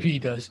WWE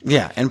does.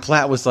 Yeah, and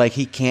Platt was like,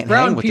 he can't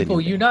Brown hang with people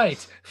the New Day.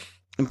 unite.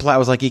 And Platt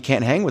was like, he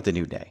can't hang with the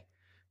New Day.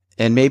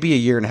 And maybe a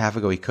year and a half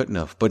ago he couldn't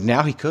have, but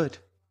now he could.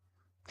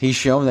 He's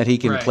shown that he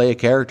can play a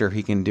character,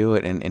 he can do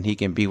it, and he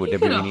can be what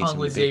WWE needs him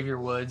to be. Xavier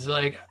Woods.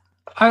 Like,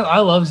 I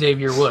love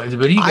Xavier Woods,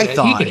 but he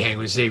could hang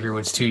with Xavier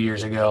Woods 2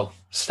 years ago.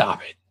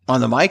 Stop it. On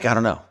the mic, I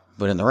don't know,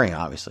 but in the ring,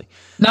 obviously.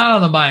 Not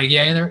on the mic,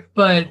 yeah,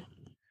 but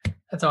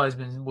that's always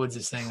been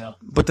Woods' thing, though.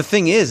 But the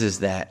thing is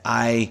that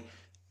I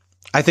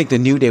think the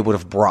New Day would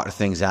have brought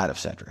things out of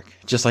Cedric,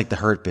 just like the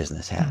Hurt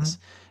Business has.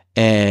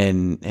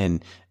 Mm-hmm.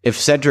 And if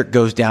Cedric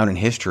goes down in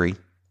history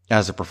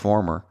as a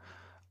performer,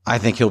 I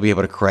think he'll be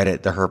able to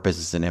credit the Hurt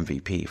Business and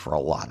MVP for a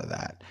lot of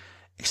that.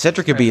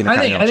 Cedric could be an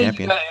Intercontinental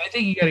champion. I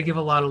think you got to give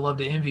a lot of love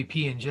to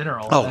MVP in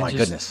general. Oh my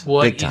goodness,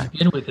 what big time! He's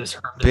been with this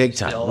Hurt big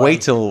time. Still.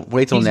 Wait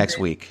till next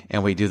week,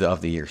 and we do the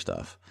of the year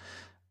stuff.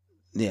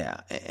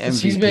 Yeah,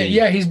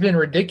 MVP. He's been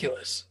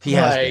ridiculous. He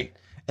has been.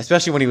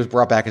 Especially when he was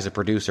brought back as a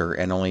producer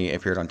and only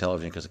appeared on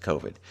television because of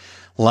COVID.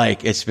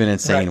 Like, it's been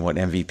insane what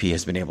MVP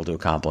has been able to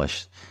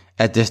accomplish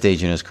at this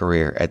stage in his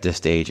career, at this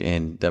stage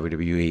in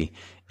WWE,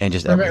 and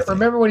just everything.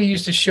 Remember when he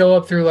used to show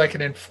up through like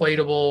an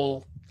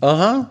inflatable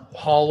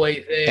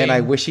hallway thing? And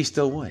I wish he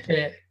still would.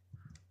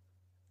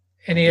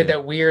 And he had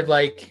that weird,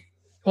 like,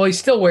 well, he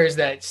still wears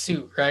that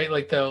suit, right?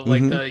 Like the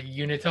the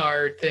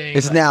unitard thing.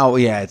 It's now,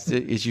 it's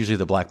usually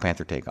the Black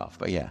Panther takeoff,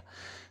 but yeah.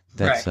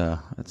 That's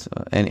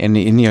and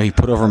he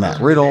put over Matt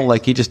Riddle.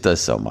 Like, he just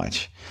does so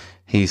much.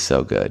 He's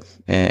so good,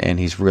 and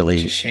he's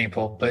really just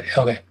shameful. But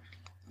okay,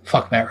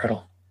 fuck Matt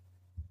Riddle.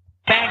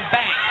 Bang,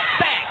 bang,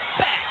 bang,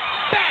 bang,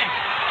 bang.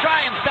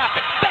 Try and stop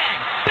it. Bang,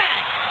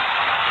 bang.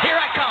 Here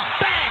I come.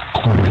 Bang,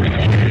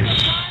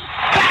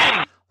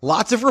 bang.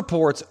 Lots of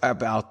reports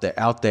out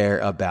there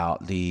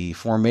about the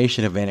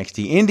formation of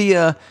NXT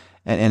India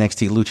and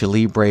NXT Lucha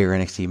Libre or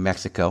NXT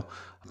Mexico,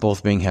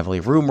 both being heavily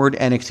rumored.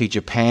 NXT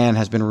Japan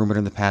has been rumored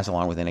in the past,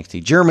 along with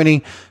NXT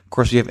Germany. Of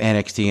course, we have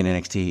NXT and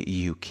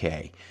NXT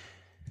UK.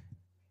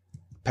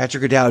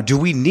 Patrick O'Dowd, do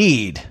we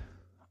need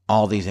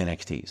all these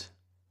NXTs?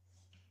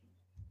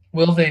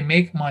 Will they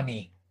make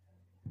money?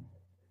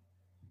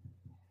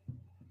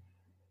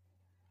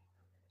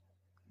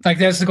 Like,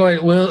 that's the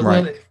question.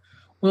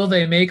 Will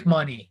they make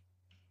money?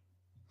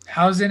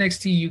 How's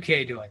NXT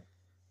UK doing?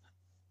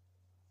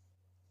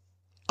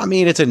 I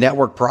mean, it's a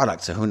network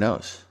product, so who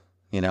knows?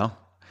 You'd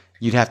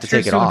have to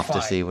take it off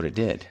to see what it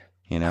did,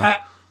 you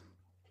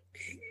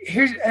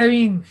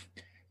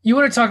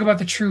want to talk about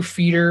the true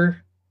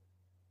feeder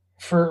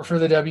for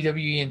the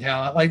WWE and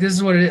talent. Like, this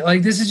is what it is.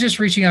 Like, this is just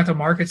reaching out to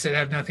markets that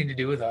have nothing to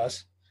do with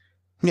us.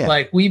 Yeah.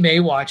 Like, we may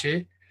watch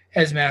it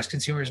as mass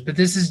consumers, but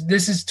this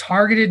is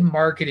targeted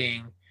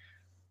marketing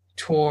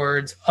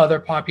towards other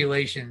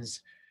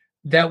populations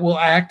that will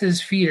act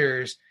as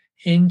feeders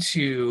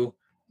into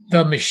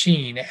the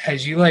machine.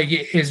 As you like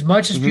it, as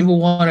much as people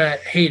want to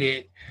hate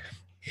it,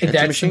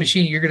 that's the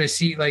machine. You're going to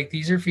see, like,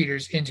 these are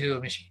feeders into a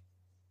machine.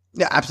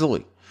 Yeah,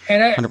 absolutely.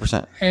 And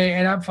 100%.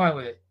 And I'm fine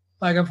with it.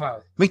 Like, I'm fine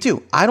with it. Me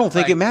too. I don't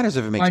think it matters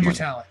if it makes money. Find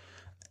your talent.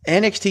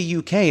 NXT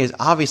UK is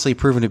obviously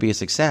proven to be a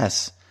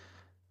success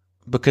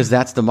because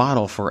that's the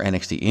model for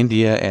NXT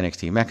India,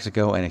 NXT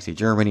Mexico, NXT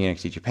Germany,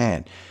 NXT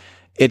Japan.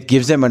 It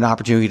gives them an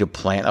opportunity to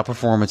plant a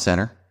performance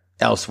center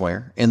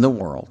elsewhere in the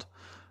world,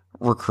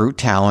 recruit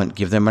talent,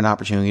 give them an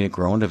opportunity to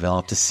grow and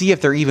develop, to see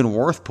if they're even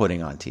worth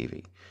putting on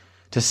TV,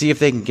 to see if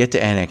they can get to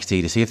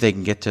NXT, to see if they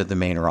can get to the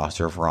main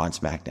roster of Raw and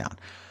SmackDown.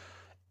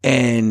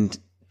 And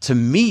to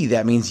me,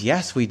 that means,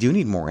 yes, we do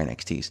need more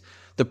NXTs.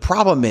 The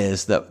problem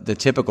is that the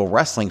typical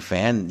wrestling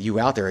fan, you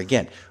out there,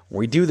 again,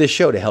 we do this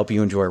show to help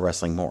you enjoy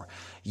wrestling more.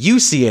 You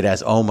see it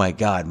as, oh my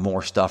God,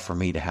 more stuff for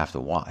me to have to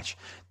watch.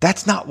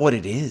 That's not what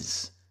it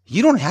is.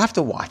 You don't have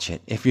to watch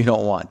it if you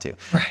don't want to.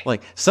 Right.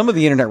 Like, some of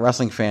the internet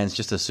wrestling fans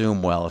just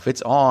assume, well, if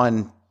it's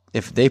on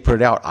if they put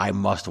it out, I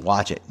must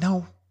watch it.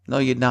 No,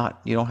 you're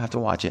not. You don't have to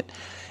watch it.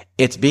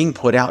 It's being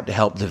put out to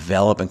help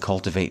develop and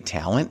cultivate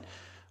talent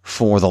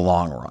for the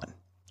long run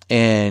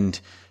and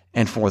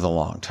for the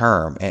long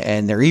term.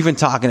 And they're even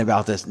talking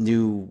about this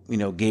new,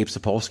 Gabe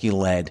Sapolsky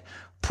led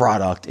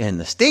product in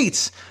the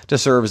States to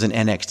serve as an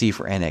NXT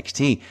for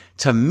NXT.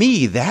 To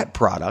me, that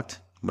product,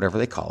 whatever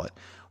they call it,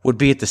 would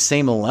be at the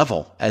same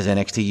level as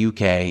NXT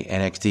UK,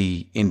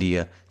 NXT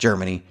India,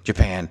 Germany,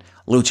 Japan,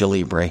 Lucha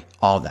Libre,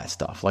 all that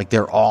stuff. Like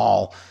they're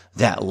all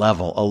that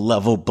level, a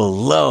level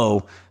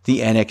below the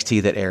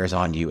NXT that airs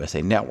on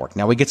USA Network.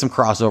 Now we get some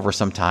crossover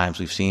sometimes.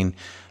 We've seen,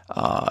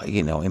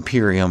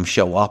 Imperium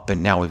show up,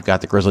 and now we've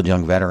got the Grizzled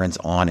Young Veterans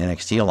on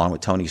NXT along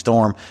with Tony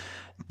Storm.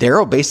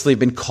 They're basically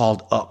been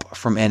called up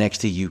from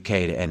NXT UK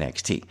to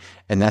NXT.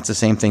 And that's the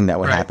same thing that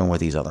would happen with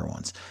these other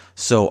ones.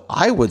 So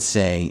I would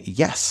say,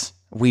 yes,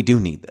 we do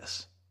need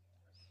this.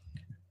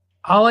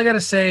 All I got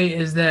to say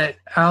is that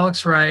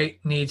Alex Wright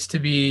needs to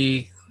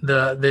be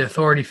the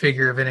authority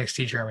figure of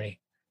NXT Germany.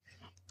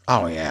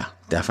 Oh yeah,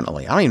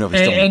 definitely. I don't even know if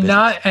he's still in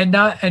business.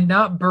 and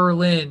not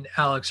Berlin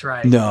Alex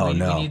Wright. No.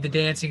 We need the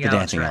dancing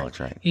Alex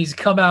Wright. He's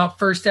come out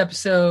first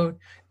episode,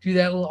 do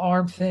that little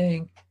arm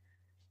thing.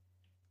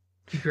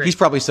 He's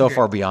probably so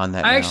far beyond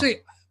that.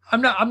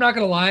 I'm not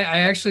gonna lie. I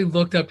actually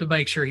looked up to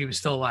make sure he was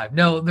still alive.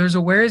 No, there's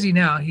a where is he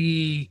now?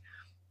 He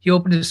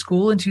opened a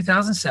school in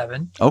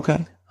 2007.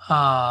 Okay.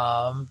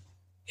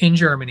 In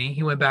Germany,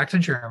 he went back to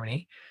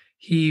Germany.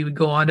 He would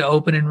go on to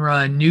open and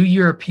run New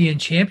European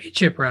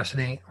Championship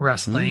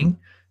Wrestling,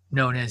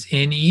 known as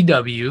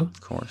NEW.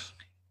 Of course.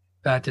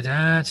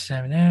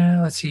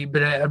 Let's see,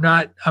 but I'm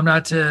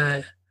not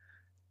to.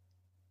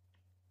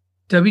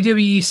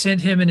 WWE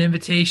sent him an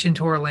invitation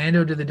to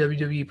Orlando to the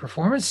WWE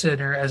Performance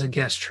Center as a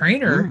guest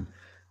trainer.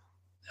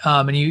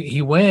 And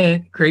he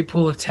went. Great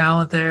pool of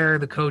talent there.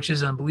 The coach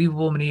is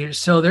unbelievable.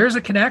 So there's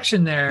a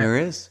connection there. There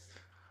is.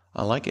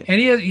 I like it. And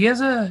he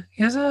has a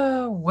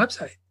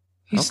website.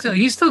 He's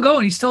still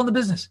going. He's still in the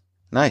business.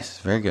 Nice.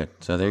 Very good.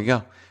 So there you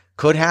go.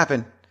 Could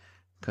happen.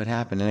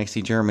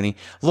 NXT Germany.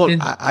 Look,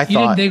 I thought you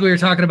didn't think we were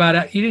talking about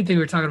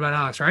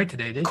Alex Wright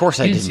today, did you? Of course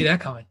I didn't. You didn't see that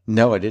coming.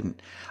 No, I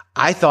didn't.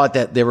 I thought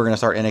that they were going to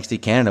start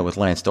NXT Canada with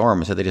Lance Storm,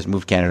 and so they just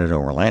moved Canada to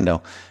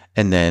Orlando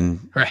and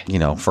then,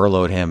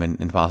 furloughed him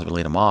and possibly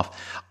laid him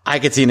off. I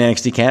could see an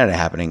NXT Canada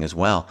happening as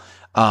well.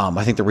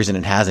 I think the reason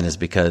it hasn't is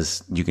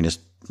because you can just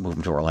move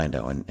him to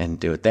Orlando and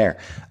do it there.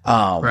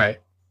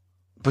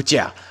 But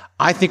yeah,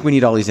 I think we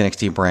need all these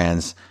NXT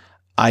brands.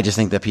 I just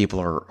think that people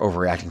are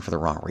overreacting for the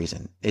wrong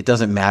reason. It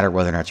doesn't matter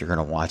whether or not you're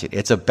going to watch it.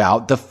 It's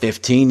about the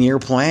 15-year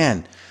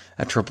plan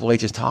that Triple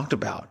H has talked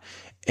about.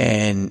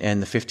 And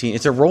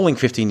it's a rolling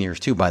 15 years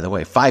too, by the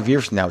way. 5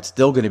 years from now, it's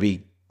still going to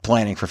be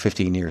planning for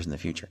 15 years in the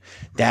future.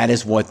 That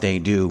is what they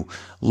do.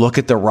 Look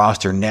at the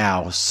roster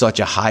now. Such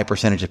a high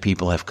percentage of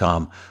people have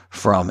come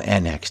from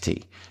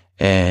NXT.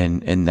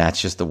 And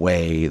that's just the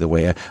way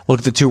look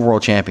at the 2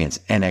 world champions,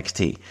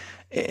 NXT.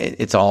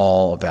 It's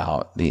all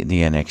about the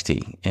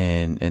NXT.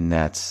 And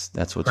that's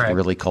what's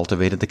really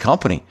cultivated the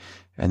company.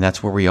 And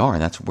that's where we are.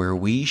 And that's where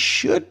we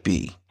should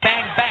be.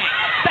 Bang, bang,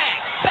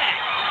 bang,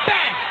 bang,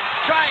 bang.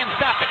 Try and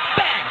stop it.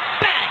 Bang,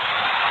 bang.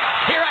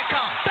 Here I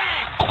come.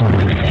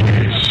 Bang.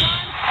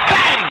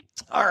 Bang.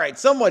 All right.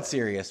 Somewhat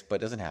serious, but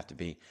doesn't have to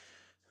be.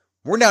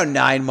 We're now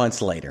 9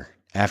 months later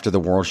after the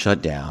world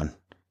shut down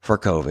for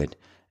COVID.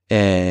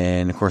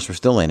 And of course, we're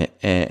still in it.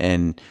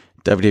 And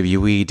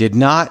WWE did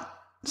not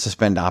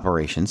suspend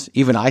operations.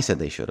 Even I said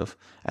they should have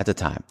at the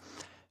time.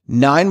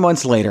 9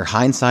 months later,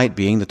 hindsight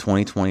being the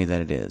 2020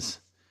 that it is,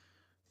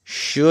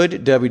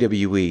 should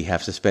WWE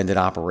have suspended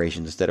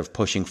operations instead of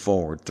pushing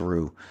forward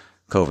through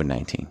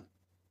COVID-19?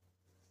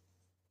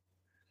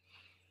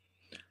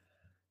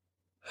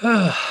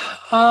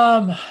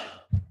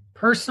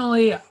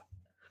 Personally,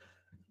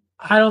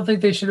 I don't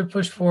think they should have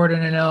pushed forward.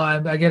 And I know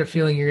I get a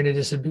feeling you're going to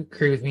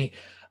disagree with me.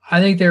 I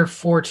think they're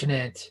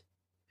fortunate,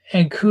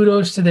 and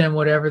kudos to them,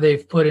 whatever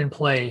they've put in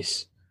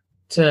place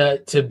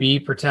to be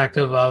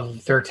protective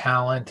of their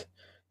talent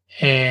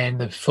and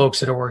the folks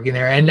that are working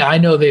there. And I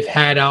know they've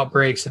had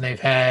outbreaks and they've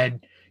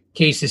had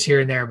cases here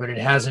and there, but it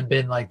hasn't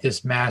been like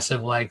this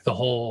massive, like the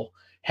whole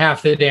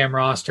half the damn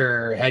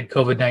roster had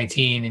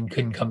COVID-19 and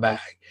couldn't come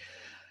back.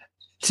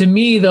 To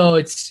me, though,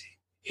 it's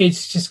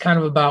just kind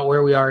of about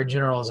where we are in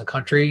general as a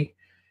country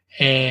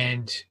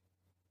and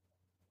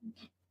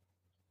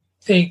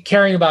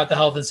caring about the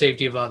health and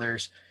safety of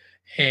others.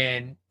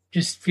 And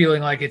just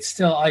feeling like it's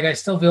still like I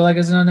still feel like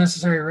it's an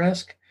unnecessary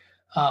risk.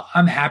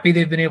 I'm happy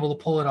they've been able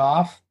to pull it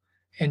off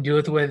and do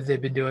it the way that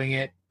they've been doing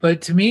it.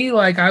 But to me,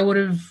 like I would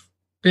have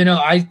been,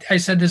 I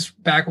said this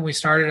back when we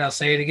started, I'll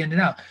say it again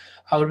now.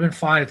 I would have been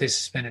fine if they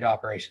suspended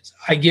operations.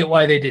 I get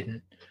why they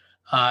didn't,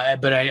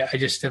 but I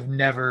just have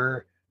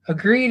never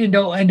agreed and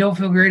don't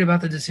feel great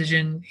about the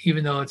decision,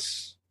 even though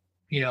it's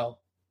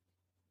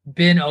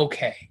been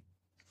okay.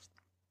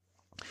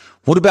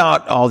 What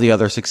about all the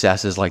other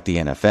successes like the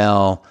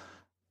NFL,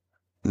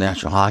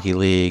 National Hockey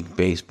League,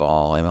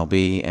 baseball,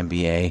 MLB,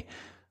 NBA?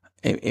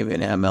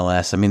 even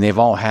MLS. I mean, they've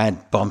all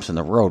had bumps in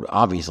the road.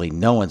 Obviously,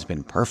 no one's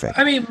been perfect.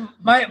 I mean,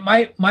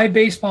 my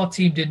baseball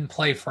team didn't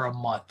play for a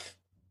month,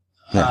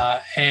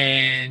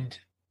 and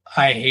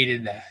I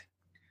hated that.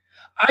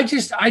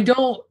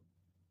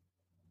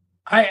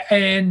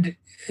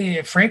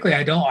 Frankly,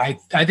 I don't.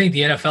 I think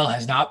the NFL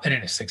has not been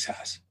a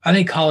success. I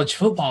think college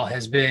football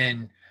has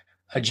been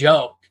a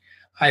joke.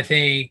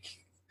 Ohio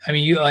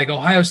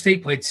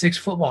State played 6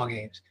 football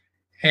games,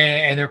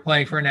 and they're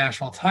playing for a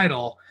national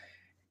title,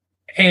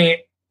 and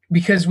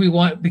because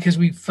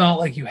we felt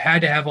like you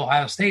had to have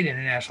Ohio State in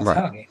a national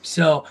title game.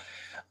 So,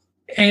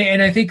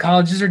 and I think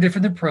colleges are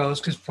different than pros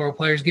because pro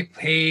players get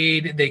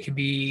paid. They can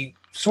be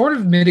sort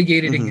of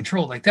mitigated and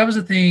controlled. Like that was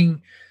a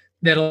thing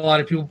that a lot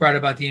of people brought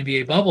about the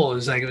NBA bubble. It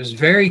was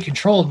very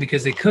controlled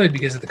because they could,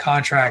 because of the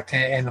contract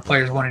and the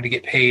players wanted to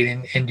get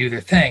paid and do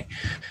their thing.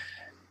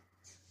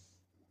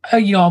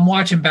 I'm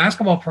watching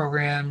basketball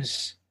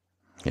programs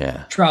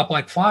drop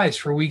like flies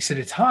for weeks at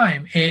a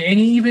time. And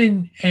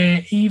even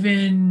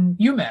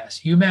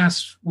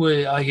UMass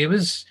would, like, it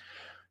was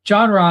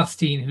John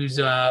Rothstein, who's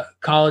a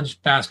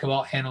college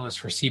basketball analyst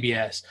for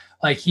CBS.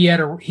 Like he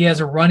has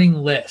a running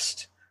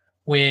list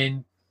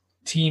when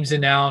teams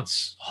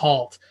announce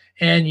halt.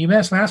 And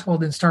UMass basketball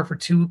didn't start for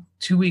two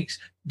weeks.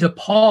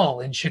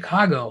 DePaul in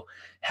Chicago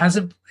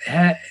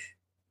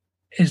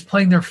is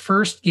playing their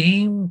first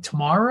game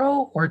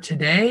tomorrow or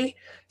today,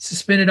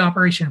 suspended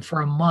operation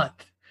for a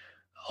month.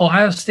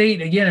 Ohio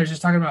State, again, I was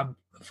just talking about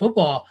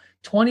football,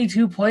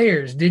 22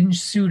 players didn't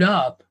suit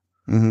up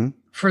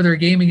for their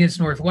game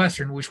against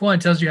Northwestern, which one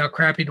tells you how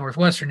crappy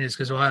Northwestern is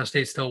because Ohio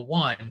State still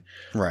won.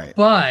 Right.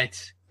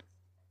 But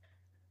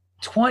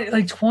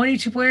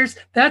 22 players,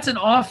 that's an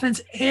offense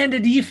and a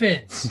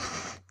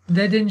defense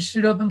that didn't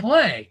shoot up and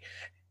play.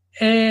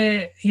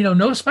 And,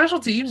 no special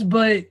teams,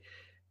 but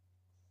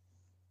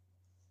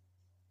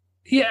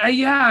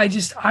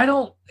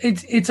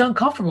it's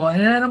uncomfortable.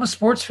 And I'm a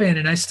sports fan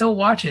and I still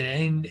watch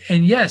it.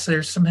 And yes,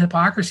 there's some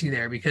hypocrisy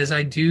there because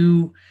I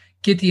do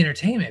get the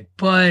entertainment,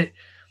 but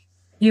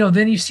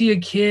then you see a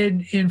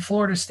kid in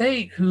Florida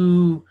State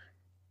who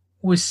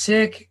was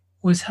sick,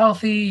 was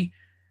healthy,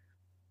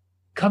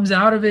 comes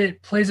out of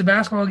it, plays a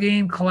basketball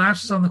game,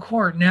 collapses on the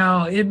court.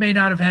 Now, it may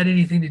not have had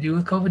anything to do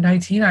with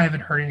COVID-19. I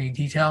haven't heard any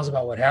details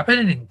about what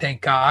happened, and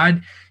thank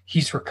God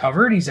he's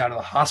recovered. He's out of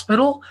the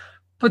hospital.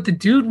 But the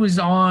dude was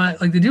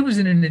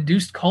in an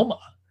induced coma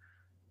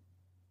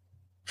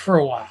for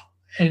a while,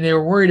 and they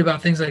were worried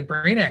about things like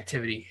brain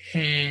activity.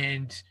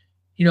 And,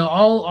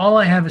 all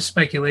I have is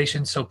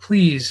speculation. So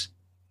please,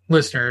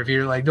 listener, if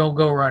you're like, don't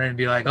go run and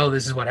be like, oh,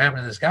 this is what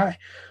happened to this guy.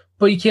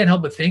 But you can't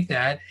help but think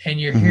that,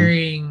 and you're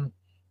hearing...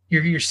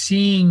 You're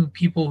seeing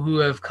people who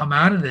have come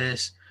out of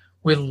this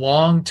with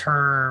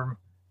long-term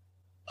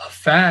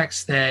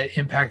effects that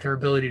impact their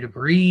ability to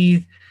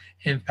breathe,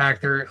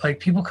 impact their, like,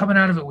 people coming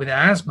out of it with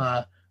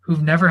asthma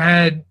who've never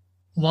had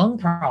lung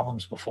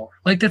problems before.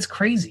 Like, that's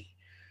crazy.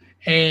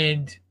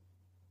 And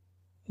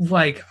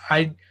like,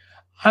 I'm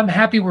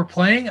happy we're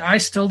playing. I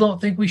still don't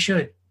think we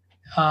should.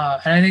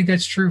 And I think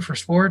that's true for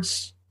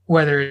sports,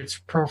 whether it's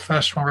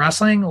professional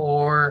wrestling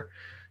or,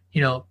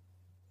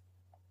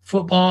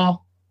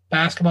 football,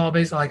 basketball,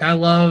 baseball. Like, I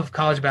love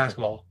college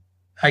basketball.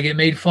 I get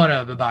made fun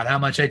of about how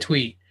much I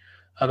tweet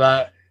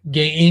about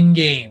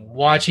in-game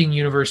watching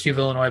University of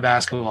Illinois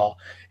basketball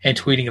and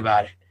tweeting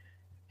about it.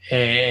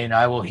 And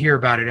I will hear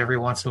about it every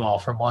once in a while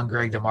from one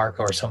Greg DeMarco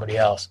or somebody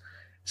else.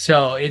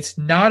 So it's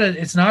not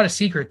a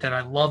secret that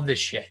I love this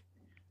shit.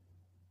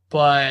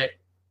 But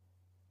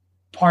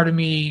part of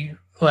me,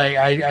 like,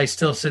 I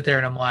still sit there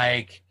and I'm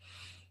like,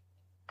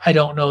 I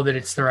don't know that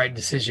it's the right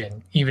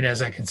decision, even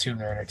as I consume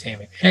their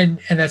entertainment. And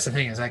that's the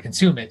thing, is I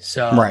consume it.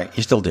 So right,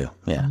 you still do,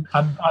 yeah.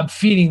 I'm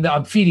feeding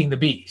the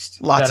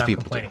beast. Lots of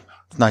people do.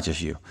 It's not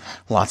just you.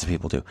 Lots of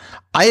people do.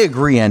 I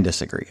agree and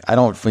disagree. I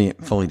don't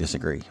fully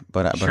disagree,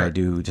 but I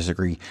do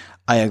disagree.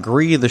 I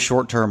agree the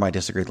short term. I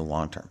disagree the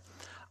long term.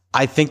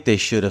 I think they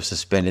should have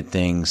suspended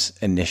things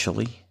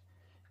initially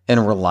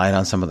and relied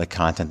on some of the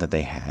content that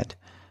they had,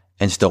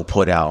 and still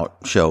put out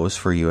shows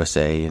for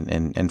USA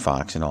and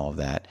Fox and all of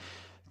that,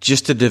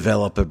 just to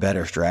develop a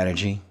better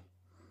strategy.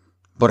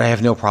 But I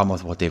have no problem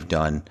with what they've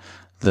done.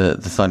 The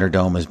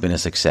Thunderdome has been a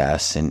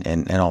success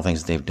and all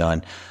things that they've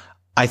done.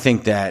 I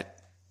think that,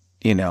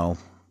 I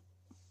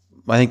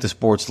think the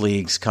sports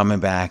leagues coming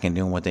back and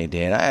doing what they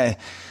did,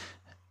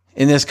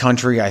 in this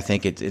country, I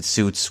think it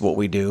suits what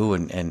we do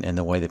and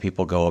the way that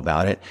people go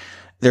about it.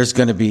 There was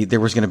going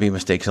to be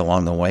mistakes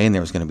along the way, and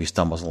there was going to be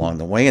stumbles along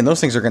the way. And those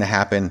things are going to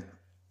happen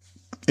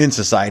in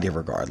society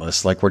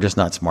regardless. Like, we're just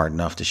not smart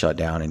enough to shut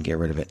down and get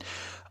rid of it.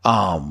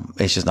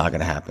 It's just not going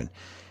to happen.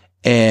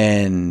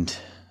 And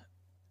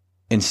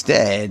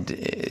instead,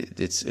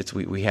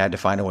 we had to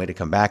find a way to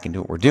come back and do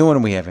what we're doing.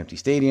 And we have empty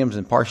stadiums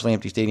and partially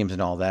empty stadiums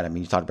and all that. I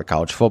mean, you talk about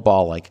college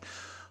football, like,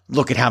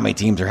 look at how many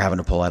teams are having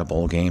to pull out of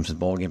bowl games, and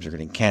bowl games are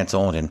getting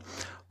canceled, and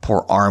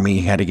poor Army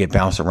had to get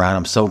bounced around.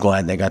 I'm so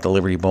glad they got the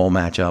Liberty Bowl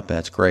matchup.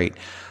 That's great.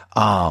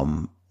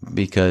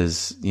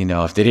 Because,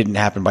 if they didn't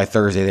happen by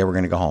Thursday, they were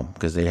going to go home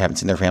because they haven't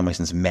seen their family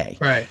since May.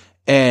 Right.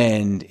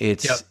 and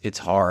it's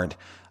hard.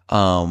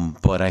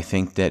 But I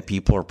think that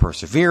people are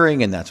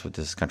persevering, and that's what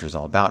this country is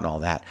all about and all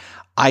that.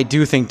 I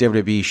do think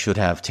WWE should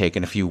have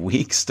taken a few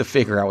weeks to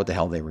figure out what the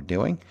hell they were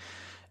doing,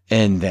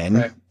 and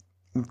then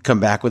come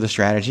back with a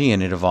strategy,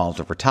 and it evolved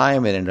over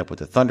time. It ended up with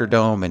the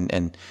Thunderdome,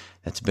 and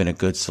that's been a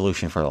good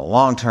solution for the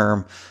long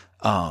term.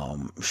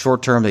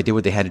 Short term, they did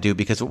what they had to do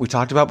because what we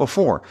talked about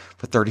before,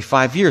 for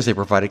 35 years, they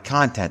provided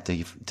content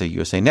to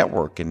USA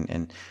Network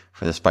and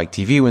for the Spike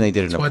TV when they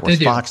did it, and of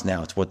course Fox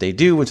now. It's what they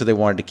do, and so they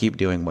wanted to keep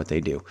doing what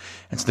they do.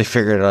 And so they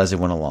figured it out as they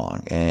went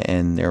along,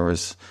 and there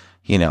was,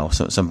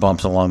 some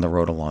bumps along the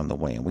road along the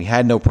way, and we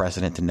had no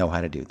precedent to know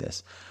how to do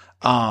this.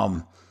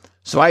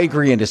 So I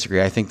agree and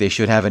disagree. I think they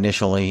should have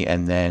initially,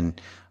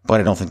 but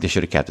I don't think they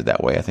should have kept it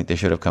that way. I think they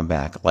should have come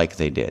back like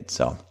they did.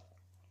 So,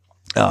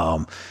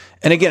 and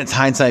again, it's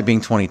hindsight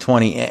being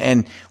 2020,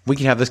 and we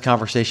can have this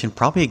conversation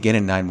probably again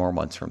in 9 more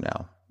months from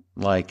now.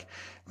 Like,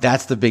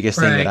 that's the biggest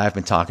thing that I've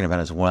been talking about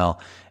as well,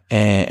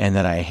 and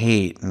that I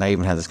hate. And I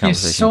even had this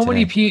conversation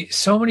today.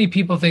 So many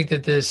people think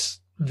that this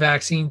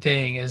vaccine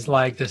thing is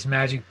like this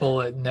magic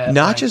bullet, and that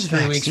not just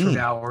 3 weeks from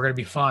now we're going to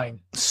be fine.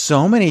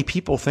 So many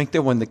people think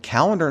that when the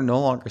calendar no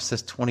longer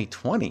says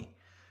 2020,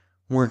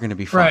 we're going to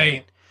be fine.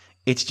 Right.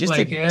 It's just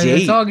a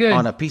date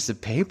on a piece of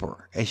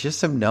paper. It's just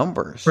some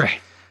numbers. Right.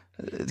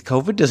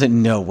 COVID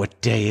doesn't know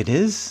what day it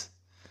is.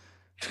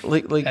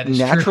 Like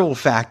natural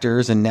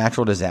factors and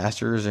natural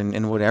disasters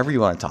and whatever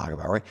you want to talk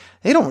about, right?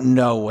 They don't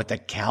know what the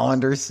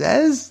calendar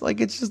says. Like,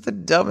 it's just the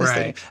dumbest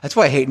thing. That's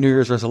why I hate New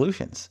Year's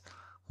resolutions.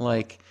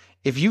 Like,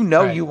 if you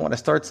know you want to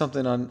start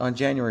something on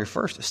January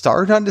 1st,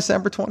 start on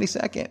December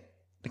 22nd.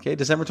 Okay,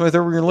 December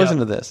 23rd, we're going to listen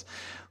to this.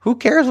 Who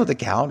cares what the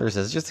calendar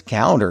says? It's just a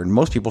calendar, and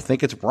most people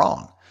think it's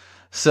wrong.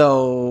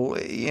 So,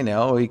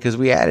 because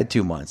we added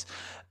 2 months.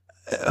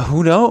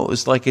 Who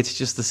knows? Like, it's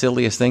just the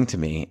silliest thing to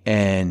me.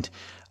 And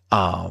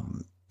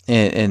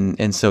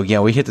so, yeah,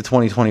 we hit the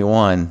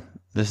 2021.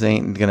 This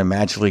ain't going to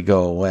magically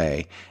go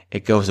away.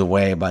 It goes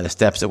away by the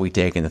steps that we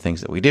take and the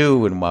things that we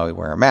do and why we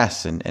wear a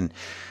mask. And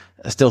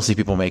I still see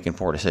people making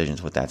poor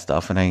decisions with that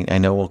stuff. And I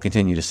know we'll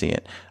continue to see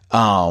it.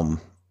 And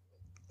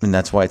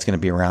that's why it's going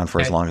to be around for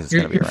as long as it's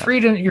going to be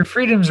around. Your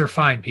freedoms are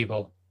fine,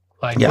 people.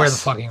 Like, wear the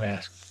fucking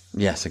mask.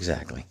 Yes,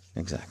 exactly.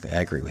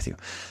 I agree with you.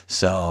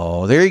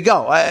 So there you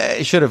go.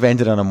 I should have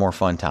ended on a more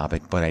fun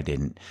topic, but I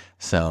didn't.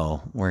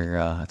 So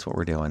that's what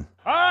we're doing.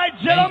 All right,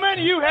 gentlemen,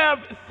 you have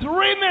 3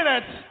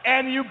 minutes,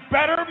 and you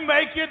better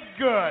make it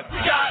good. We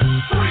got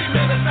 3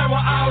 minutes and we're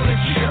out of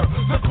here.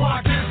 The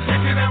clock is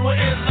ticking and we're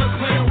in the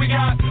clear. We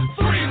got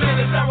 3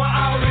 minutes and we're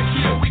out of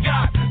here. We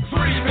got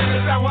 3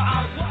 minutes and we're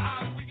out.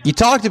 You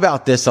talked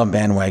about this on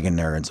Bandwagon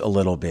Nerds a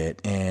little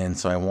bit, and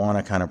so I want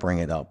to kind of bring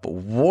it up.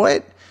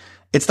 But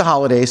it's the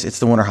holidays. It's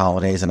the winter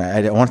holidays. And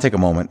I want to take a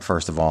moment,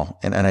 first of all,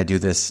 and I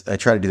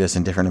try to do this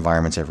in different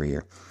environments every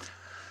year.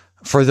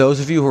 For those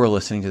of you who are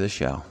listening to this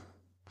show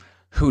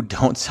who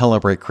don't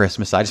celebrate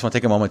Christmas, I just want to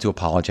take a moment to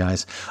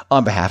apologize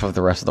on behalf of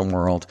the rest of the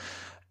world,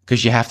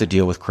 because you have to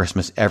deal with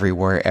Christmas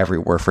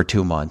everywhere for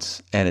 2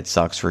 months, and it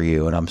sucks for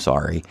you. And I'm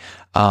sorry.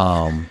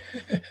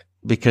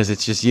 Because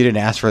it's just, you didn't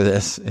ask for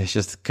this. It's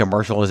just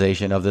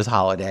commercialization of this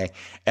holiday.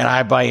 And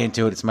I buy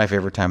into it. It's my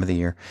favorite time of the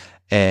year.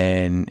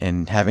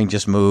 And having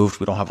just moved,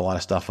 we don't have a lot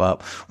of stuff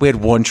up. We had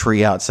one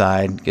tree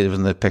outside. It was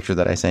in the picture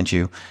that I sent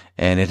you,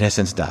 and it has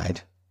since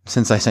died.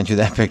 Since I sent you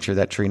that picture,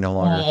 that tree no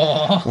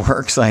longer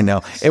works. I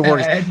know. It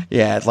works.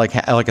 Yeah, it's like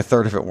a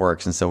third of it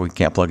works, and so we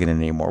can't plug it in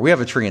anymore. We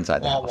have a tree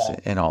inside the house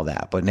and all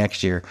that, but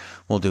next year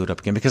we'll do it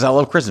up again, because I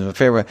love Christmas. My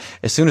favorite,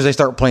 as soon as they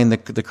start playing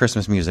the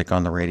Christmas music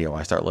on the radio,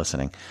 I start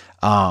listening.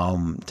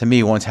 To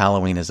me, once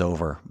Halloween is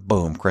over,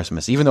 boom,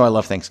 Christmas. Even though I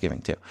love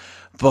Thanksgiving too,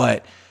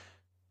 but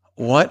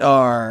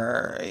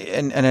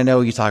and I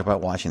know you talk about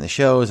watching the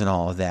shows and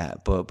all of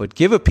that, but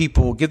give the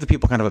people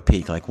kind of a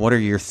peek. Like, what are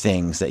your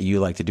things that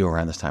you like to do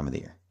around this time of the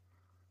year?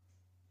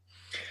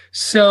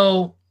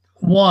 So,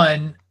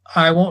 one,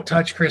 I won't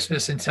touch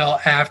Christmas until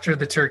after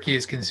the turkey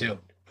is consumed.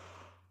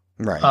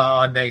 Right.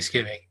 On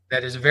Thanksgiving.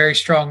 That is a very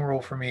strong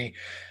rule for me.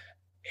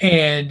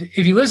 And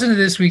if you listen to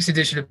this week's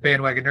edition of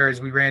Bandwagon Nerds,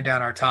 we ran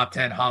down our top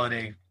 10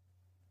 holiday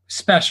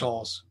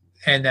specials.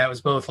 And that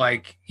was both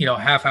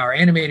half-hour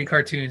animated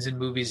cartoons and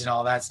movies and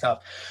all that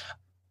stuff.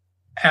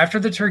 After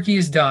the turkey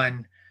is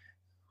done,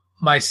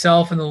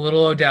 myself and the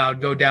little O'Dowd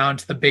go down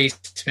to the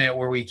basement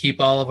where we keep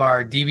all of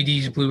our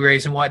DVDs,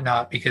 Blu-rays, and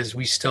whatnot, because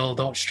we still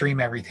don't stream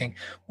everything.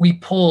 We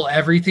pull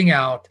everything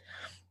out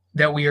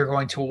that we are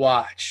going to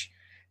watch.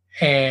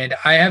 And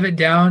I have it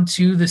down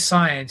to the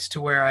science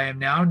to where I am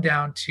now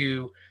down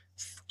to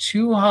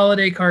 2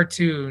 holiday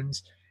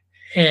cartoons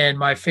and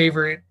my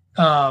favorite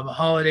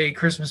holiday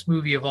Christmas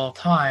movie of all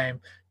time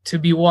to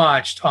be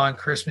watched on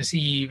Christmas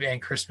Eve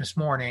and Christmas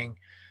morning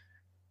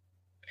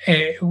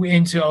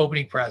into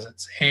opening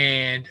presents.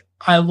 And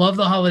I love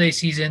the holiday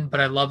season, but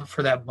I love it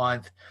for that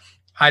month.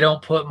 I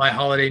don't put my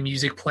holiday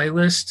music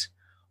playlist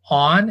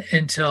on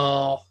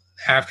until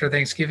after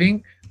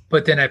Thanksgiving,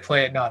 but then I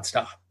play it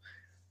nonstop.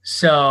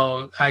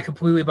 So I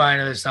completely buy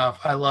into this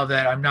stuff. I love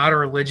that. I'm not a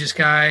religious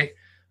guy.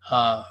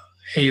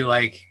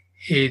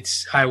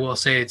 I will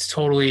say it's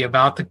totally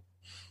about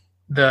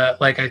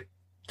the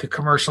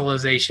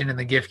commercialization and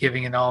the gift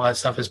giving and all that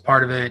stuff is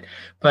part of it.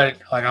 But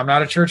like, I'm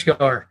not a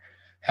churchgoer.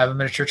 Haven't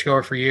been a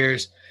churchgoer for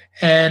years,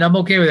 and I'm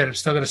okay with it. I'm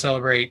still going to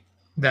celebrate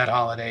that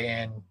holiday,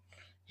 and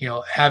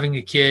having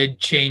a kid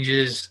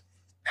changes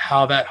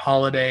how what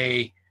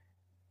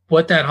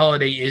that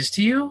holiday is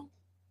to you.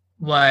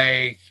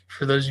 Like,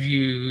 for those of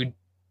you who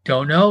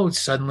don't know,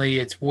 suddenly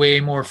it's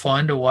way more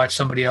fun to watch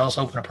somebody else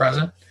open a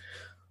present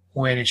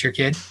when it's your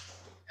kid.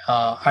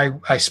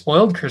 I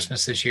spoiled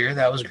Christmas this year.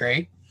 That was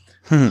great.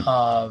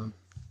 And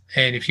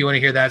if you want to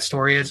hear that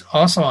story, it's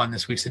also on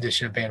this week's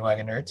edition of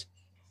Bandwagon Nerds.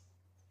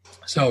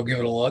 So give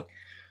it a look.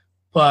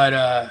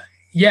 But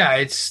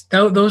it's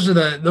those are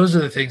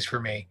the things for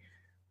me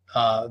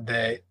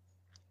that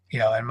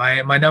and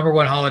my number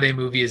one holiday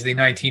movie is the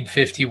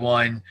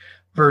 1951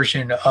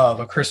 version of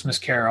A Christmas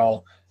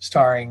Carol,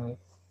 starring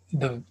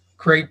the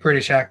great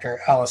British actor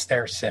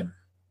Alastair Sim.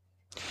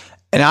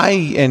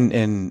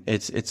 And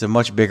it's a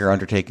much bigger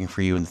undertaking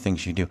for you and the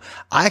things you do.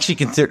 I actually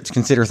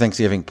consider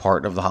Thanksgiving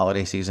part of the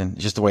holiday season,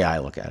 just the way I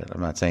look at it.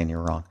 I'm not saying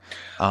you're wrong.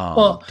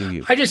 Do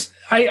you?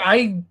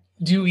 I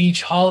do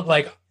each holiday,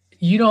 like,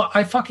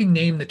 I fucking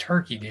name the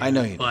turkey, dude. I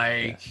know you do.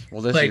 Like,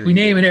 well, we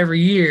name it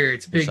every year.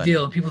 It's a big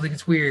deal, and people think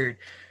it's weird.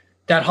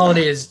 That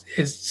holiday is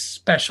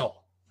special.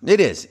 It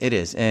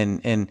is.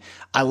 And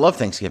I love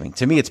Thanksgiving.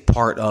 To me, it's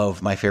part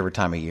of my favorite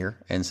time of year.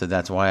 And so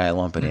that's why I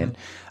lump it in.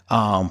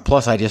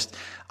 Plus,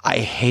 I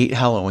hate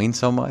Halloween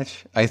so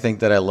much. I think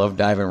that I love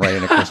diving right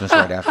into Christmas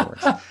right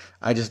afterwards.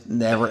 I just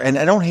never, and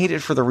I don't hate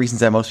it for the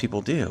reasons that most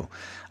people do.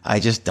 I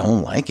just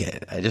don't like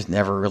it. I just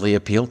never really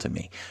appealed to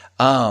me.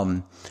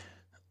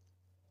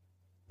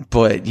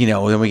 But,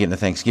 then we get into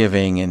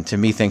Thanksgiving, and to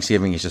me,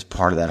 Thanksgiving is just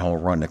part of that whole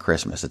run to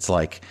Christmas. It's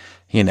like,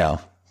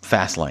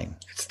 fast lane.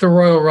 It's the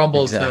Royal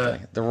Rumble.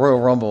 Exactly. The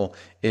Royal Rumble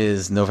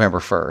is November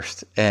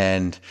 1st,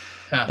 and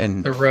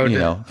the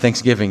road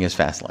Thanksgiving is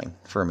Fastlane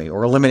for me,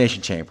 or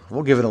Elimination Chamber.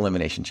 We'll give it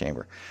Elimination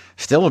Chamber.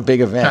 Still a big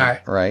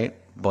event, right?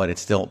 But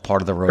it's still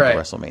part of the road to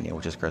WrestleMania,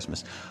 which is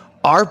Christmas.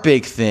 Our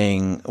big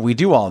thing, we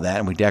do all that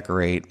and we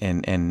decorate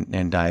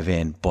and dive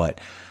in. But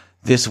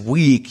this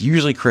week,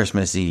 usually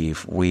Christmas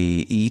Eve,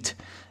 we eat,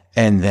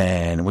 and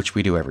then, which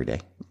we do every day,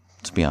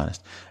 let's be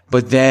honest.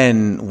 But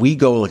then we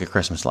go look at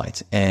Christmas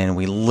lights, and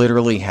we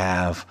literally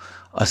have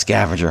a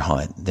scavenger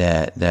hunt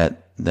that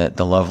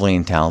the lovely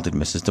and talented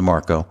Mrs.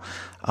 DeMarco,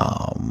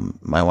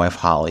 my wife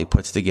Holly,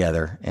 puts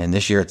together. And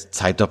this year it's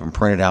typed up and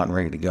printed out and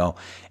ready to go.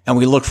 And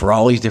we look for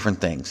all these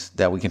different things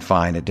that we can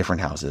find at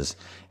different houses.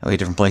 And we have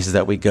different places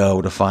that we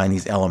go to find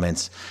these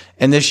elements.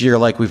 And this year,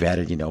 like, we've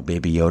added,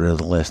 Baby Yoda to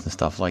the list and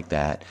stuff like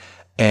that.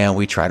 And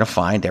we try to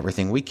find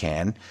everything we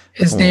can.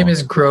 His name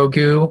is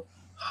Grogu.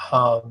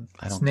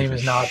 His name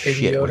is not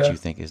Baby Yoda. What you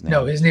think his name?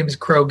 No, his name is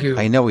Grogu.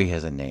 I know he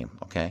has a name.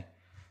 Okay.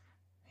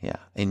 Yeah.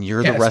 And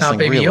you're the wrestling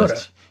realist.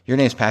 Yoda. Your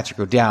name's Patrick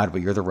O'Dowd,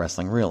 but you're the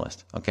wrestling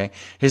realist. Okay.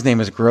 His name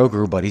is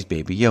Grogu, but he's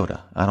Baby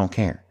Yoda. I don't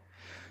care.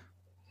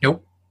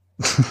 Nope.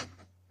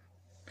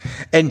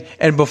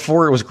 And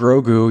before it was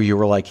Grogu, you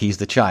were like, he's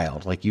the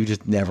child. Like, you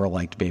just never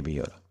liked Baby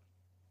Yoda.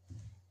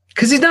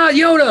 Because he's not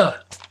Yoda.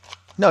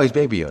 No, he's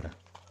Baby Yoda.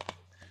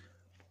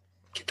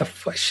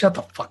 Shut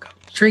the fuck up.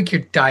 Drink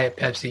your Diet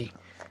Pepsi.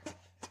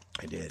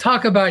 I did.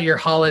 Talk about your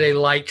holiday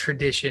light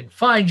tradition.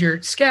 Find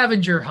your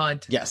scavenger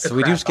hunt. Yes, so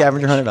we do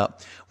scavenger hunt it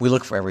up. We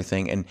look for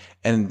everything.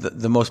 And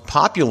the most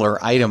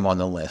popular item on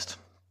the list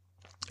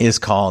is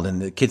called,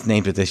 and the kids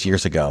named it this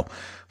years ago,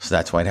 so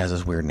that's why it has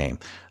this weird name,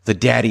 the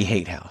Daddy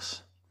Hate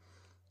House.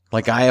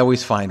 Like, I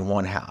always find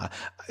one house,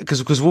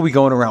 because we'll be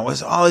going around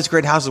with all these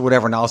great houses,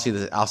 whatever, and I'll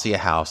see a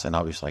house, and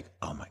I'll be just like,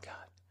 oh my God.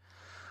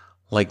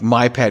 Like,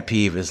 my pet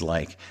peeve is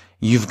like,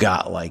 you've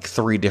got like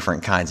 3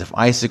 different kinds of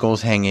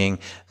icicles hanging.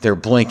 They're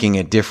blinking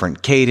at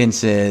different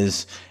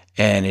cadences,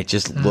 and it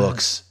just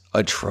looks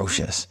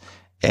atrocious.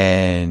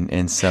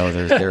 And so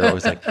they're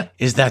always like,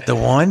 is that the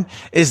one?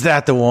 Is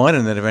that the one?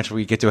 And then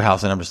eventually we get to a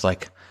house, and I'm just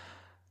like,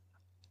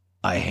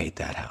 I hate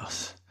that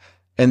house.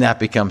 And that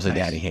becomes a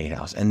Daddy Hate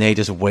House. And they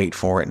just wait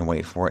for it and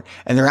wait for it.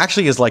 And there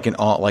actually is like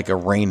a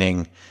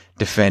reigning,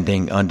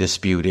 defending,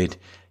 undisputed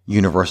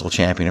Universal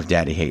Champion of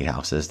Daddy Hate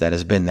Houses that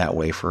has been that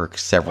way for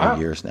several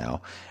years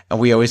now. And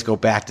we always go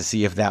back to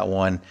see if that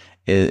one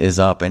is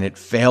up, and it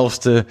fails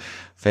to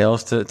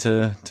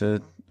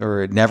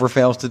or it never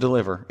fails to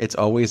deliver. It's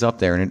always up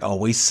there, and it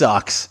always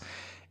sucks.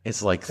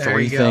 It's like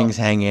 3 things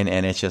hanging,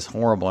 and it's just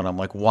horrible. And I'm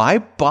like, why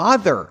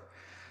bother?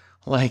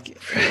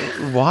 Like,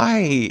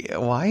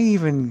 why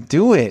even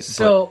do it?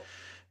 So, but,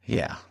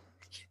 yeah.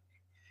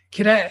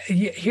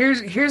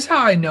 Here's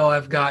how I know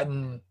I've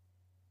gotten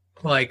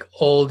like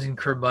old and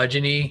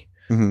curmudgeon-y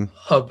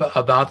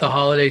about the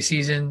holiday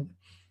season.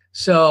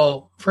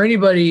 So for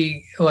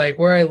anybody, like,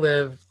 where I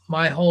live,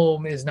 my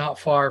home is not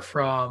far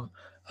from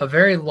a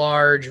very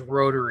large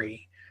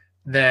rotary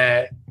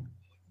that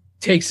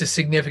takes a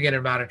significant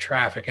amount of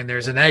traffic, and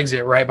there's an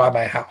exit right by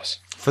my house.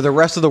 For the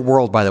rest of the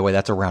world, by the way,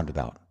 that's a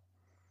roundabout.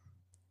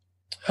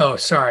 Oh,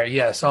 sorry.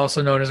 Yes,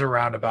 also known as a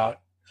roundabout.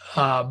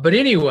 But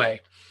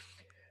anyway,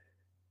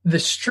 the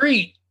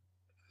street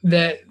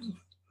that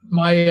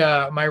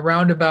my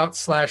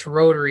roundabout /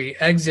 rotary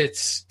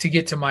exits to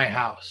get to my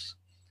house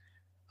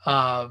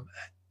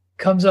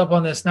comes up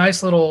on this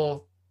nice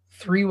little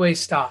 3-way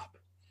stop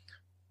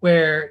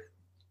where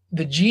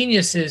the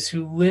geniuses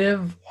who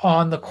live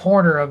on the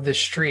corner of the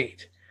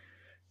street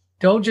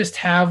don't just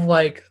have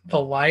like the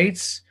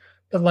lights,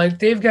 but like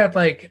they've got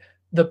like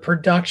the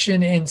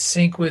production in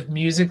sync with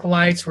music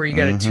lights where you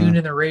got to tune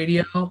in the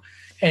radio.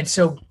 And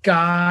so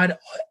god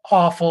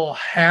awful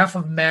half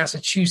of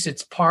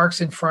Massachusetts parks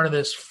in front of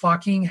this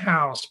fucking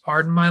house,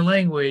 pardon my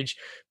language,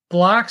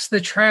 blocks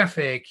the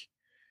traffic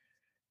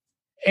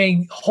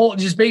and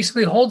just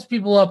basically holds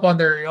people up on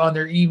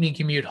their evening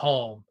commute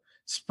home,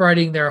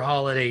 spreading their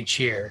holiday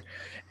cheer.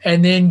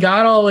 And then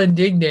got all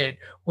indignant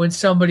when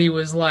somebody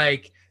was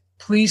like,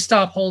 please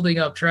stop holding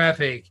up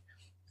traffic,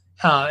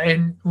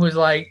 and was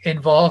like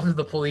involved with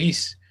the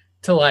police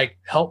to like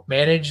help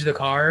manage the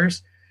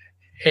cars.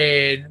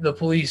 And the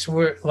police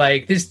were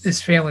like,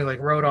 this family like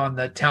wrote on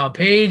the town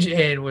page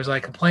and was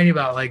like complaining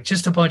about like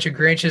just a bunch of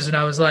Grinches. And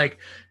I was like,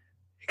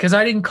 because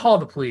I didn't call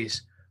the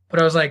police, but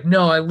I was like,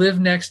 no, I live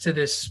next to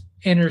this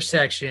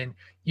intersection.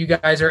 You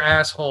guys are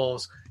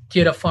assholes.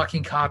 Get a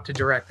fucking cop to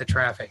direct the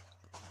traffic.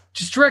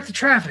 Just direct the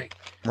traffic.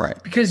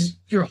 Right. Because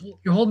you're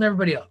holding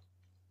everybody up.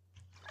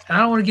 And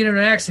I don't want to get in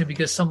an accident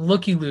because some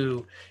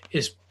looky-loo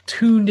is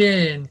tuned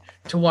in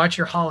to watch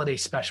your holiday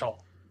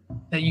special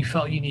that you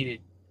felt you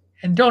needed.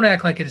 And don't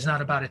act like it is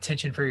not about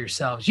attention for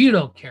yourselves. You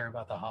don't care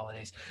about the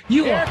holidays.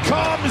 Here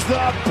comes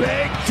the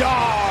big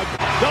dog.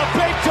 The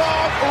big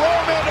dog,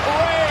 Roman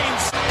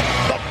Reigns.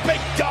 The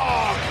big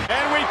dog.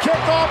 And we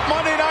kick off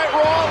Monday Night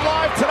Raw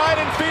live tonight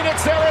in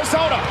Phoenix,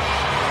 Arizona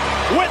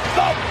with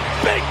the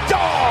big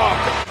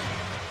dog.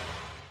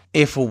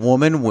 If a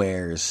woman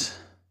wears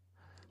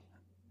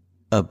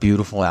a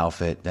beautiful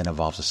outfit that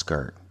involves a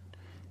skirt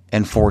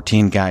and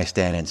 14 guys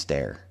stand and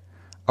stare,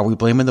 are we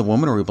blaming the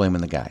woman or are we blaming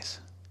the guys?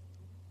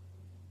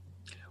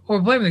 We're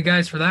blaming the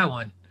guys for that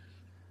one.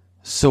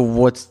 So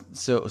what's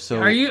so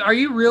are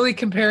you really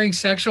comparing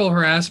sexual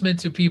harassment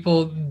to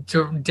people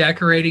to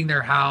decorating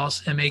their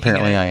house and making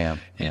apparently it, I am.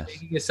 Yes.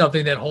 Making it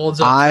something that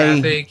holds up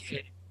traffic?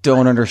 I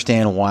don't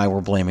understand why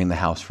we're blaming the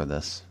house for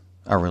this.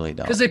 I really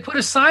don't. Because they put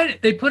a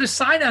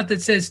sign out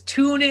that says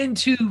tune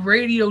into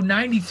radio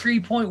 93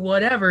 point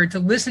whatever to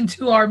listen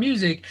to our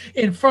music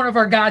in front of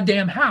our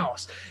goddamn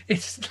house.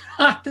 It's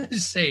not the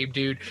same,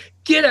 dude.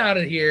 Get out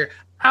of here,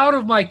 out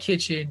of my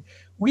kitchen.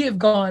 We have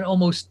gone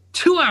almost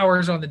 2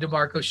 hours on the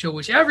DeMarco show,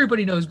 which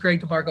everybody knows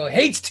Greg DeMarco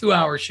hates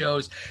 2-hour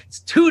shows. It's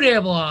too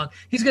damn long.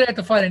 He's going to have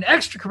to find an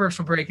extra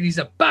commercial break, and he's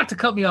about to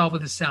cut me off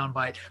with a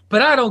soundbite.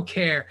 But I don't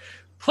care.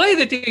 Play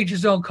the Danger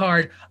Zone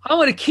card. I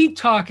want to keep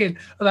talking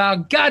about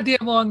how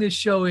goddamn long this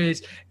show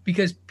is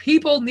because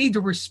people need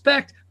to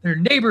respect their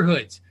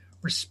neighborhoods.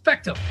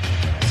 Respect them.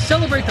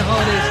 Celebrate the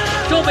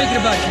holidays. Don't make it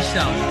about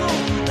yourself.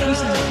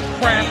 Pieces of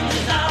crap.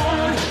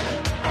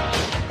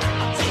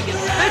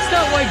 That's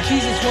not why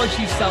Jesus wants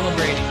you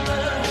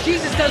celebrating.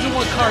 Jesus doesn't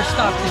want cars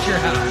stopped at your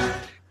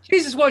house.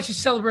 Jesus wants you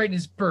celebrating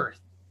his birth.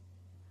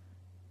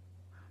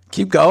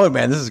 Keep going,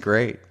 man. This is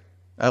great.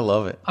 I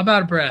love it. I'm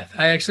out of breath.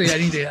 I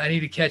need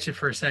to catch it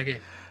for a second.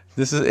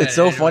 It's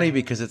so funny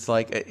because it's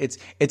like it's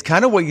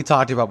kind of what you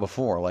talked about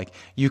before. Like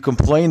you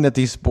complain that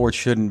these sports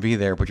shouldn't be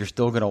there, but you're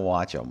still going to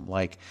watch them.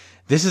 Like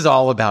this is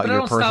all about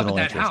your personal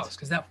interest. That house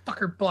because that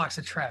fucker blocks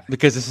the traffic.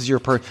 Because this is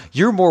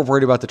you're more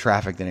worried about the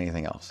traffic than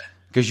anything else.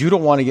 Because you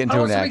don't want to get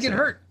into an accident. Get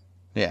hurt.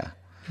 Yeah.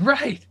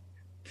 Right.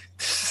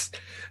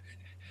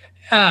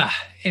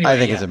 Anyway, I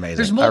think it's amazing.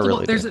 There's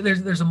multiple.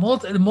 There's a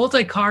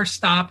multi-car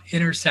stop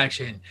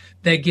intersection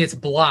that gets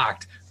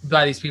blocked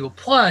by these people.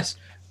 Plus,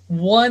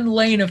 one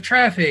lane of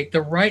traffic,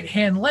 the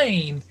right-hand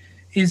lane,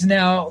 is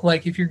now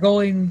like if you're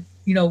going,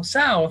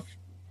 south.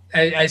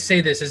 I say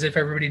this as if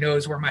everybody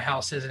knows where my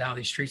house is and how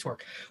these streets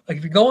work. Like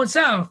if you're going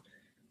south,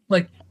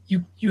 like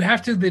you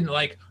have to then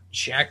like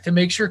check to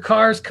make sure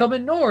cars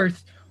coming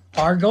north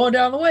are going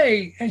down the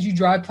way as you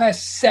drive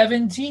past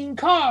 17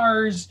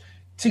 cars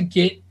to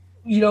get,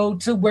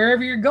 to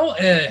wherever you're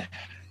going.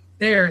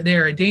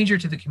 They're a danger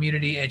to the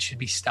community and should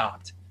be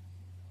stopped.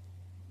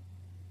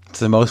 It's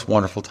the most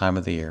wonderful time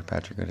of the year,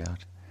 Patrick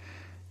O'Dowd.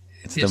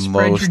 It's the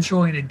spread most. Your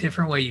joy in a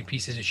different way, you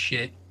pieces of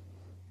shit.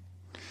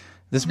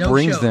 This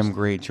brings them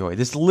great joy.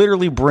 This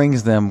literally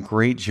brings them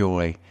great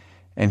joy,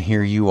 and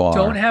here you are.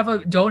 Don't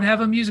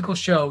have a musical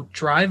show.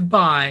 Drive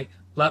by.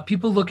 Let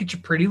people look at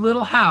your pretty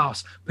little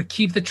house, but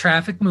keep the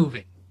traffic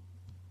moving.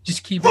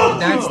 Just keep it.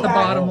 That's the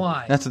bottom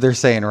line. That's what they're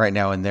saying right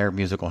now in their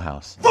musical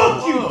house.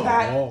 Fuck you,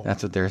 Pat.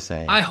 That's what they're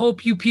saying. I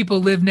hope you people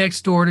live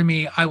next door to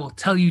me. I will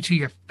tell you to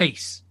your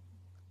face.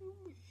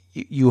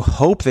 You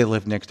hope they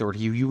live next door to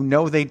you. You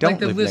know they don't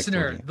live next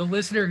door to you. The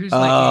listener who's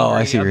like,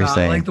 I see what you're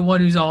saying. Like the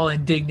one who's all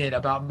indignant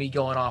about me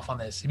going off on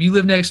this. If you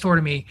live next door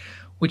to me,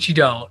 which you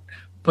don't,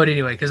 but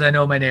anyway, because I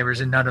know my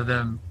neighbors and none of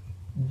them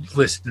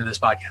listen to this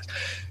podcast.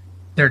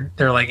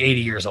 They're like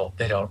 80 years old.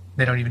 They don't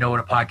even know what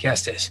a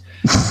podcast is.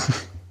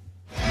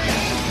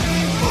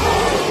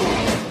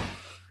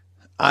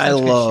 I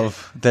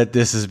love that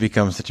this has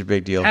become such a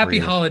big deal. Happy for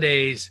you.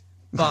 holidays.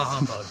 Bah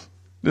humbug.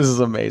 This is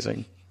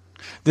amazing.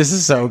 This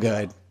is so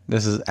good.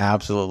 This is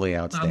absolutely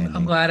outstanding.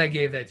 I'm glad I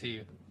gave that to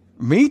you.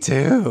 Me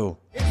too.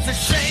 It's a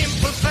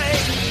shameful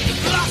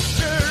thing.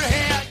 Lost her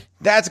head.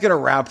 That's going to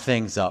wrap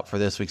things up for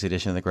this week's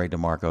edition of the Greg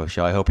DeMarco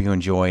Show. I hope you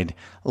enjoyed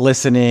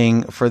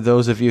listening. For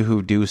those of you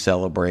who do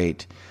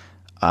celebrate,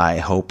 I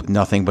hope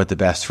nothing but the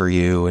best for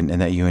you and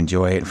that you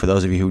enjoy it. For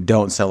those of you who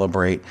don't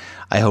celebrate,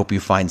 I hope you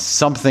find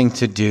something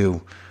to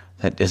do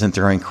that isn't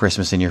throwing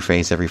Christmas in your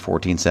face every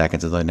 14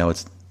 seconds, as I know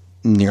it's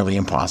nearly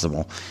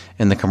impossible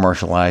in the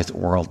commercialized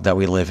world that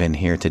we live in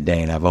here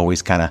today. And I've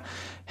always kind of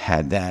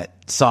had that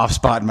soft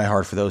spot in my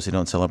heart for those who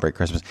don't celebrate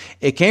Christmas.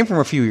 It came from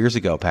a few years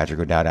ago, Patrick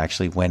O'Dowd,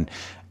 actually, when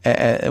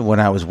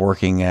I was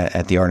working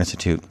at the Art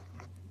Institute.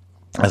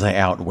 As I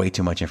out way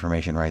too much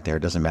information right there.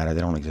 It doesn't matter.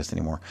 They don't exist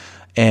anymore.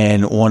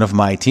 And one of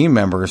my team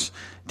members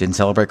didn't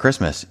celebrate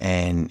Christmas.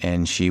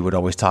 And she would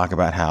always talk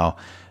about how,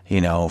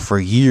 for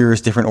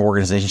years, different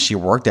organizations she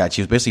worked at,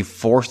 she was basically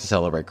forced to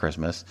celebrate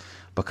Christmas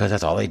because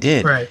that's all they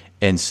did. Right.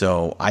 And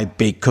so I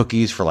baked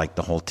cookies for like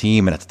the whole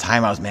team. And at the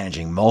time I was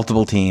managing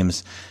multiple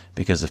teams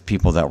because of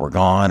people that were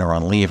gone or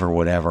on leave or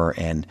whatever.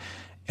 And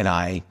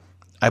I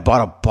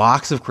bought a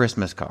box of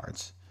Christmas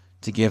cards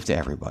to give to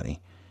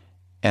everybody.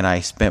 And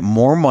I spent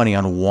more money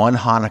on one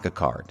Hanukkah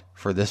card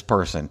for this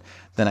person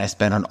than I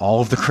spent on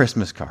all of the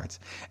Christmas cards.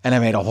 And I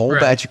made a whole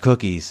batch of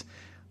cookies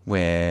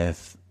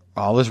with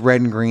all this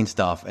red and green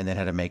stuff, and then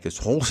had to make this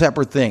whole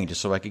separate thing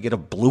just so I could get a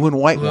blue and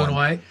white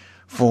one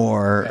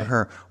for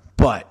her.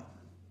 But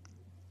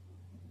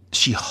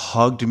she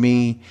hugged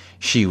me.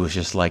 She was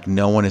just like,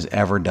 no one has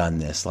ever done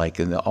this. Like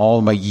in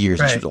all my years,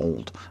 she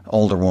was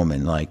older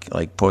woman,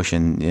 like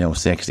pushing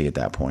 60 at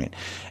that point.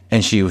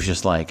 And she was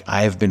just like,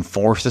 I have been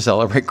forced to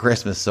celebrate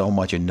Christmas so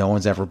much, and no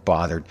one's ever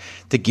bothered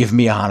to give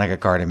me a Hanukkah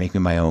card and make me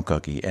my own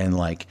cookie. And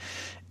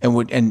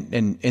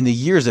in the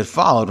years that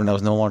followed, when I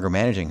was no longer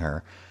managing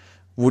her,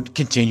 would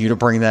continue to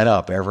bring that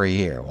up every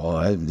year.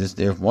 Well,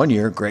 one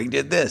year Greg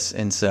did this,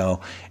 and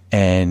so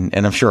and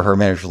I'm sure her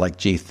manager was like,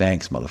 "Gee,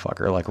 thanks,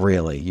 motherfucker! Like,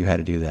 really, you had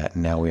to do that,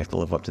 and now we have to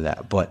live up to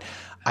that." But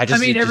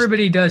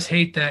everybody does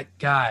hate that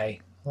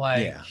guy.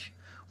 Like, yeah.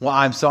 Well,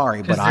 I'm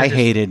sorry, but I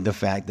hated the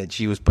fact that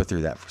she was put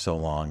through that for so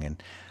long,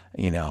 and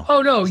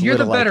Oh no, you're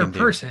the better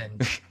person,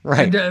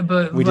 right?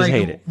 But we just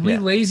hate it. We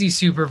lazy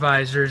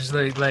supervisors,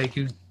 like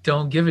who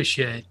don't give a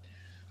shit.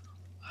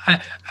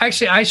 I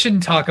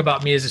shouldn't talk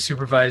about me as a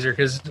supervisor,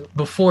 because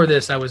before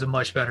this I was a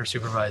much better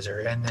supervisor,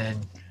 and then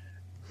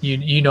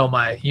you know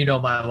my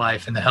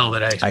life and the hell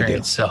that I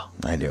experienced.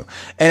 I do.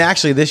 And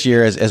actually this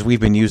year, as we've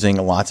been using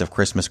lots of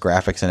Christmas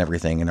graphics and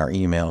everything in our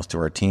emails to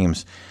our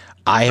teams,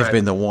 I have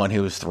been the one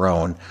who has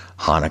thrown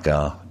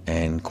Hanukkah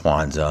and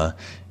Kwanzaa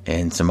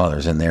and some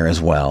others in there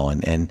as well,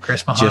 and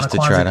Christmas, just to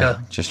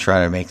Kwanzaa.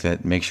 try to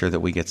make sure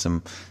that we get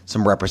some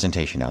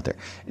representation out there.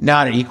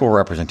 Not an equal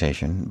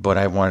representation, but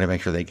I wanted to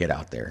make sure they get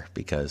out there,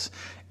 because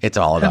it's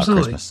all about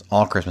Christmas,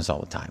 all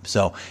the time.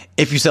 So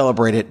if you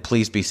celebrate it,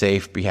 please be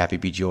safe, be happy,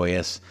 be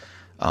joyous.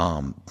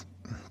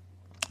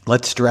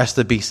 Let's stress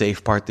the be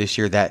safe part this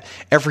year. That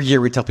every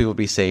year we tell people to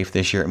be safe.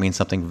 This year it means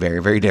something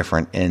very, very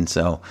different, and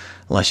so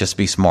let's just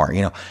be smart.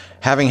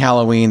 Having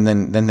Halloween,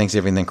 then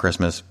Thanksgiving, then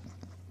Christmas,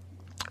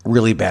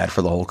 really bad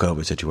for the whole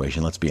COVID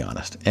situation, let's be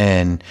honest.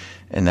 And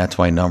that's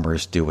why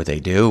numbers do what they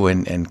do.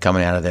 And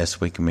coming out of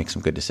this, we can make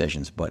some good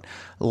decisions. But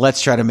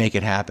let's try to make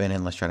it happen,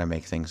 and let's try to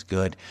make things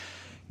good.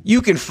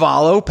 You can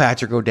follow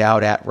Patrick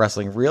O'Dowd at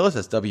Wrestling Realist.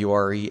 That's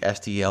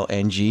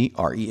WRESTLNG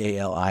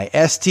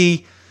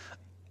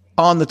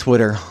on the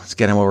Twitter. Let's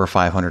get him over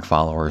 500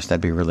 followers. That'd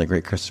be a really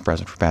great Christmas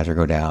present for Patrick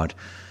O'Dowd.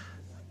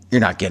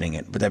 You're not getting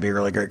it, but that'd be a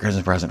really great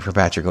Christmas present for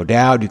Patrick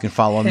O'Dowd. You can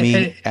follow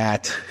me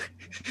at...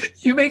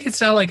 You make it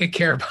sound like I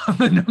care about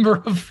the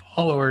number of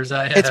followers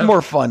I have. It's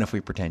more fun if we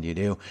pretend you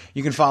do.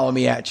 You can follow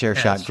me at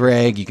Chairshot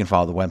Greg. You can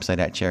follow the website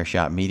at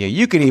Chairshot Media.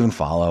 You can even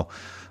follow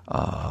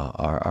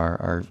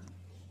our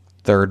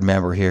third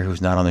member here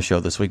who's not on the show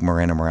this week,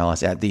 Miranda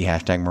Morales, at the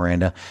hashtag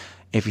Miranda.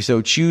 If you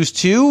so choose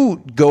to,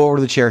 go over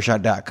to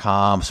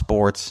thechairshot.com,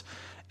 sports,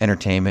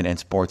 entertainment, and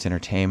sports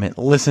entertainment.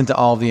 Listen to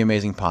all the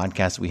amazing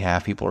podcasts we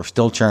have. People are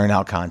still churning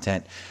out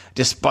content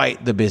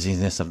despite the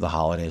busyness of the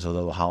holidays,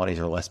 although the holidays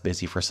are less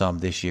busy for some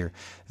this year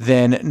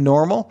than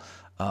normal.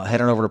 Head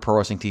on over to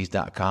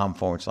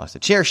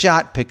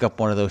prowrestlingtees.com/thechairshot. Pick up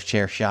one of those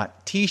Chairshot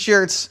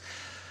t-shirts.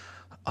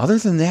 Other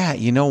than that,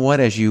 you know what?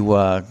 As you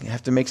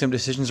have to make some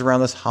decisions around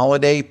this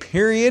holiday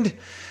period,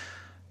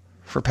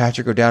 for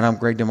Patrick O'Dowd, I'm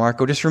Greg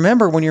DeMarco. Just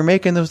remember, when you're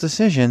making those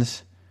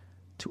decisions,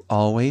 to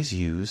always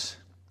use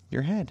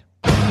your head.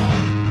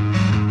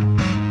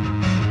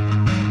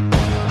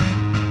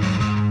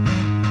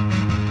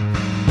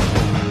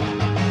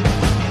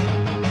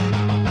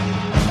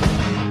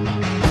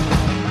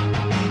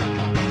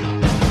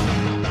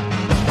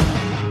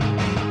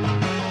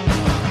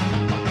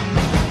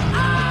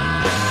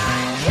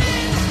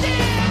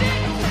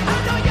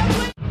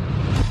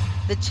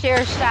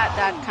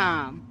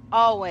 Thechairshot.com.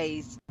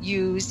 Always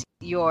use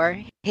your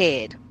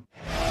head.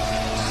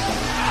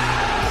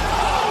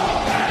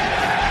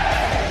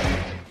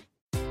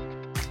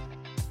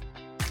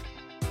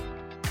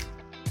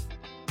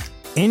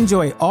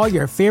 Enjoy all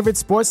your favorite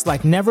sports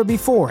like never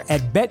before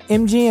at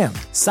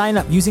BetMGM. Sign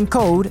up using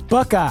code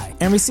Buckeye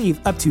and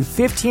receive up to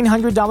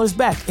 $1,500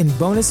 back in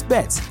bonus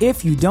bets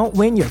if you don't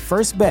win your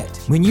first bet.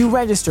 When you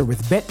register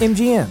with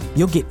BetMGM,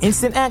 you'll get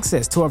instant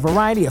access to a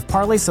variety of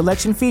parlay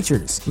selection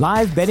features,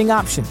 live betting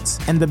options,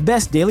 and the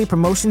best daily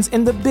promotions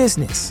in the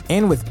business.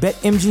 And with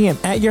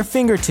BetMGM at your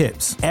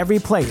fingertips, every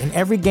play and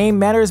every game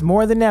matters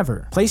more than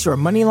ever. Place your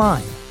money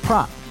line,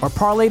 prop, or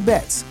parlay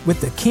bets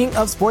with the king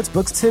of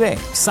sportsbooks today.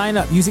 Sign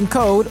up using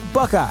code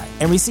Buckeye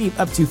and receive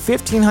up to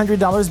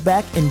 $1,500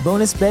 back in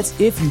bonus bets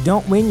if you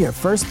don't win your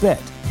first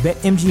bet.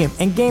 BetMGM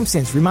and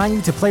GameSense remind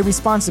you to play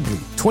responsibly.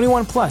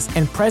 21 plus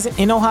and present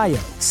in Ohio,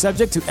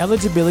 subject to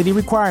eligibility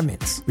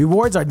requirements.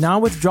 Rewards are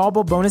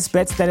non-withdrawable bonus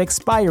bets that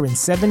expire in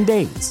 7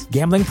 days.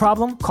 Gambling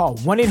problem? Call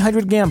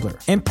 1-800-GAMBLER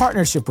in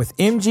partnership with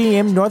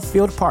MGM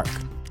Northfield Park.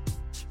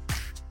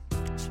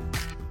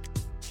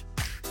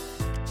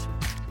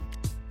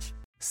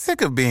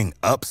 Sick of being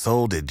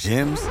upsold at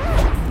gyms?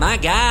 My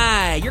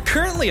guy, you're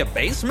currently a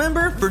base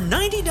member? For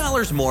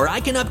 $90 more, I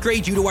can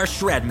upgrade you to our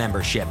Shred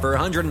membership. For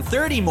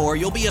 $130 more,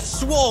 you'll be a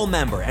Swole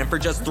member. And for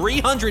just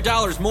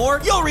 $300 more,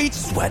 you'll reach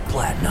Sweat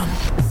Platinum.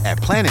 At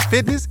Planet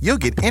Fitness, you'll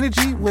get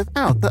energy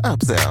without the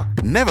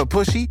upsell. Never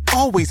pushy,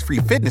 always free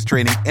fitness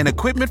training and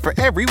equipment for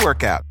every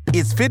workout.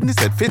 It's fitness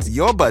that fits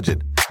your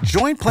budget.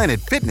 Join Planet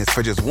Fitness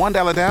for just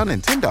 $1 down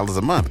and $10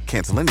 a month.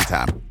 Cancel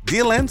anytime.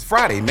 Deal ends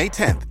Friday, May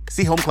 10th.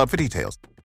 See Home Club for details.